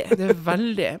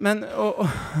veldig. Men,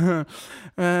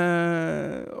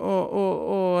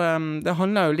 det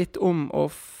handler jo litt om å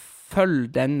følg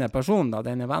denne personen da,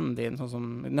 denne vennen din, sånn som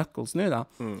Knuckles nå da.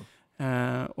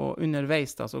 Og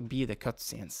underveis da, så blir det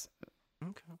cutscenes.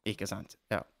 Ikke sant?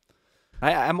 Ja.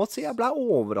 Nei, jeg må si jeg ble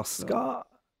overrasket.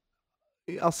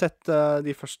 Jeg har sett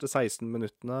de første 16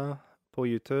 minuttene på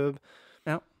YouTube.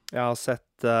 Ja. Jeg har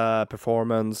sett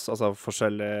performance, altså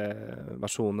forskjellige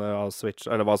versjoner av Switch,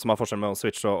 eller hva som forskjell mellom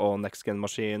Switch og Next Gen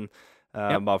Machine,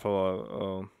 bare for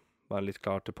å være litt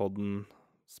klar til podden.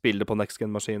 Spille på Next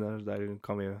Gen-maskiner, det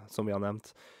kan vi, som vi har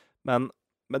nevnt. Men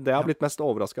det har blitt mest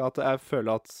overrasket at jeg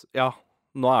føler at, ja,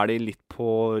 nå de litt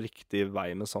på riktig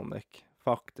vei med Sonic,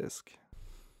 faktisk.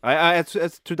 Jeg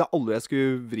trodde aldri jeg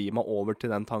skulle vri meg over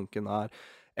til den tanken her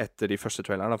etter de første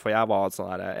trailerne, for jeg var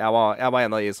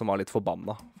en av de som var litt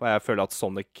forbannet, for jeg føler at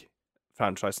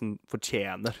Sonic-franchisen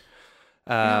fortjener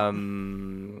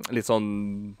litt sånn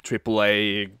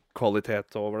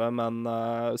AAA-kvalitet over det, men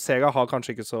Sega har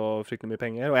kanskje ikke så fryktelig mye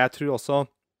penger, og jeg tror også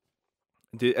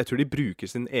jeg tror de bruker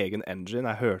sin egen engine,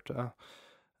 jeg hørte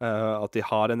at de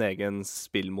har en egen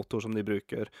spillmotor som de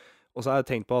bruker, og så har jeg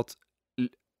tenkt på at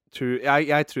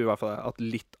jeg tror i hvert fall at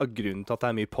litt av grunnen til at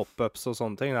det mye pop-ups og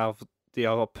sånne ting, at de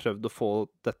har prøvd å få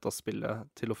dette spillet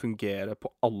til å fungere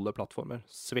på alle plattformer,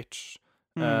 Switch,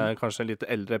 kanskje en litt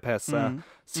eldre PC,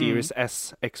 Series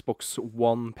S, Xbox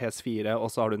One, PS4, og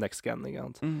så har du Next Gen, ikke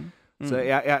sant? Så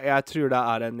jeg tror det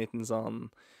en liten sånn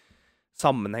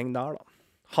sammenheng der, da.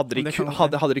 Hadde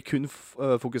de kun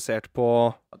fokusert på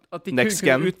at de Next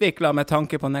Gen, utviklet med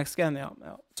tanke på Next Gen, ja.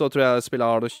 Så tror jeg spillet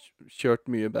hadde kjørt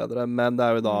mye bedre, men det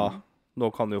jo da, nå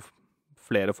kan jo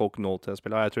flere folk nå til å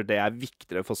spille, og jeg tror det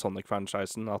viktigere for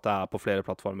Sonic-franchisen at det på flere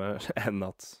plattformer enn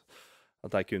at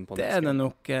det kun på Next Gen. Det det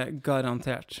nok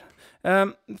garantert.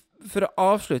 For å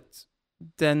avslutte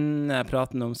denne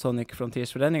praten om Sonic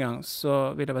Frontiers for denne gang,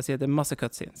 så vil jeg bare si at det masse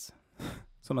cutscenes,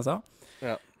 som jeg sa.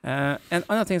 Ja. En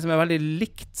annen ting som veldig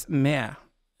likt med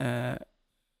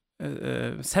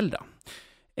Zelda,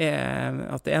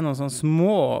 at det noen sånne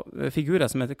små figurer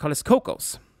som kalles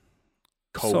Cocos.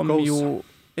 Som jo,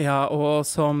 ja, og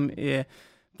som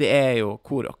det jo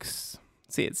Koroks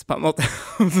seeds, på en måte.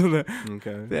 Så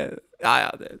det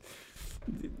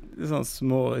sånne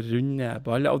små, runde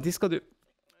baller, og de skal du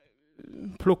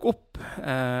plukke opp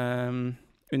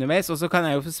underveis, og så kan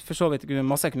jeg jo for så vidt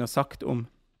masse jeg kunne sagt om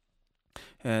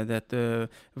det et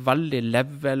veldig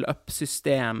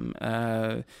level-up-system,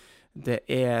 det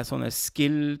sånne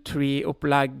skill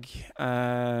tree-opplegg,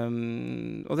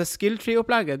 og det skill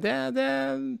tree-opplegget,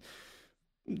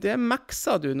 det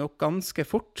maxer du nok ganske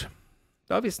fort.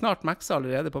 Da har vi snart maxet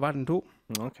allerede på verden 2.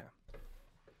 Ok.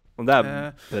 Og det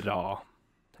bra,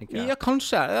 tenker jeg. Ja,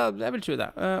 kanskje. Ja, jeg vil tro det.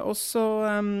 Også,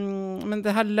 men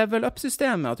det her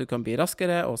level-up-systemet, at du kan bli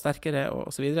raskere og sterkere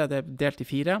og så videre, det delt i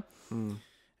 4.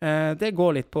 Det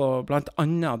går litt på blant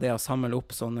annet det å samle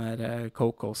opp sånne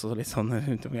Cocos og litt sånne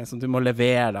rundt omkring, som du må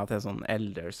levere da, til sånne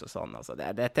elders og sånn. Altså,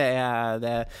 dette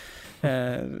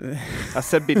Jeg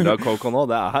ser bilder av Coco nå,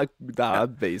 det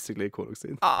basically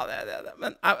Korok-siden. Ja, det.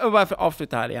 Men jeg vil bare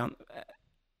avslutte her igjen.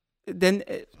 Den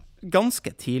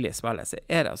ganske tidlig i spillet så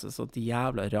det altså så et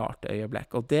jævla rart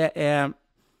øyeblikk, og det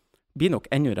blir nok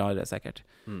enda rarere sikkert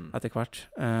etter hvert.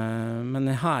 Men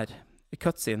den her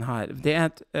cutscene her, det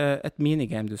et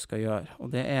minigame du skal gjøre,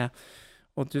 og det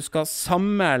og du skal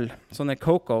samle sånne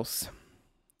Cocos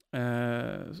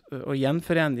og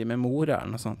gjenforene de med mora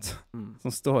eller noe sånt,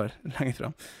 som står lenger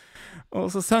frem.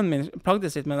 Og så sønnen min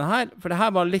plagdes litt med det her, for det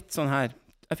her var litt sånn her,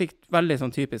 jeg fikk veldig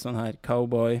sånn typisk sånn her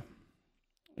cowboy,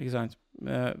 ikke sant,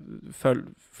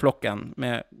 flokken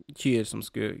med kyr som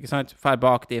skulle, ikke sant, fær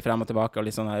bak de frem og tilbake og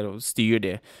litt sånn her, og styr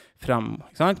de frem,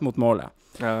 ikke sant, mot målet.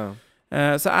 Ja.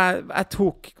 Så jeg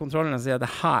tok kontrollen og sier det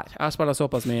her. Jeg har spillet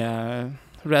såpass mye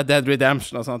Red Dead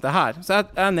Redemption og sånt, det her. Så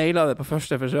jeg nailet det på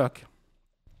første forsøk.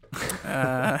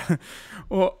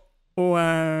 Og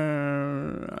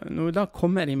når vi da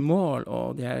kommer i mål,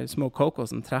 og de her små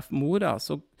Cocosen treffer mora,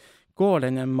 så går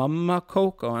denne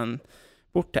mamma-Cocoen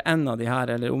bort til en av de her,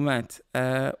 eller omvendt.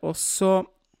 Og så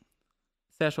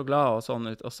ser så glad og sånn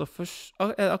ut. Og så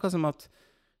det akkurat som at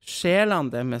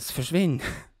sjelene deres forsvinner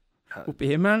opp i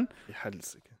himmelen,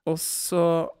 og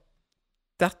så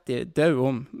detter de død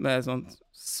om med sånn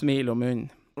smil om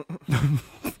munnen.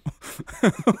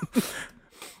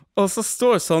 Og så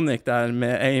står Sonic der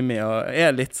med Amy og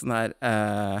litt sånn her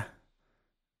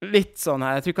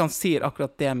jeg tror ikke han sier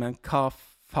akkurat det, men hva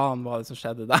faen var det som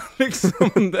skjedde der, liksom.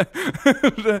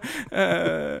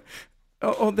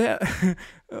 Og det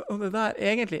der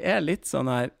egentlig litt sånn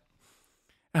her.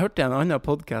 Jeg hørte en annen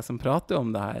podcast som prater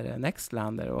om det her,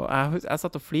 Nextlander, og jeg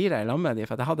satt og fliret i lag med dem,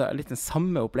 for jeg hadde litt den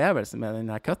samme opplevelse med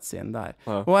den her cutscene der.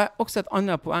 Ja. Og også et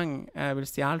annet poeng jeg vil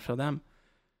stjele fra dem.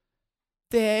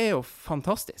 Det jo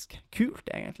fantastisk. Kult,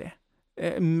 egentlig.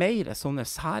 Mer sånne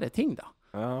sære ting, da.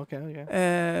 Ja, ok.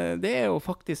 Det jo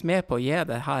faktisk med på å gi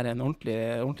det her en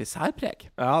ordentlig særpreg.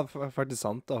 Ja, faktisk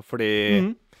sant, da,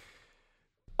 fordi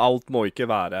alt må ikke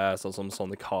være sånn som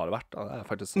Sonic har vært, da. Det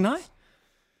faktisk sant. Nei.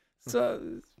 Så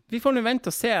vi får nå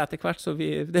vente og se etter hvert, så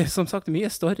det som sagt mye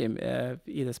story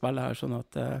i det spillet her, sånn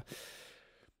at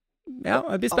ja,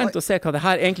 jeg blir spent å se hva det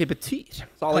her egentlig betyr.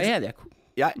 Hva det?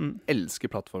 Jeg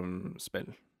elsker plattformspill.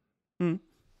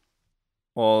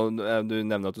 Og du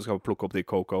nevner at du skal plukke opp de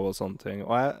Coco og sånne ting,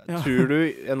 og jeg tror du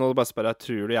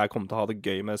jeg kommer til å ha det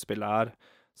gøy med spillet her,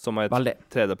 som et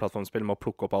 3D-plattformspill med å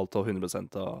plukke opp alt og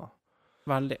 100% og...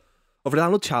 Veldig. Og for det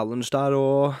noe challenge der,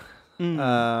 og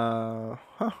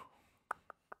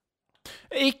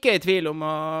ikke i tvil om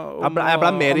jeg ble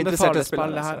mer interessert i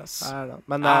spillet her.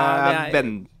 Men jeg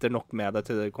venter nok med det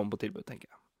til det kommer på tilbud, tenker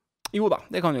jeg. Jo da,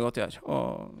 det kan vi godt gjøre,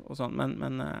 og sånn,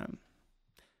 men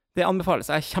det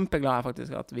anbefales. Jeg kjempeglad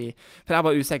faktisk at for jeg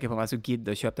var usikker på om jeg skulle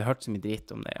gidde å kjøpe det, hørt så mye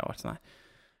dritt om det og alt sånt her.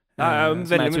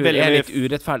 Som jeg tror litt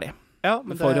urettferdig. Ja,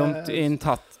 men det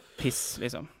forhåndinntatt piss,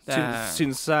 liksom.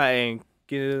 Syns jeg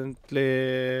egentlig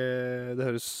det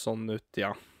høres sånn ut,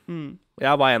 ja.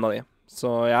 Jeg var en av de. Så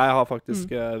jeg har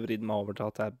faktisk vridd meg over til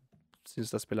at jeg synes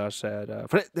det spillet her ser...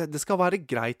 For det skal være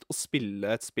greit å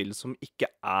spille et spill som ikke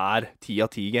 10 av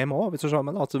 10 game også, hvis du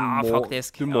skjønner meg.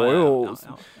 Faktisk. Du må jo...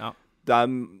 Det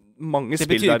mange spill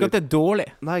der... Det betyr ikke at det dårlig.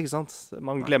 Nei, ikke sant?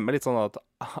 Man glemmer litt sånn at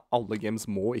alle games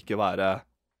må ikke være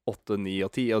 8, 9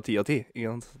 og 10 og 10 og 10,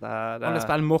 ikke sant? Alle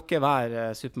spill må ikke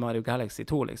være Super Mario Galaxy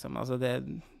 2, liksom. Altså, det...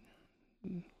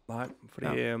 Nei,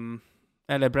 fordi...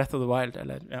 Eller Breath of the Wild,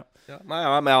 eller, Nei,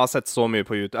 men jeg har sett så mye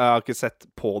på YouTube. Jeg har ikke sett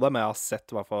på det, men jeg har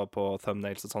sett i hvert fall på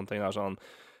thumbnails og sånne ting. Det sånn,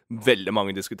 veldig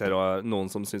mange diskuterer, og noen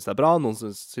som synes det bra, noen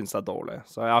som synes det dårlig.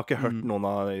 Så jeg har ikke hørt noen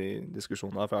av de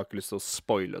diskusjonene, for jeg har ikke lyst til å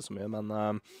spoile så mye, men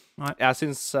jeg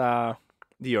synes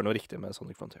de gjør noe riktig med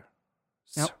Sonic Frontier.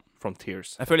 Ja.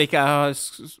 Frontiers. Jeg føler ikke jeg har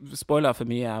spoilet for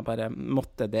mye, jeg bare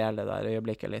måtte dele det der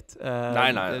øyeblikket litt.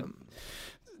 Nei.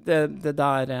 Det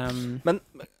der Men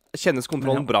kjennes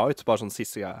kontrollen bra ut, bare sånn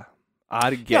siste greie? Er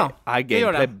det gjør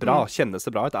gameplay det. bra? Kjennes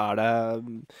det bra ut?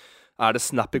 Er det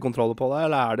snappy kontroller på det,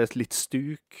 eller er det litt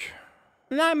stuk?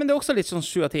 Nei, men det er også litt sånn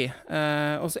 7 av 10.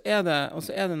 Og så er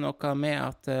det noe med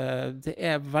at det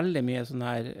er veldig mye sånn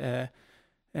her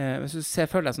hvis du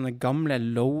ser for deg sånne gamle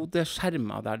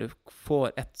loader-skjermer der du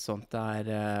får et sånt der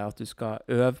at du skal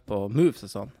øve på moves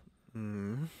og sånn.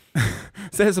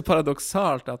 Så er det så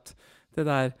paradoksalt at det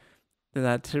der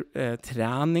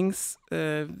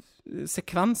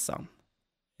treningssekvensene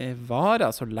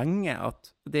varer så lenge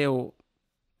at det er jo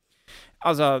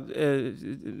altså,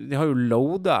 de har jo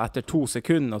loadet etter 2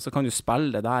 sekunder, og så kan du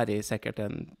spille det der i sikkert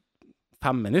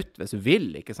 5 minutter hvis du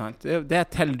vil, ikke sant? Det er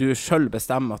til du selv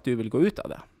bestemmer at du vil gå ut av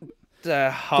det. Så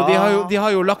de har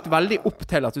jo lagt veldig opp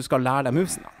til at du skal lære deg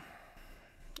movesene.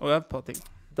 Og øve på ting.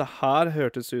 Det her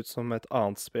hørtes ut som et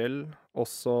annet spill,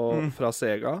 også fra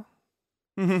Sega,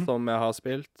 som jeg har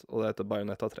spilt, og det heter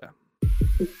Bayonetta 3.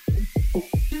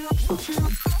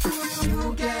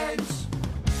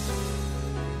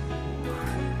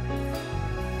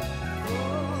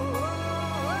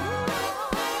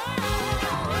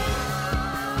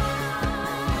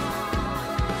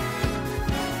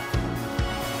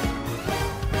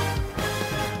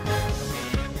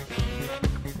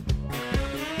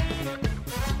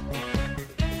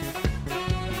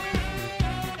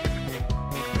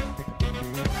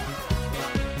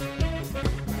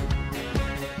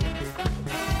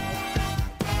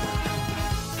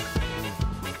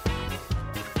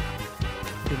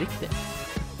 Riktig.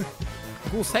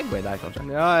 God segway der, kanskje.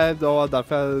 Ja, det var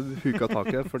derfor jeg huka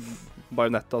taket, for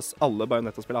alle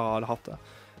Bayonetta-spillere har hatt det.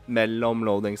 Mellom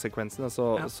loading-sekvensene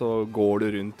så går du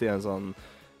rundt i en sånn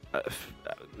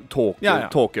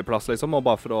tåkeplass, liksom, og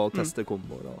bare for å teste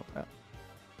komboer.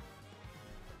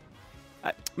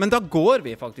 Nei, men da går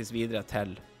vi faktisk videre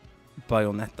til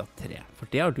Bayonetta 3, for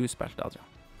det har du spilt, Adrian.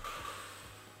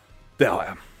 Det har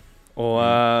jeg. Og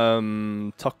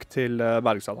takk til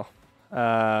Bergstad, da.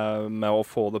 Med å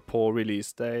få det på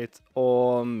release date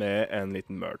og med en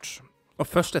liten merch. Og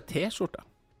første T-skjorte.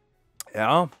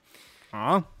 Ja.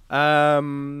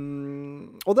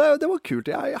 Og det var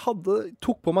kult. Jeg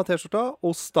tok på meg T-skjorta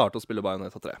og startet å spille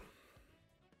Bayonetta 3.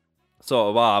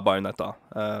 Så hva er Bayonetta?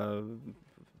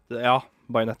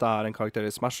 Bayonetta er en karakter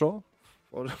i Smash også,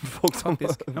 for folk som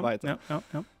vet det.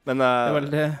 Ja. Men, det er vel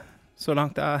det så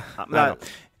langt det er. Men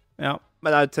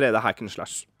det er 3D hack and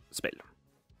slash-spill.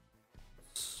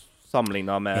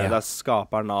 Sammenlignet med det er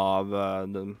skaperen av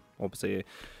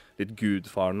litt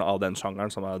gudfaren av den sjangeren,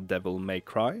 som er Devil May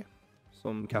Cry,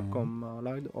 som Capcom har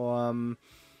lagd. Og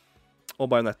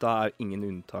Bayonetta er ingen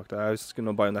unntak. Jeg husker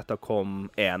når Bayonetta kom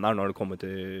når det kom ut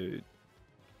i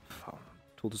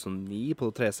 2009 på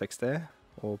 360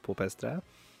 og på PS3.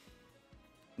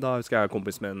 Da husker jeg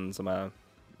kompisen min som jeg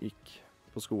gikk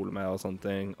på skole med og sånne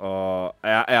ting. Og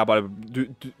jeg bare...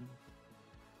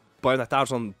 Bayonetta er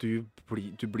sånn, du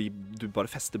bare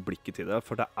fester blikket til det,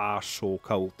 for det er så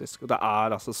kaotisk. Og det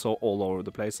er altså så all over the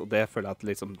place, og det føler jeg at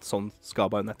liksom, sånn skal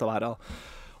Bayonetta være.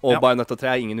 Og Bayonetta 3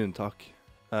 er ingen unntak.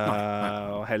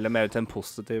 Og heller mer til den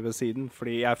positive siden,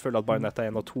 fordi jeg føler at Bayonetta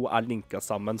 1 og 2 er linket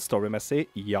sammen storymessig.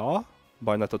 Ja,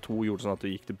 Bayonetta 2 gjorde sånn at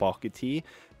du gikk tilbake i tid,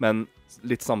 men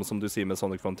litt samme som du sier med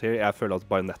Sonic Frontier, jeg føler at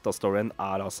Bayonetta-storyen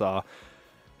er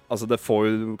Altså, det får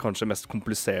jo kanskje mest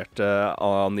kompliserte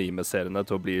anime-seriene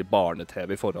til å bli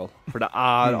barne-TV i forhold. For det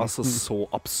er altså så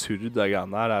absurd, det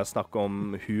greiene her. Det er snakk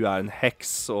om hun er en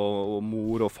heks, og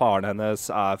mor og faren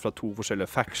hennes er fra 2 forskjellige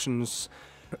factions.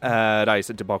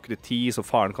 Reiser tilbake til tid, så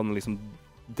faren kan liksom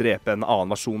drepe en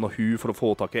annen versjon av hun for å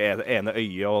få tak i det ene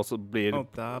øyet, og så blir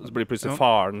plutselig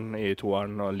faren i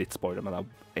toeren, og litt spoiler, men det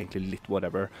er egentlig litt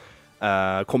whatever.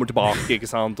 Kommer tilbake, ikke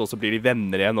sant, og så blir de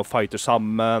venner igjen og fighter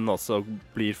sammen, og så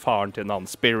blir faren til en annen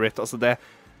spirit. Altså det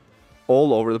all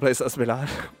over the place, det spillet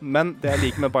her. Men det jeg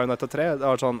liker med Bayonetta 3, det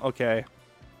var sånn, ok,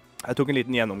 jeg tok en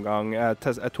liten gjennomgang, jeg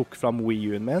tok fram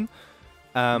Wii U-en min,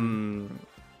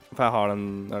 for jeg har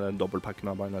den dobbeltpacken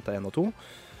av Bayonetta 1 og 2,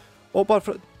 og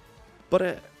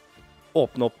bare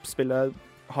åpne opp spillet,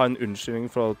 ha en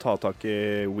unnskyldning for å ta tak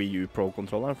i Wii U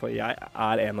Pro-kontrolleren, for jeg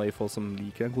er en av de få som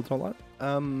liker den kontrolleren.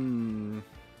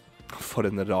 For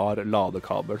en rar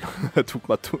ladekabel. Det tok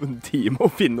meg en time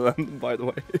å finne den, by the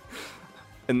way.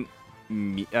 En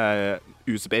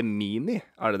USB Mini,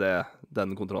 er det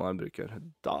den kontrolleren bruker?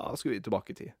 Da skal vi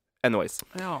tilbake i tid. Anyways.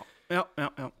 Ja.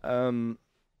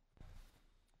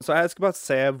 Så jeg skal bare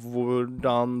se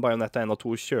hvordan Bayonetta 1 og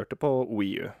 2 kjørte på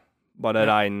Wii U. Bare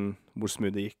regn hvor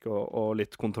smooth det gikk, og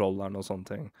litt kontrolleren og sånne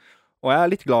ting. Og jeg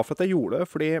er litt glad for at jeg gjorde det,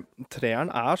 fordi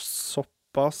treeren er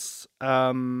såpass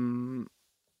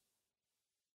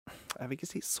jeg vil ikke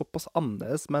si såpass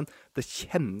annerledes, men det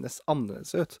kjennes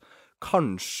annerledes ut.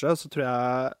 Kanskje så tror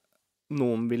jeg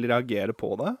noen vil reagere på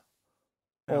det,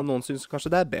 og noen synes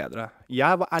kanskje det er bedre.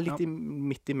 Jeg er litt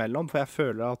midt imellom, for jeg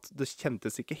føler at det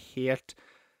kjentes ikke helt...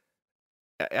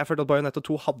 Jeg følte at Bayonetta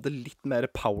 2 hadde litt mer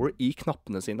power i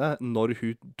knappene sine når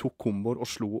hun tok komboer og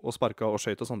slo og sparka og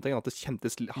skjøt og sånne ting. At det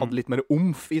kjentes, hadde litt mer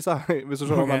omf i seg, hvis du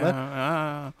skjønner hva jeg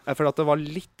mener. Jeg føler at det var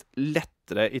litt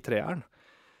lettere i treeren.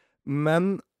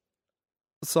 Men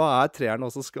så er treeren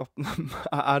også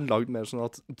er lagd mer sånn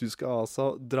at du skal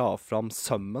altså dra fram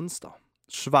summons, da.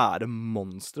 Svære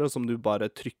monstre som du bare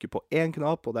trykker på en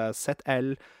knapp, og det er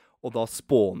ZL, og da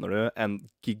spawner du en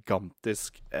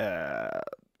gigantisk...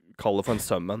 kaller for en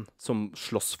summon, som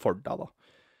slåss for deg, da.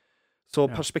 Så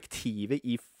perspektivet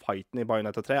i fighten i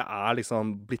Bayonetta 3 er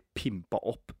liksom blitt pimpa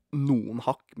opp noen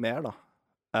hakk mer, da.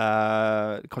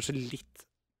 Kanskje litt...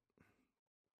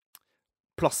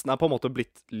 Plassen er på en måte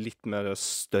blitt litt mer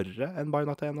større enn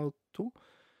Bayonetta 1 og 2.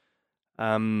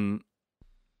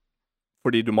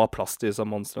 Fordi du må ha plass til disse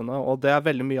monstrene, og det er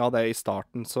veldig mye av det i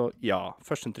starten, så ja,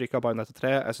 førsteinntrykk av Bayonetta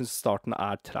 3, jeg synes starten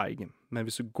er treig, men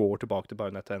hvis du går tilbake til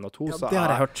Bayonetta 1 og 2, så det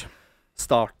har jeg hørt.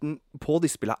 Starten på de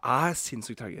spillene er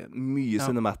sinnssykt treige. Mye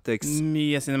cinematics.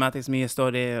 Mye cinematics, mye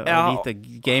story, og lite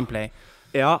gameplay.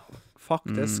 Ja,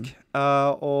 faktisk.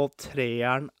 Og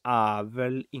treeren er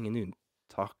vel ingen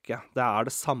unntak, ja. Det er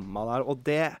det samme der, og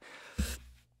det...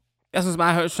 Jeg synes, som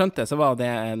jeg skjønte, så var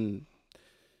det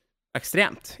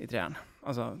ekstremt i treeren.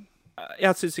 Altså,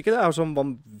 jeg synes ikke det er sånn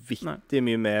vanvittig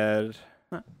mye mer.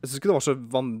 Jeg synes ikke det var så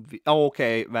vanvittig. Ja,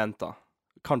 ok, vent da.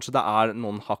 Kanskje det er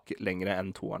noen hakk lengre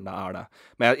enn toeren, det er det.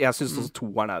 Men jeg synes også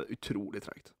toeren er utrolig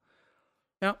tregt.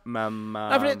 Ja. Men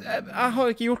nei, jeg har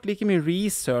ikke gjort like mye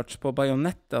research på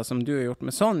Bayonetta som du har gjort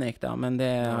med Sonic, da, men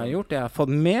det jeg har gjort, det jeg har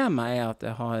fått med meg, er at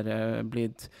det har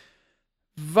blitt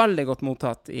veldig godt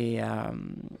mottatt i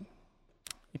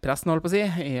pressen, holdt på å si,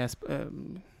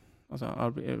 altså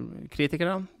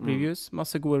kritikerne, reviews,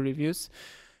 masse gode reviews.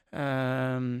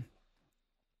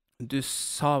 Du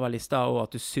sa vel i sted også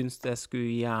at du synes det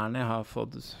skulle gjerne ha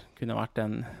kunne vært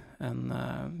en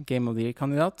Game of the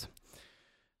Year-kandidat.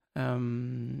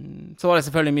 Så var det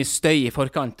selvfølgelig mye støy i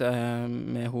forkant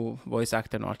med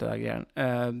voice-actoren og alt det der greiene.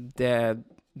 Det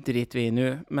driter vi i nå,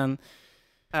 men...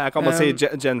 Jeg kan bare si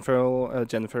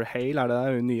Jennifer Hale, er det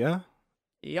der hun nye?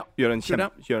 Ja. Gjør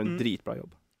en dritbra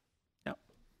jobb.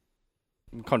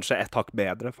 Kanskje et hakk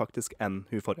bedre, faktisk, enn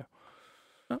hun forrige.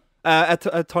 Ja.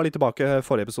 Jeg tar litt tilbake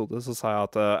forrige episode, så sa jeg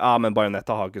at men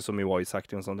Bayonetta har ikke så mye voice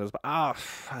acting og sånt. Det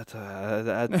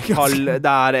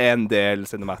er en del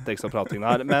cinematics og prating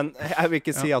her, men jeg vil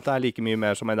ikke si at det er like mye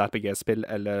mer som en RPG-spill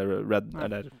eller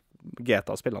eller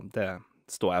GTA-spill. Det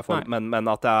står jeg for.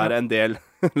 Men at det er en del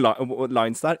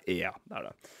lines der, ja, det er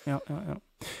det. Ja.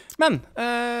 Men,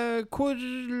 hvor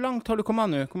langt har du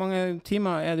kommet nå? Hvor mange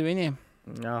timer er du inne i?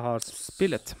 Jeg har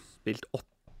spilt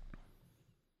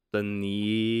 8-9.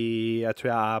 Jeg tror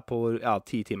jeg er på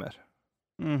 10 timer.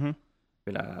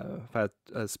 For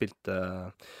jeg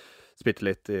spilte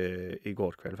litt i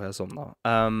går kveld, for jeg sovna.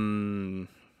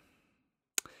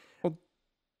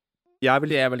 Det er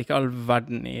vel ikke all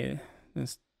verden i...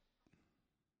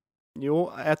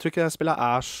 Jo, jeg tror ikke det spillet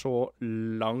er så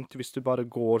langt. Hvis du bare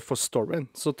går for storyen,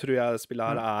 så tror jeg det spillet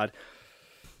her er...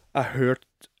 Jeg har hørt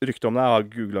rykte om det, jeg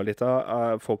har googlet litt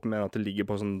av. Folk mener at det ligger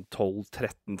på sånn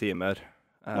 12-13 timer,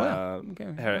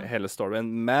 hele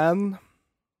storyen. Men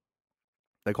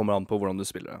det kommer an på hvordan du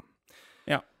spiller det.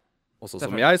 Ja. Også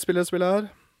som jeg spiller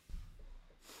her,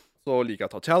 så liker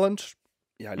jeg å ta challenge.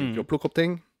 Jeg liker å plukke opp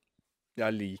ting. Jeg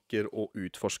liker å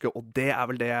utforske, og det er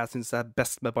vel det jeg synes er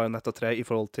best med Bayonetta 3 i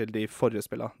forhold til de forrige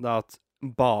spillene. Det er at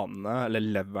banene, eller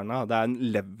levelene, det er en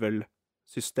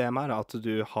level-system her, at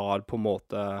du har på en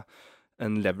måte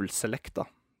en level select, da,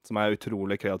 som er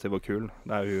utrolig kreativ og kul.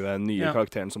 Det er jo den nye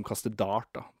karakteren som kaster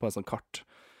dart, da, på en sånn kart.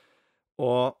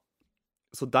 Og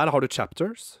så der har du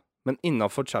chapters, men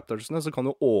innenfor chaptersene så kan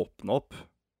du åpne opp,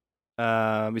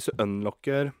 hvis du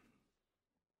unlocker.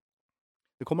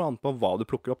 Det kommer an på hva du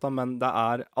plukker opp, da, men det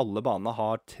er, alle banene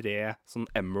har 3 sånn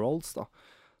emeralds, da,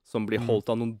 som blir holdt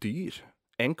av noen dyr.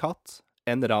 En katt,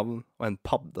 en ravn og en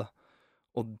padde.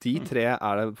 Og de 3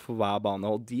 er det for hver bane,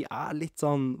 og de er litt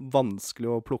sånn vanskelig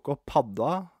å plukke opp.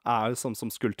 Padda er sånn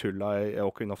som Skulltulla i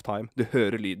Ocarina of Time. Du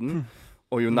hører lyden,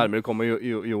 og jo nærmere du kommer,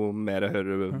 jo mer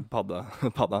hører du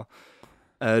padda.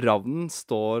 Ravnen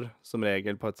står som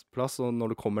regel på et plass, og når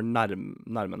du kommer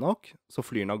nærme nok, så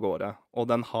flyr den av gårde. Og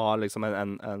den har liksom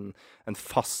en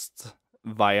fast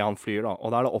vei han flyr, da.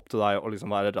 Og da er det opp til deg å liksom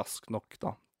være rask nok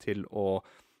da, til å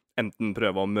enten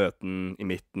prøve å møte den i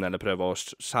midten, eller prøve å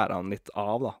skjære den litt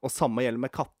av, da. Og samme gjelder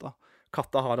med katta.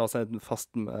 Katta har altså et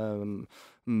fast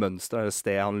mønster, eller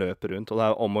sted han løper rundt, og det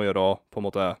er om å gjøre å på en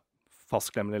måte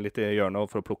fastklemme det litt i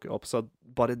hjørnet for å plukke opp. Så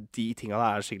bare de tingene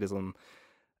der er skikkelig sånn.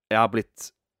 Jeg har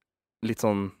blitt litt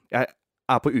sånn. Jeg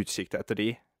er på utkikk etter de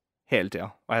hele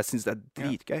tida, og jeg syns det er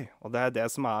dritgøy. Og det er det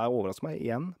som er overrasker meg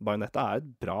igjen. Bayonetta er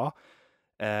et bra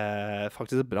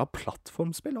faktisk et bra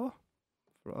plattformspill òg.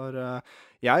 For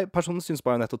jeg personlig syns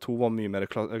Bayonetta 2 var mye mer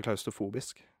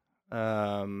klaustrofobisk.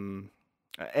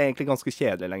 Egentlig ganske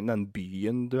kjedelig i lengden. Den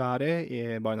byen du er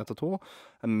i Bayonetta 2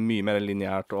 er mye mer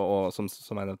lineært, og som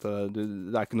jeg nevnte,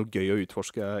 det er ikke noe gøy å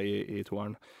utforske i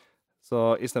toeren.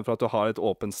 Så i stedet for at du har et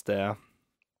åpent sted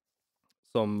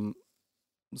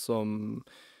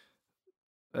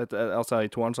altså i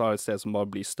toeren så har du et sted som bare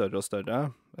blir større og større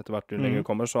etter hvert du lenger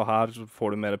kommer, så her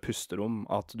får du mer pusterom,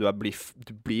 at du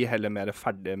blir heller mer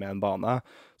ferdig med en bane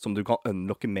som du kan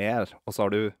unlocke mer, og så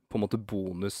har du på en måte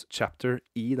bonus-chapter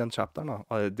i den chapteren, da.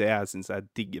 Og det jeg synes jeg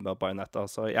digger med Bayonetta.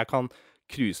 Så jeg kan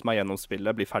cruise meg gjennom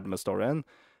spillet, bli ferdig med storyen,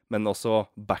 men også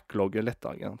backlogge litt,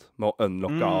 da, med å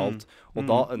unlocke alt. Og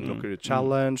da unlocker du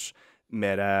challenge,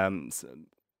 mer.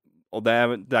 Og det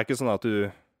er ikke sånn at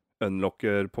du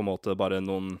unlocker på en måte bare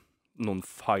noen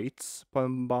fights på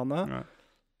en bane,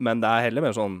 men det er heller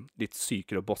mer sånn litt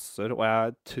sykere bosser, og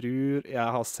jeg tror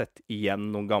jeg har sett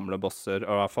igjen noen gamle bosser,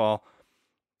 og i hvert fall,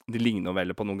 de ligner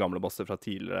veldig på noen gamle bosser fra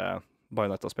tidligere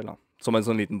Bayonetta-spill, da. Som en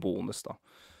sånn liten bonus, da.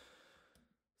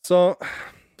 Så,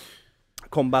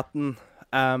 combaten.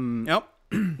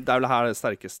 Det er vel her det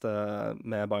sterkeste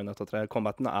med Bayonetta 3.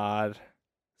 Combaten er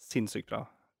sinnssykt bra.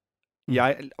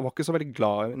 Jeg var ikke så veldig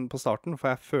glad på starten,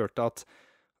 for jeg følte at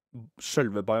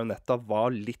selve Bayonetta var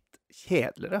litt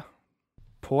kjedeligere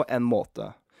på en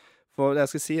måte. For jeg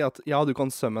skal si at ja, du kan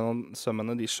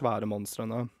summone de svære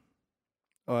monstrene,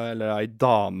 eller ei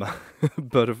dame,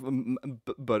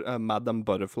 Madame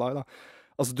Butterfly, da.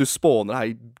 Altså, du spåner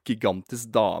ei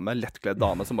gigantisk dame, lettkledd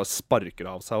dame, som bare sparker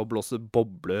av seg og blåser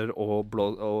bobler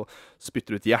og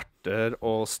spytter ut hjerter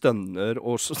og stønner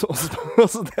og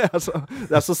altså, det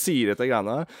er så syrete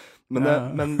greiene der.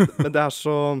 Men det er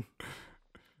så.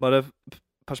 Bare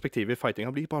perspektivet i fightinga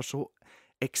blir bare så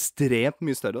ekstremt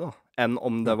mye større, da, enn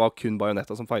om det var kun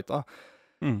Bayonetta som fighta.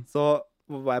 Så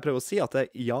hva jeg prøver å si, at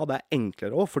det er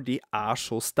enklere òg, for de er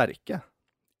så sterke.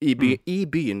 I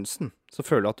begynnelsen så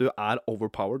føler du at du er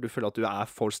overpowered, du føler at du er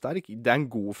for sterk. Det er en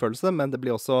god følelse, men det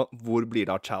blir også hvor blir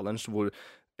det av challenge, hvor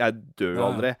jeg dør jo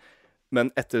aldri. Men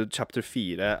etter chapter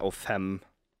 4 og 5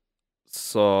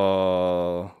 så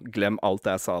glem alt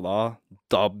det jeg sa da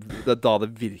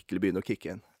det virkelig begynner å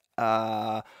kicke inn.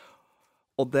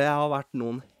 Og det har vært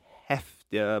noen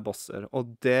heftige bosser,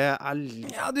 og det er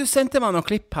Ja, du sendte meg noen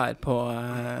klipp her på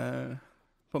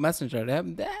Messenger.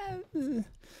 Det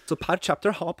Så per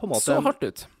chapter har på en måte så hardt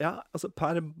ut. Ja, altså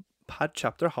per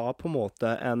chapter har på en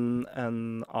måte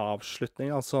en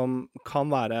avslutning, som kan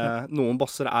være. Noen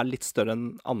bosser er litt større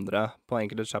enn andre på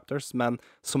enkelte chapters, men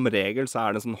som regel så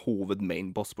er det en sånn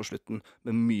hoved-main boss på slutten,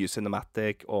 med mye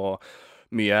cinematic og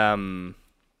mye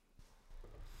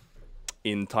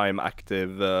in-time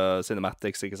active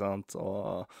cinematics, ikke sant?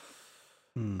 Og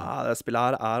det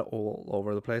spillet her er all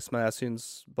over the place, men jeg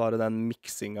synes bare den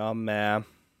mixinga med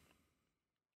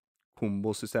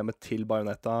kombosystemet til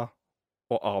Bayonetta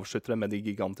og avslutte det med de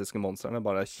gigantiske monstrene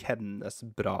bare kjennes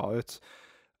bra ut.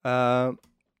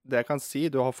 Det jeg kan si,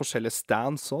 du har forskjellige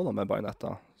stands også da med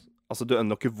Bayonetta. Altså du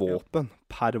unlocker våpen.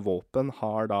 Per våpen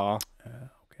har da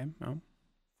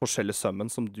forskjellige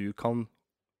summons som du kan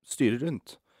styre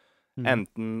rundt.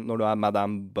 Enten når du er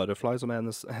Madame Butterfly, som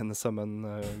hennes summon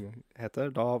heter,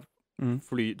 da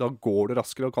går du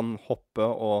raskere og kan hoppe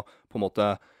og på en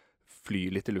måte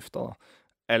fly litt i lufta da.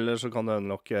 Eller så kan du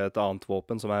unlocke et annet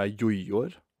våpen som er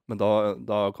jojoer, men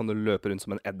da kan du løpe rundt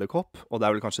som en edderkopp, og det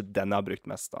er vel kanskje den jeg har brukt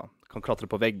mest da. Kan klatre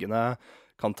på veggene,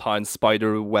 kan ta en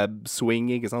spider-web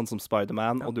swing, ikke sant, som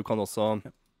Spider-Man, og du kan også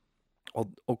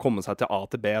å komme seg til A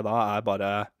til B da er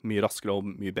bare mye raskere og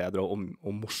mye bedre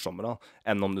og morsommere da,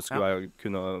 enn om du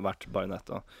kunne vært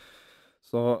Bayonetta.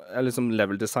 Så liksom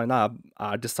level-designet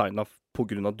er designet på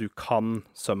grunn av at du kan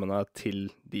summone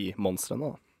til de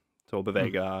monstrene da, til å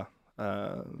bevege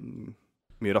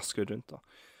mye raskere rundt da.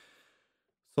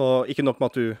 Så ikke nok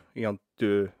med at du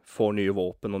får nye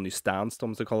våpen og ny stands,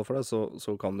 om du kaller for det,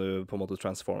 så kan du på en måte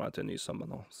transforme deg til en ny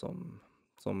summon da,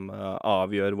 som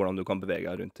avgjør hvordan du kan bevege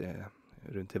deg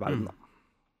rundt i verden da.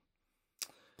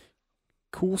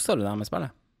 Koser du deg med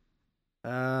spillet?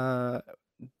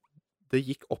 Det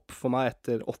gikk opp for meg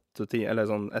etter 8 timer, eller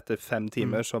sånn etter 5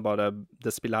 timer, så bare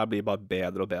det spillet her blir bare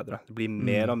bedre og bedre. Det blir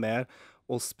mer og mer,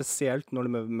 og spesielt når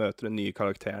du møter den nye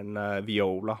karakteren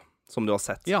Viola, som du har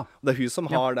sett. Ja. Det er hun som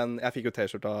har den. Jeg fikk jo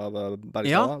T-skjorte av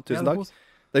Bergstad. Tusen takk.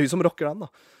 Det er hun som rocker den, da.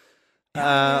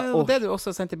 Og det du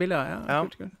også sendte bilder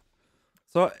av. Kult.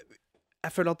 Så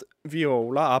jeg føler at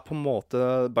Viola er på en måte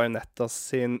Bayonetta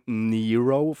sin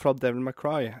Nero fra Devil May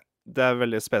Cry. Det er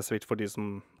veldig spesifikt for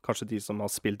kanskje de som har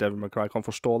spilt Devil May Cry kan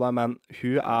forstå det, men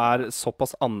hun er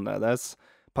såpass annerledes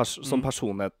som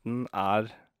personligheten er.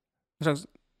 Hun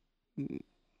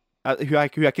er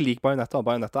ikke lik Bayonetta.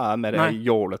 Bayonetta er mer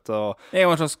jålete og... Er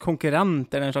hun en slags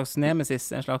konkurrent, eller en slags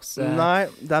nemesis, en slags... Nei,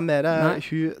 det er mer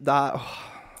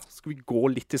skal vi gå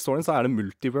litt i storyen, så er det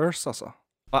multiverse, altså.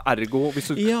 Ergo,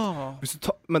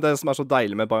 men det som er så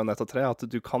deilig med Bayonetta 3, at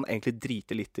du kan egentlig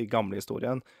drite litt i gamle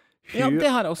historien. Det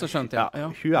har jeg også skjønt,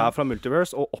 Hun er fra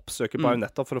Multiverse og oppsøker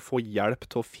Bayonetta for å få hjelp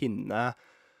til å finne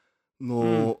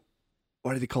noe Hva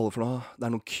er det de kaller for noe? Det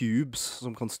er noen cubes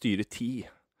som kan styre tid.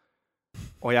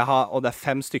 Og det er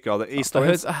 5 stykker av det. I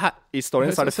storyen så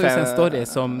er det 5 en story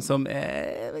som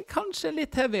er kanskje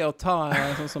litt heavy å ta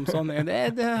sånn.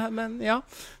 Men ja.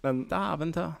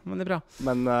 Dæven ta. Men det er bra.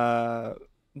 Men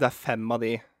det er 5 av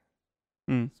de,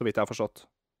 så vidt jeg har forstått.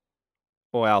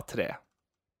 Og jeg har 3.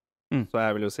 Så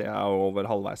jeg vil jo si jeg er over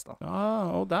halvveis, da.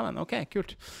 Dæven. OK,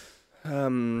 kult.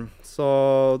 Så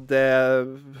det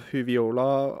Viola,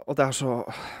 og det er så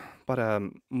bare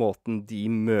måten de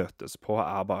møtes på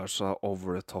er bare så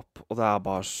over the top, og det er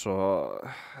bare så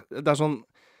det er sånn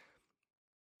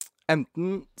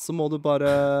enten så må du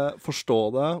bare forstå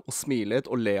det og smile litt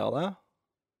og le av det,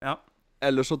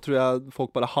 eller så tror jeg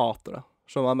folk bare hater det.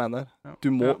 Skjønner du hva jeg mener?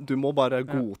 Du må bare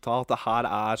godta at det her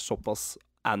er såpass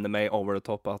anime over the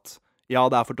top at ja,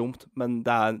 det er for dumt, men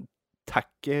det er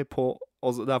tacky på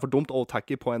altså, det er for dumt og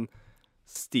tacky på en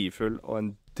stivfull og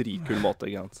en dritkul måte,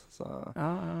 ikke sant? Så.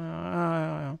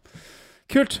 Ja.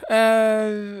 Kult.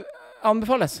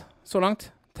 Anbefales så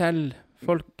langt til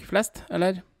folk flest,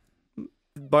 eller?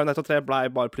 Bayonetta 3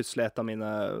 ble bare plutselig et av mine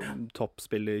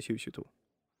toppspill i 2022.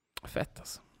 Fett,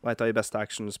 altså. Og et av de beste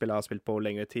actionspillene jeg har spilt på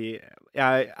lengre tid.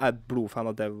 Jeg er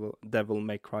blodfan av Devil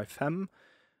May Cry 5.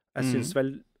 Jeg synes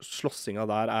vel slåssinga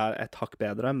der er et hakk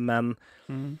bedre, men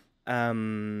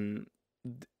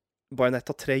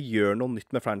Bayonetta 3 gjør noe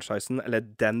nytt med franchisen, eller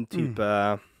den type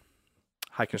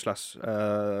hack and slash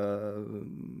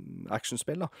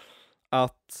actionspill, da.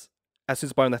 At jeg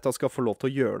synes Bayonetta skal få lov til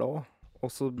å gjøre det også. Og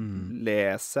så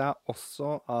leser jeg også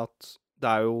at det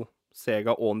er jo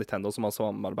Sega og Nintendo som har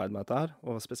samarbeidet med dette her,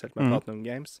 og spesielt med Platinum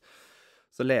Games.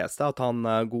 Så leste jeg at han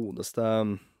godeste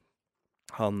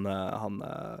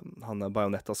han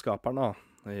Bayonetta-skaperen da,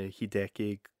 Hideki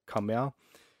Kamiya,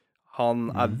 han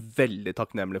er veldig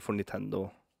takknemlig for Nintendo.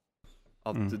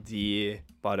 At de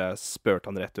bare spurte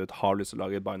han rett ut, har lyst til å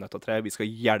lage Bayonetta 3, vi skal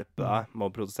hjelpe deg med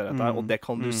å produsere dette, og det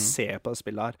kan du se på det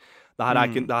spillet her. Det her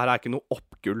er ikke noe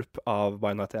oppgulp av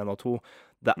Bayonetta 1 og 2.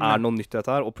 Det er noe nytt i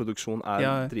dette her, og produksjonen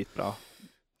er dritbra.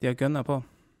 De har gønnet på.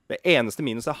 Det eneste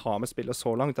minus jeg har med spillet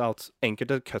så langt, er at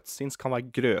enkelte cutscenes kan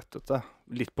være grøtete,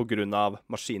 litt på grunn av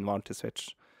maskinvaren til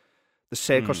Switch. Det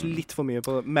skjer kanskje litt for mye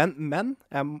på det, men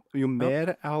jo mer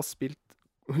jeg har spilt,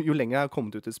 jo lenger jeg har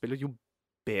kommet ut i spillet, jo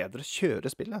bedre kjøre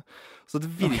spillet. Så det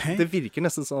virker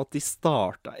nesten sånn at de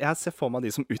starta. Jeg ser for meg de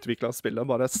som utviklet spillet,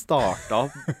 bare starta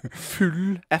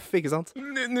full F, ikke sant?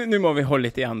 Nå må vi holde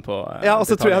litt igjen på og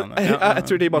så tror jeg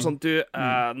tror de bare sånn,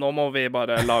 nå må vi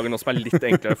bare lage noe som er litt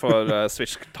enklere, for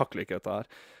Switch takler ikke dette her.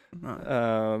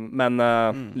 Men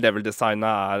level-designet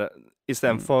er, i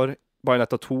stedet for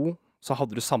Bayonetta 2, så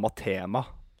hadde du samme tema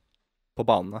på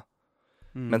banene.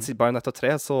 Mens i Bayonetta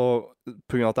 3, så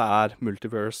på grunn av at det er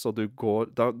multiverse, og du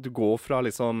går fra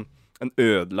liksom en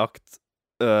ødelagt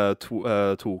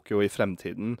Tokyo i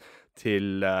fremtiden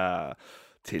til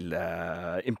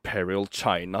Imperial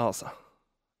China, altså.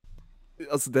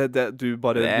 Altså, du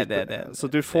bare... Så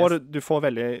du får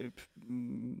veldig...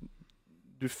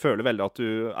 Du føler veldig at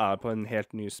du er på en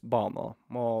helt ny bane.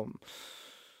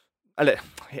 Eller,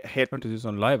 helt... Hørtes ut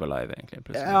som Live Alive,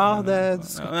 egentlig. Ja, det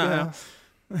skal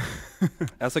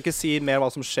jeg skal ikke si mer hva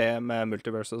som skjer med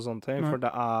multiverse og sånne ting, for det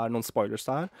er noen spoilers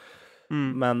der.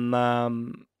 Men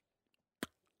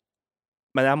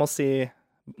jeg må si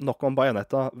nok om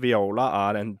Bayonetta. Viola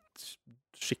er en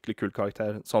skikkelig kul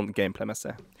karakter, sånn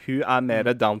gameplay-messig. Hun er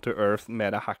mer down to earth,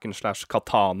 mer hack and slash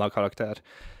katana-karakter.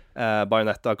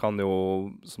 Bayonetta kan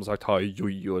jo, som sagt, ha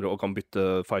jojoer og kan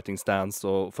bytte fighting stance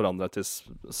og forandre til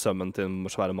summon til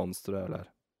svære monstre,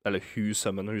 eller hun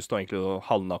summon. Hun står egentlig og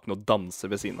halvnaken og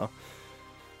danser ved siden av.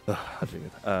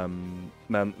 Herregud.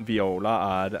 Men Viola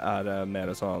er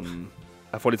mer sånn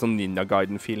jeg får litt sånn Ninja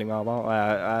Gaiden-feeling av henne, og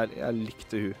jeg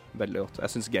likte hun veldig godt.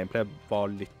 Jeg synes gameplay var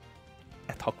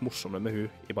et hakk morsommere med hun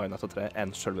i Bayonetta 3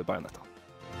 enn selve Bayonetta.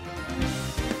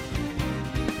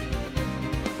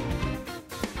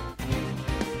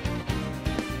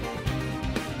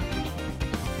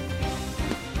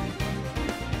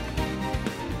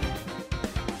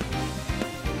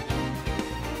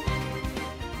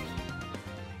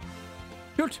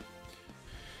 Kult.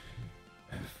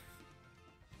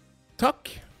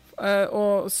 Takk.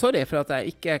 Og sorry for at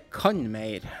jeg ikke kan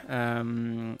mer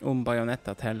om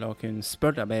Bayonetta til å kunne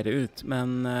spørre deg bedre ut,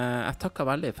 men jeg takker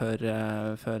veldig for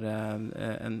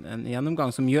en gjennomgang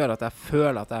som gjør at jeg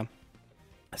føler at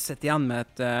jeg sitter igjen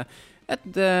med et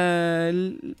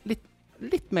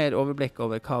litt mer overblikk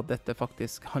over hva dette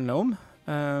faktisk handler om.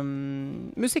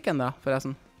 Musikken da,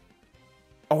 forresten.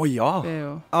 Ja. Det er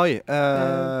jo, Oi,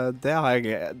 det har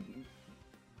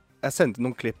jeg sendte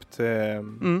noen klipp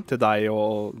til deg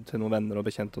og til noen venner og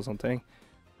bekjente og sånne ting.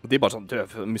 Og de bare sånn,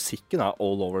 musikken er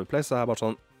all over the place. Så jeg bare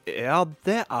sånn, ja,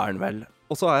 det er den vel.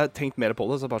 Og så har jeg tenkt mer på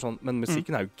det, så bare sånn, men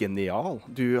musikken er jo genial.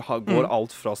 Du går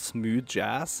alt fra smooth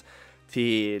jazz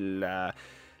til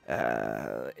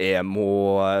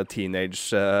emo,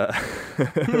 teenage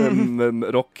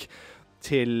rock,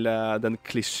 til den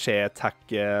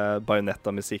klisjé-tacke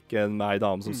Bayonetta-musikken med ei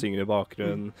dame som synger i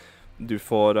bakgrunnen. Du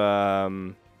får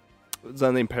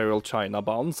den Imperial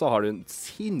China-banen, så har du en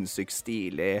sinnssykt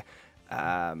stilig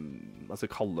hva skal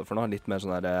jeg kalle det for noe? Litt mer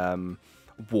sånn der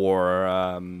war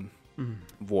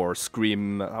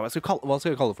scream hva skal jeg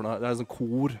kalle det for noe? Det er en sånn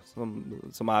kor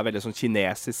som er veldig sånn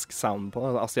kinesisk sound på det,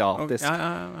 asiatisk.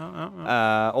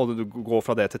 Og du går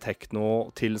fra det til techno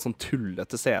til sånn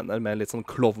tullete scener med litt sånn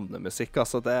klovnemusikk.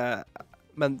 Altså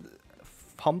men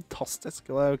fantastisk.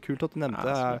 Og det er jo kult at du nevnte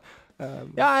det.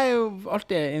 jeg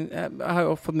har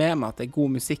jo fått med meg at det er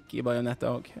god musikk i Bayonetta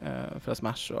også, fra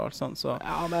Smash og alt sånt, så...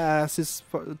 Ja, men jeg synes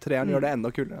treeren gjør det enda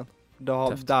kulere.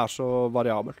 Det er så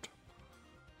variabelt.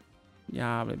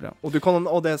 Jævlig bra. Og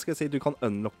det skal jeg si, du kan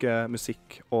unlocke musikk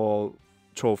og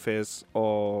trophies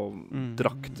og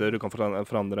drakter. Du kan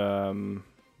forandre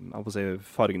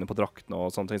fargene på draktene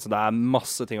og sånne ting. Så det er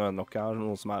masse ting å unlocke her,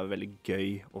 noe som er veldig gøy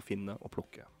å finne og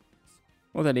plukke.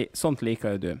 Og sånt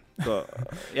liker jo du. Så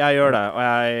jeg gjør det, og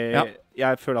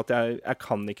jeg føler at jeg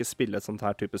kan ikke spille et sånt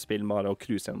her type spill bare å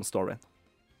cruise gjennom storyen.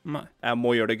 Nei. Jeg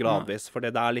må gjøre det gradvis, for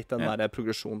det er litt den der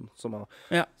progresjonen som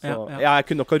jeg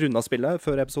kunne nok ha rundet spillet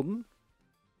før episoden,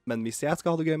 men hvis jeg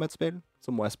skal ha det gøy med et spill, så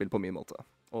må jeg spille på min måte.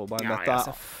 Og Bayonetta,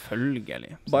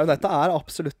 selvfølgelig. Bayonetta er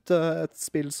absolutt et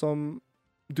spill som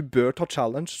du bør ta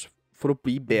challenge for å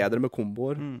bli bedre med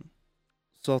komboer.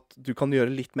 Så at du kan gjøre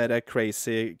litt mer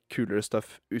crazy, kulere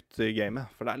stuff ut i gamet.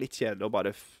 For det er litt kjedelig å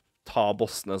bare ta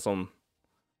bossene sånn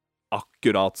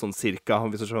akkurat sånn cirka,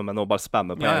 hvis du skjønner, men å bare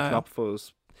spamme på en knapp. For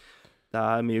det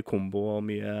er mye kombo og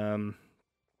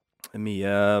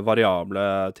mye variable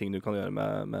ting du kan gjøre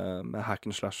med hack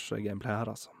and slash gameplay her,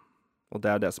 altså. Og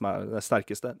det er det som er det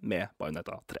sterkeste med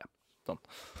Bayonetta 3. Sånn.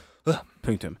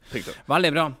 Punktum.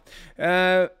 Veldig bra.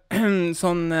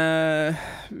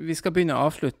 Vi skal begynne å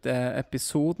avslutte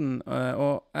episoden,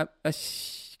 og jeg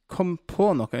kom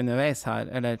på noe underveis her,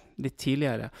 eller litt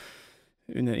tidligere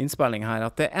under innspilling her,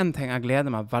 at det er en ting jeg gleder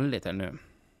meg veldig til nå.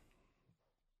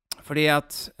 Fordi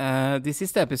at de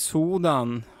siste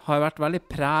episodene har vært veldig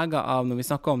preget av, når vi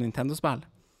snakker om Nintendo-spill,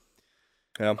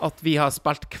 at vi har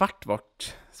spilt hvert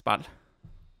vårt spill,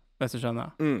 hvis du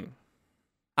skjønner.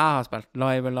 Jeg har spilt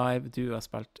Live Alive, du har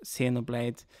spilt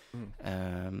Xenoblade,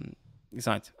 ikke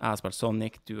sant? Jeg har spilt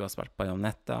Sonic, du har spilt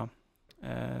Bayonetta.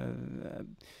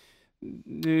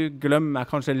 Du glemmer meg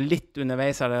kanskje litt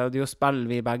underveis her, det er jo spill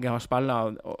vi begge har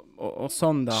spillet, og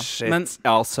sånn da. Shit, men,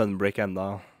 Sunbreak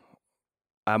enda.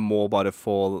 Jeg må bare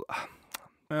få...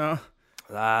 Ja.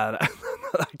 Det er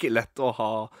ikke lett å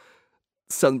ha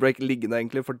Sunbreak liggende,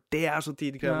 egentlig, for det er så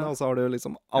tidkrevende, og så har du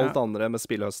liksom alt andre med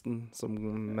spillhøsten,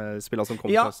 med spillene som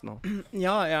kommer til høsten. Og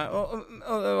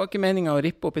det var ikke meningen å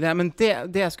rippe opp i det, men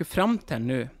det jeg skulle frem til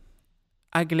nå,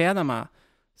 jeg gleder meg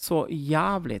så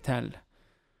jævlig til,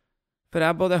 for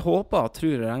jeg både håper og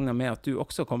tror og regner med at du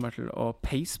også kommer til å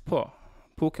peise på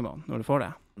Pokémon når du får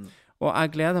det. Og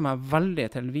jeg gleder meg veldig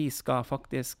til vi skal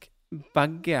faktisk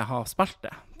begge ha spilt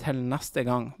det til neste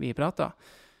gang vi prater.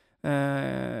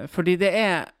 Fordi det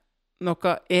er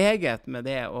noe eget med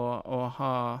det å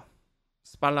ha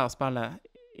spille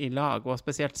i lag, og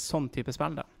spesielt sånn type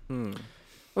spill da.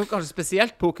 Og kanskje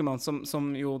spesielt Pokémon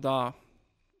som jo da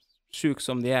sjuk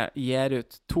som de gir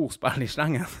ut 2 spill i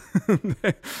slengen.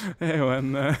 Det er jo en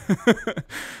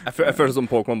jeg føler som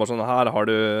Pokémon bare sånn, her har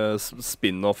du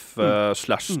spin-off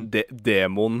slash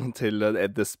demon til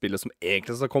det spillet som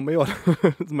egentlig skal komme i år,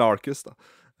 med Arcus da.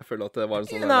 Jeg føler at det var en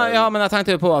sånn... Ja, men jeg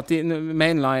tenkte jo på at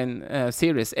Mainline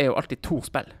Series er jo alltid 2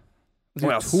 spill.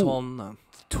 Altså, sånn.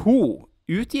 2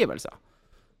 utgivelser.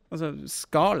 Altså,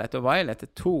 Scarlet og Violet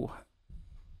er 2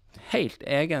 helt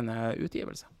egne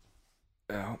utgivelser.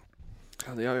 Ja,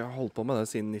 de har holdt på med det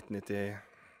siden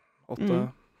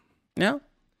 1998. Ja,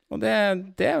 og det er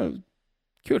jo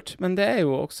kult, men det er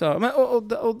jo også... Men,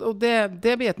 og det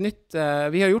blir et nytt...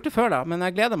 vi har gjort det før da, men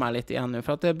jeg gleder meg litt igjen nå,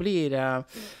 for at det blir...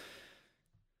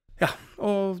 ja,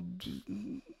 og...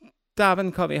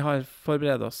 Dæven hva vi har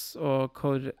forberedt oss, og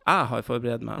hvor jeg har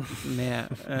forberedt meg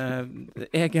med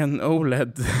egen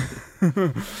OLED.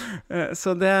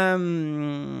 Så det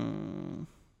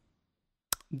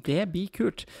blir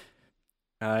kult.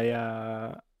 Jeg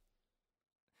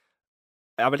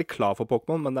er veldig klar for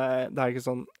Pokémon, men det er ikke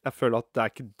sånn... Jeg føler at det er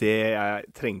ikke det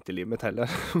jeg trengte i livet mitt heller,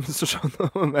 hvis du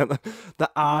skjønner hva jeg mener. Det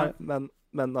er,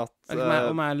 men at...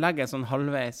 Om jeg legger sånn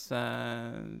halvveis...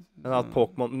 men at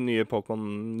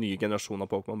nye generasjoner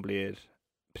av Pokémon blir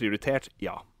prioritert,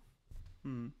 ja.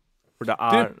 For det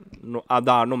er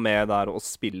noe med der å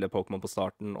spille Pokémon på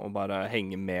starten, og bare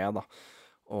henge med, da.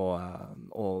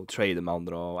 Og trade med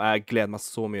andre, og jeg gleder meg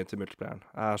så mye til multiplayeren.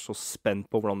 Jeg er så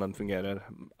spent på hvordan den fungerer.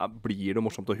 Blir det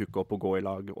morsomt å hooke opp og gå i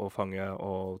lag, og fange,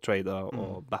 og trade,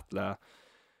 og battle?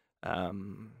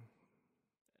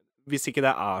 Hvis ikke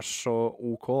det er så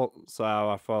OK, så er jeg i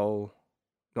hvert fall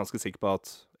ganske sikker på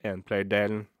at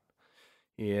enplayer-delen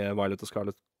i Violet og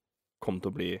Scarlet kommer til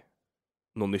å bli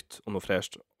noe nytt og noe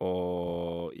fresht,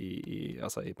 og i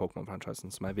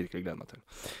Pokémon-franchisen, som jeg virkelig gleder meg til.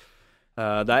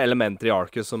 Det er elementer i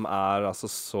Arcus som er altså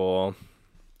så...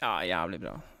 Ja, jævlig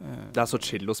bra. Det er så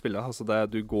chill å spille. Altså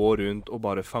du går rundt og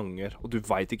bare fanger, og du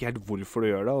vet ikke helt hvorfor du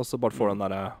gjør det, og så bare får den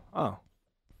der...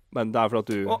 Men det er for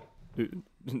at du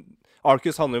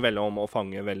Arcus handler jo veldig om å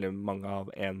fange veldig mange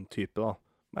av en type, da.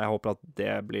 Men jeg håper at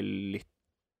det blir litt...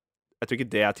 Jeg tror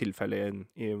ikke det er tilfellet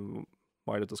i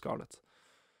Violet og Scarlet.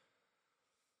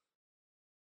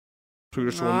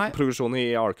 Progresjonen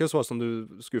i Arcus var sånn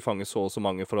du skulle fange så og så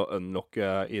mange for å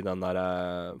unlocke i den der...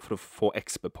 For å få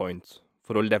XP point.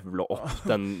 For å levele opp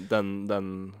den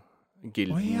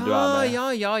gilden du er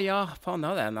med. Ja. Faen,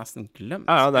 det hadde jeg nesten glemt.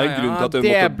 Ja, det er en grunn til at du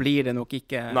det måtte... blir det nok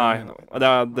ikke... Nei,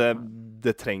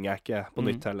 det trenger jeg ikke på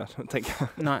nytt heller, tenker jeg.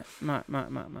 Nei.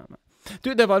 Du,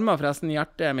 det varmer forresten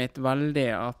hjertet mitt veldig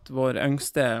at vår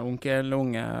yngste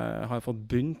onkelunge har fått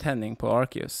bunntenning på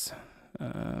Arceus.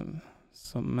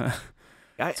 Som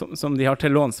de har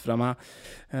til låns fra meg.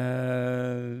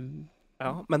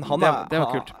 Ja, men han er... Det var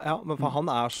kult. Ja, men for han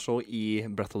er så i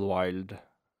Breath of the Wild...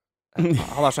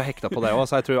 Han er så hekta på det også,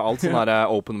 så jeg tror alt sånn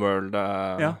her open world...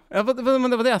 men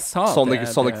det var det jeg sa.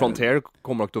 Sonic Frontier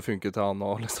kommer nok til å funke til han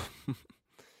også, liksom.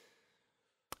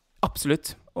 Absolutt.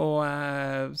 Og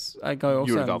jeg ga jo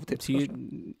også julegavetips,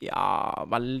 ja,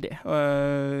 veldig.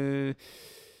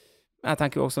 Jeg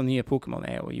tenker jo også nye Pokémon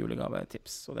er jo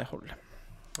julegavetips, så det holder.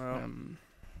 Ja.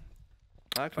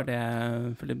 For det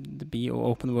blir jo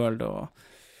open world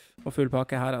og full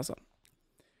pakke her, altså.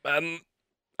 Men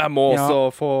jeg må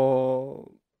også få...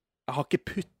 Jeg har ikke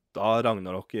putta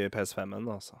Ragnarok i PS5-en,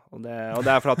 altså. Og det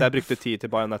er for at jeg brukte tid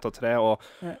til Bayonetta 3, og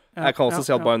jeg kan også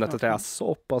si at Bayonetta 3 er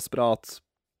såpass bra at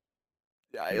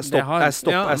jeg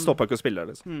stopper ikke å spille,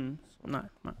 liksom. Nei.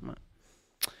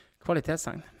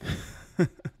 Kvalitetstegn.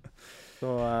 Så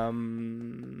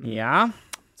ja.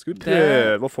 Skal vi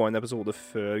prøve å få en episode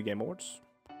før Game Awards?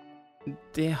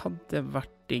 Det hadde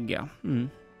vært digg, ja.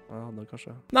 Ja, det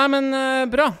kanskje. Nei, men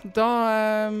bra. Da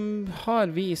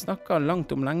har vi snakket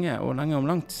langt om lenge, og lenge om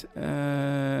langt.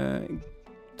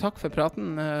 Takk for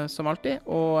praten, som alltid.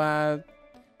 Og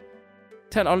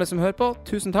til alle som hører på,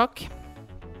 tusen takk.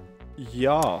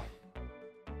 Ja.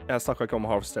 Jeg snakket ikke om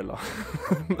Harvestella.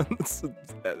 Men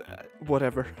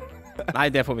whatever. Nei,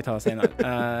 det får vi ta senere.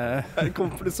 Jeg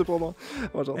kom plutselig på nå.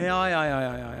 Sånn.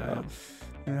 Ja.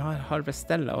 Vi har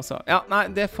Harvestella også. Ja, nei,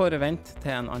 det får vente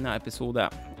til en annen episode.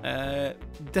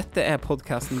 Dette er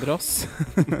podcasten Bross.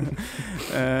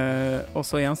 Og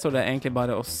så gjenstår det egentlig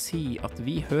bare å si at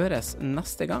vi høres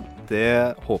neste gang.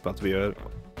 Det håper jeg at vi gjør.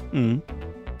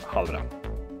 Ha det bra.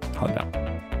 Ha det bra.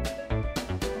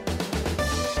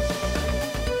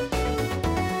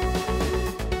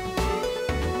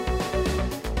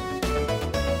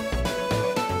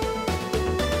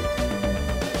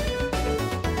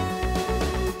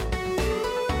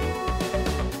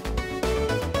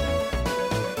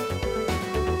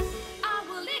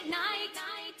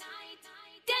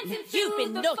 You've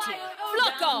been naughty.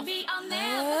 Flock off.